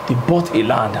 they bought a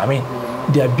land. I mean,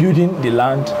 they are building the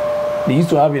land. They used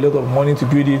to have a lot of money to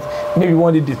build it. Maybe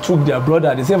one day they took their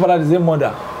brother, the same father, the same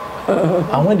mother.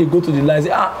 And when they go to the land,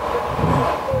 they say,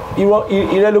 ye,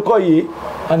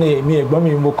 and me and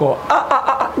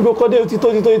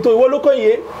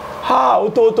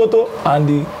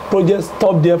the project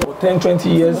stopped there for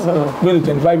 10-20 years, going to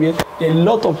 25 years. There are a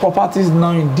lot of properties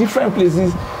now in different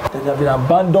places that have been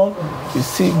abandoned. You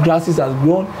see grasses has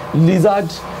grown,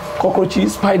 lizards,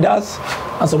 cockroaches, spiders,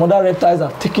 and some other reptiles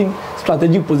have taken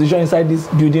strategic position inside this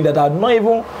building that are not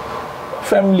even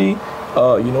firmly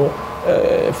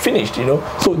finished,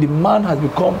 So the man has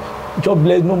become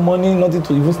jobless, no money, nothing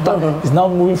to even start. He's now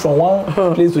moving from one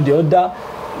place to the other.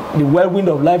 The whirlwind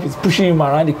of life is pushing him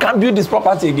around. He can't build this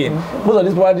property again. Most of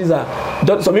these properties are,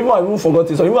 some people have even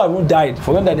forgotten, some people have even died,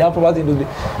 forgotten that they have property in those days.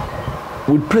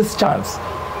 With praise chants,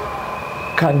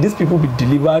 can these people be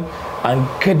delivered and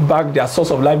get back their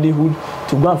source of livelihood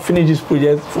to go and finish this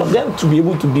project, for them to be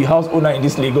able to be house owner in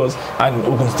this Lagos and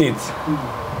Ogun State?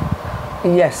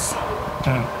 Yes.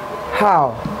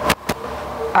 How?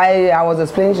 I was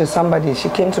explaining to somebody, she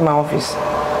came to my office.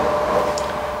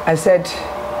 I said,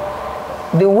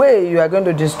 the way you are going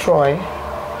to destroy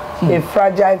a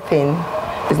fragile thing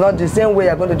is not the same way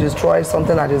you are going to destroy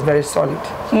something that is very solid.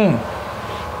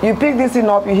 You pick this thing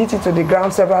up, you hit it to the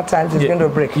ground several times, it's going to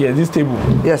break. Yeah, this table.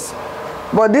 Yes.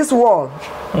 But this wall,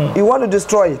 you want to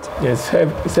destroy it. Yes,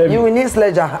 it's heavy. You will need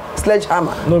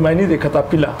sledgehammer. No, you might need a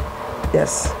caterpillar.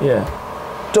 Yes. Yeah.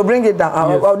 To bring it down.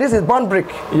 Yes. Oh, this is bond brick.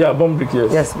 Yeah, bond brick,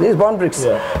 yes. Yes, this is bond bricks.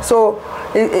 Yeah. So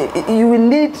you will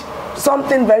need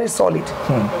something very solid.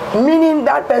 Meaning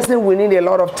that person will need a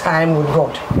lot of time with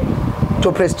God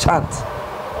to praise chant.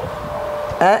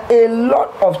 A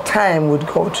lot of time with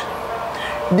God.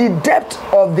 The depth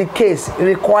of the case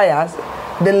requires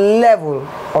the level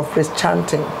of praise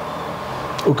chanting.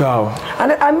 Okay.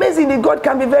 And amazingly, God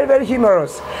can be very, very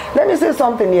humorous. Let me say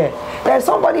something here. There's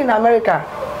somebody in America,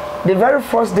 the very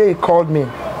first day he called me,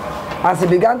 as he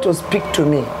began to speak to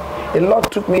me, the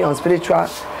Lord took me on spiritual,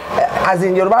 as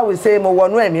in Yoruba we say,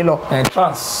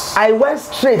 trance. I went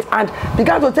straight and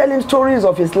began to tell him stories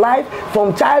of his life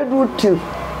from childhood till.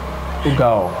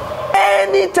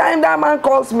 Anytime that man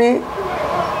calls me,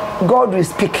 God will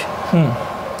speak.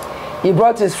 He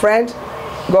brought his friend,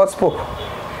 God spoke.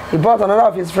 He brought another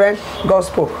of his friends, God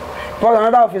spoke. He brought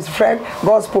another of his friends,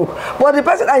 God spoke. But the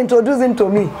person that introduced him to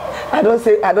me, I don't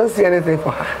see anything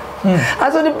for her.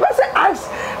 And so the person asked,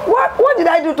 what did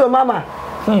I do to Mama?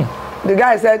 The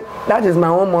guy said, that is my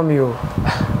own mommy.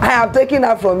 I have taken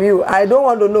her from you. I don't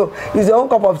want to know. It's your own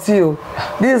cup of tea.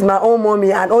 This is my own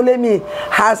mommy and only me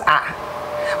has her.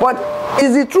 But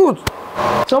it's the truth.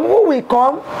 Some people will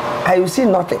come and you see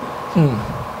nothing.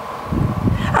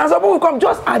 And some people will come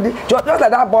just like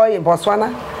that boy in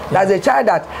Botswana. There's a child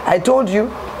that I told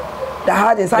you that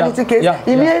had insanity case.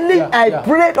 Immediately I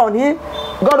prayed on him.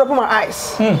 God opened my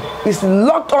eyes. He's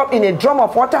locked up in a drum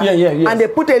of water. And they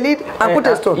put a lid and put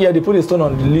a stone. They put a stone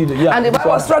on the lid. And the boy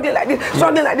was struggling like this,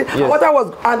 struggling like this. Water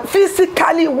was, and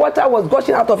physically water was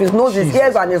gushing out of his nose, his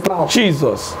ears, and his mouth.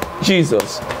 Jesus.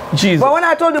 But when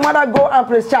I told the mother, go and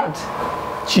praise chant.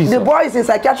 The boy is in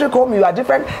psychiatric home, you are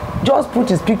different. Just put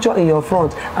his picture in your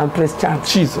front and praise chant.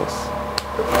 Jesus.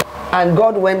 And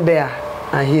God went there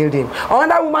and healed him.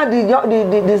 Another woman,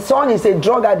 the son is a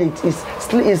drug addict. He's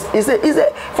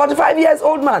a 45 years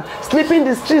old man, sleeping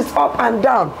the streets up and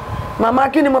down.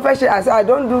 Mama, I said, I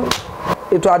don't do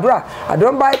it. I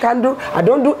don't buy candle. I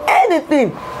don't do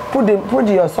anything. Put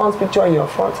your son's picture in your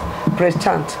front. Praise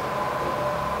chant.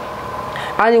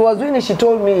 And he was doing it. She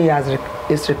told me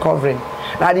he's recovering.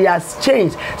 That he has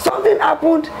changed. Something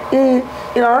happened in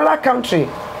another country.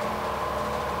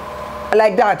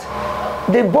 Like that.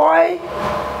 The boy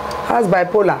has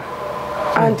bipolar.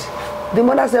 And the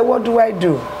mother said, what do I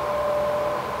do?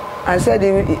 I said,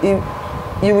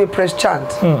 you will praise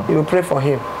chant. You will pray for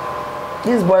him.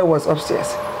 This boy was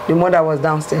upstairs. The mother was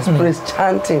downstairs. Praise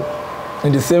chanting.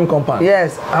 In the same compound?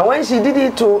 Yes. And when she did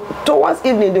it towards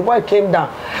evening, the boy came down.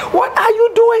 What are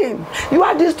you doing? You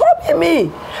are disturbing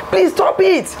me. Please stop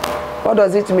it. What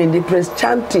does it mean? The praise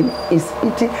chanting is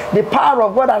eating. The power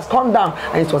of God has come down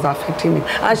and it was affecting him.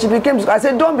 And she became, I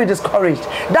said, don't be discouraged.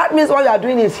 That means all you are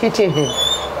doing is hitting him.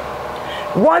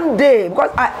 One day, because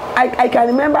I can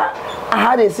remember I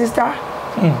had a sister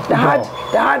that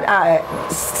had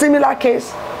a similar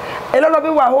case. A lot of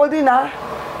people were holding her.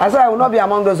 I said, I will not be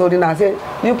among those holding her. I said,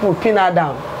 you pin her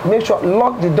down. Make sure,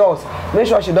 lock the doors. Make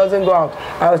sure she doesn't go out.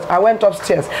 I went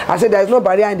upstairs. I said, there is no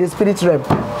barrier in the spirit realm.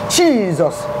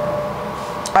 Jesus.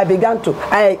 I began to.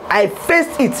 I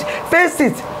faced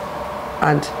it.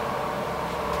 And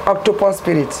octopus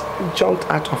spirit jumped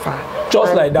out of her.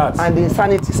 Just like that. And the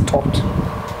insanity stopped.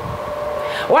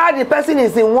 While the person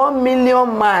is in 1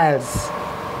 million miles.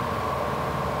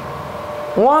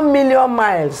 1 million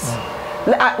miles.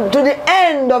 To the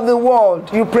end of the world,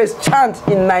 you praise chant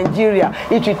in Nigeria,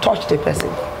 it will touch the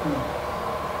person.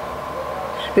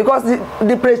 Because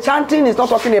the praise chanting is not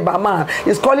talking about man,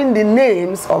 it's calling the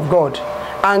names of God.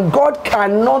 And God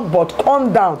cannot but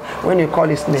come down when you call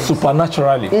his name.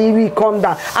 Supernaturally. He will come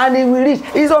down and he will reach.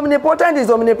 He's omnipotent, he's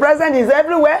omnipresent, he's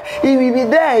everywhere. He will be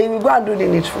there, he will go and do the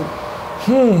needful.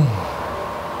 He will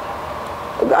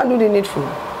go and do the needful.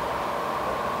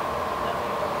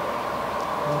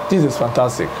 This is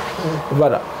fantastic.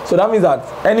 Brother. So that means that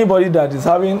anybody that is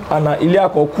having an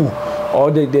iliac or coup,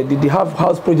 or they have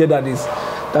house project that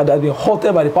has been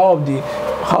halted by the power of the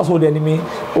household enemy,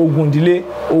 Ogun delay,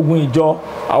 Ogun Ijaw,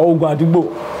 Ogun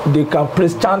Adigbo, they can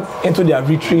praise chant into their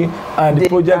victory and the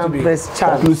project will be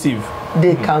conclusive.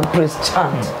 They can praise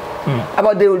chant.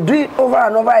 But they will do it over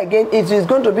and over again. It is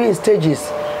going to be in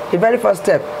stages. The very first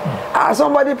step.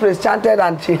 Somebody praise chanted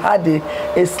and she had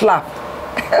a slap.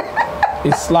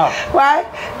 A slap. Why?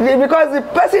 Because the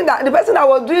person that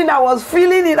was doing that was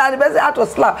feeling it and the person had to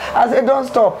slap. I said, don't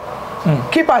stop.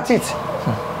 Keep at it.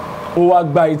 Why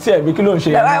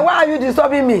are you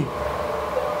disturbing me?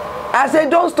 I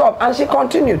said, don't stop. And she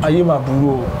continued. Are you my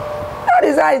bro? That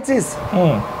is how it is.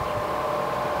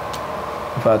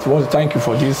 But I want to thank you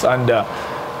for this. And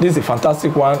this is a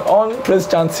fantastic one. On praise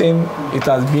chanting, it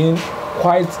has been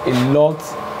quite a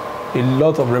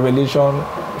lot of revelation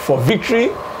for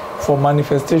victory, for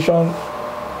manifestation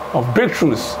of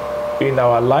breakthroughs in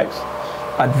our lives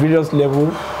at various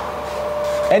levels.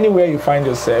 Anywhere you find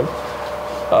yourself,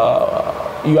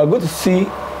 you are going to see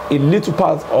a little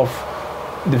part of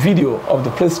the video of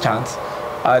the praise chant,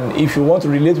 and if you want to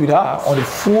relate with her on the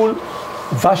full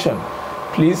version,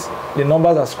 please, the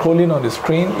numbers are scrolling on the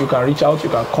screen. You can reach out, you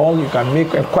can call, you can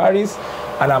make inquiries,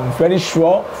 and I'm very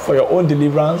sure for your own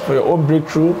deliverance, for your own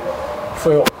breakthrough,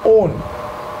 for your own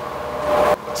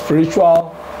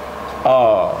spiritual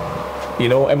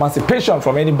emancipation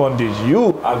from any bondage,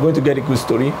 you are going to get a good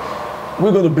story.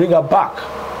 We're going to bring her back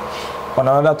on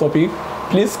another topic.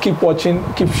 Please keep watching,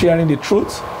 keep sharing the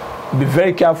truth. Be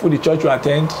very careful the church you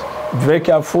attend. Be very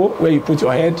careful where you put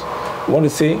your head. I want to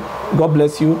say, God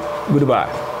bless you.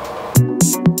 Goodbye.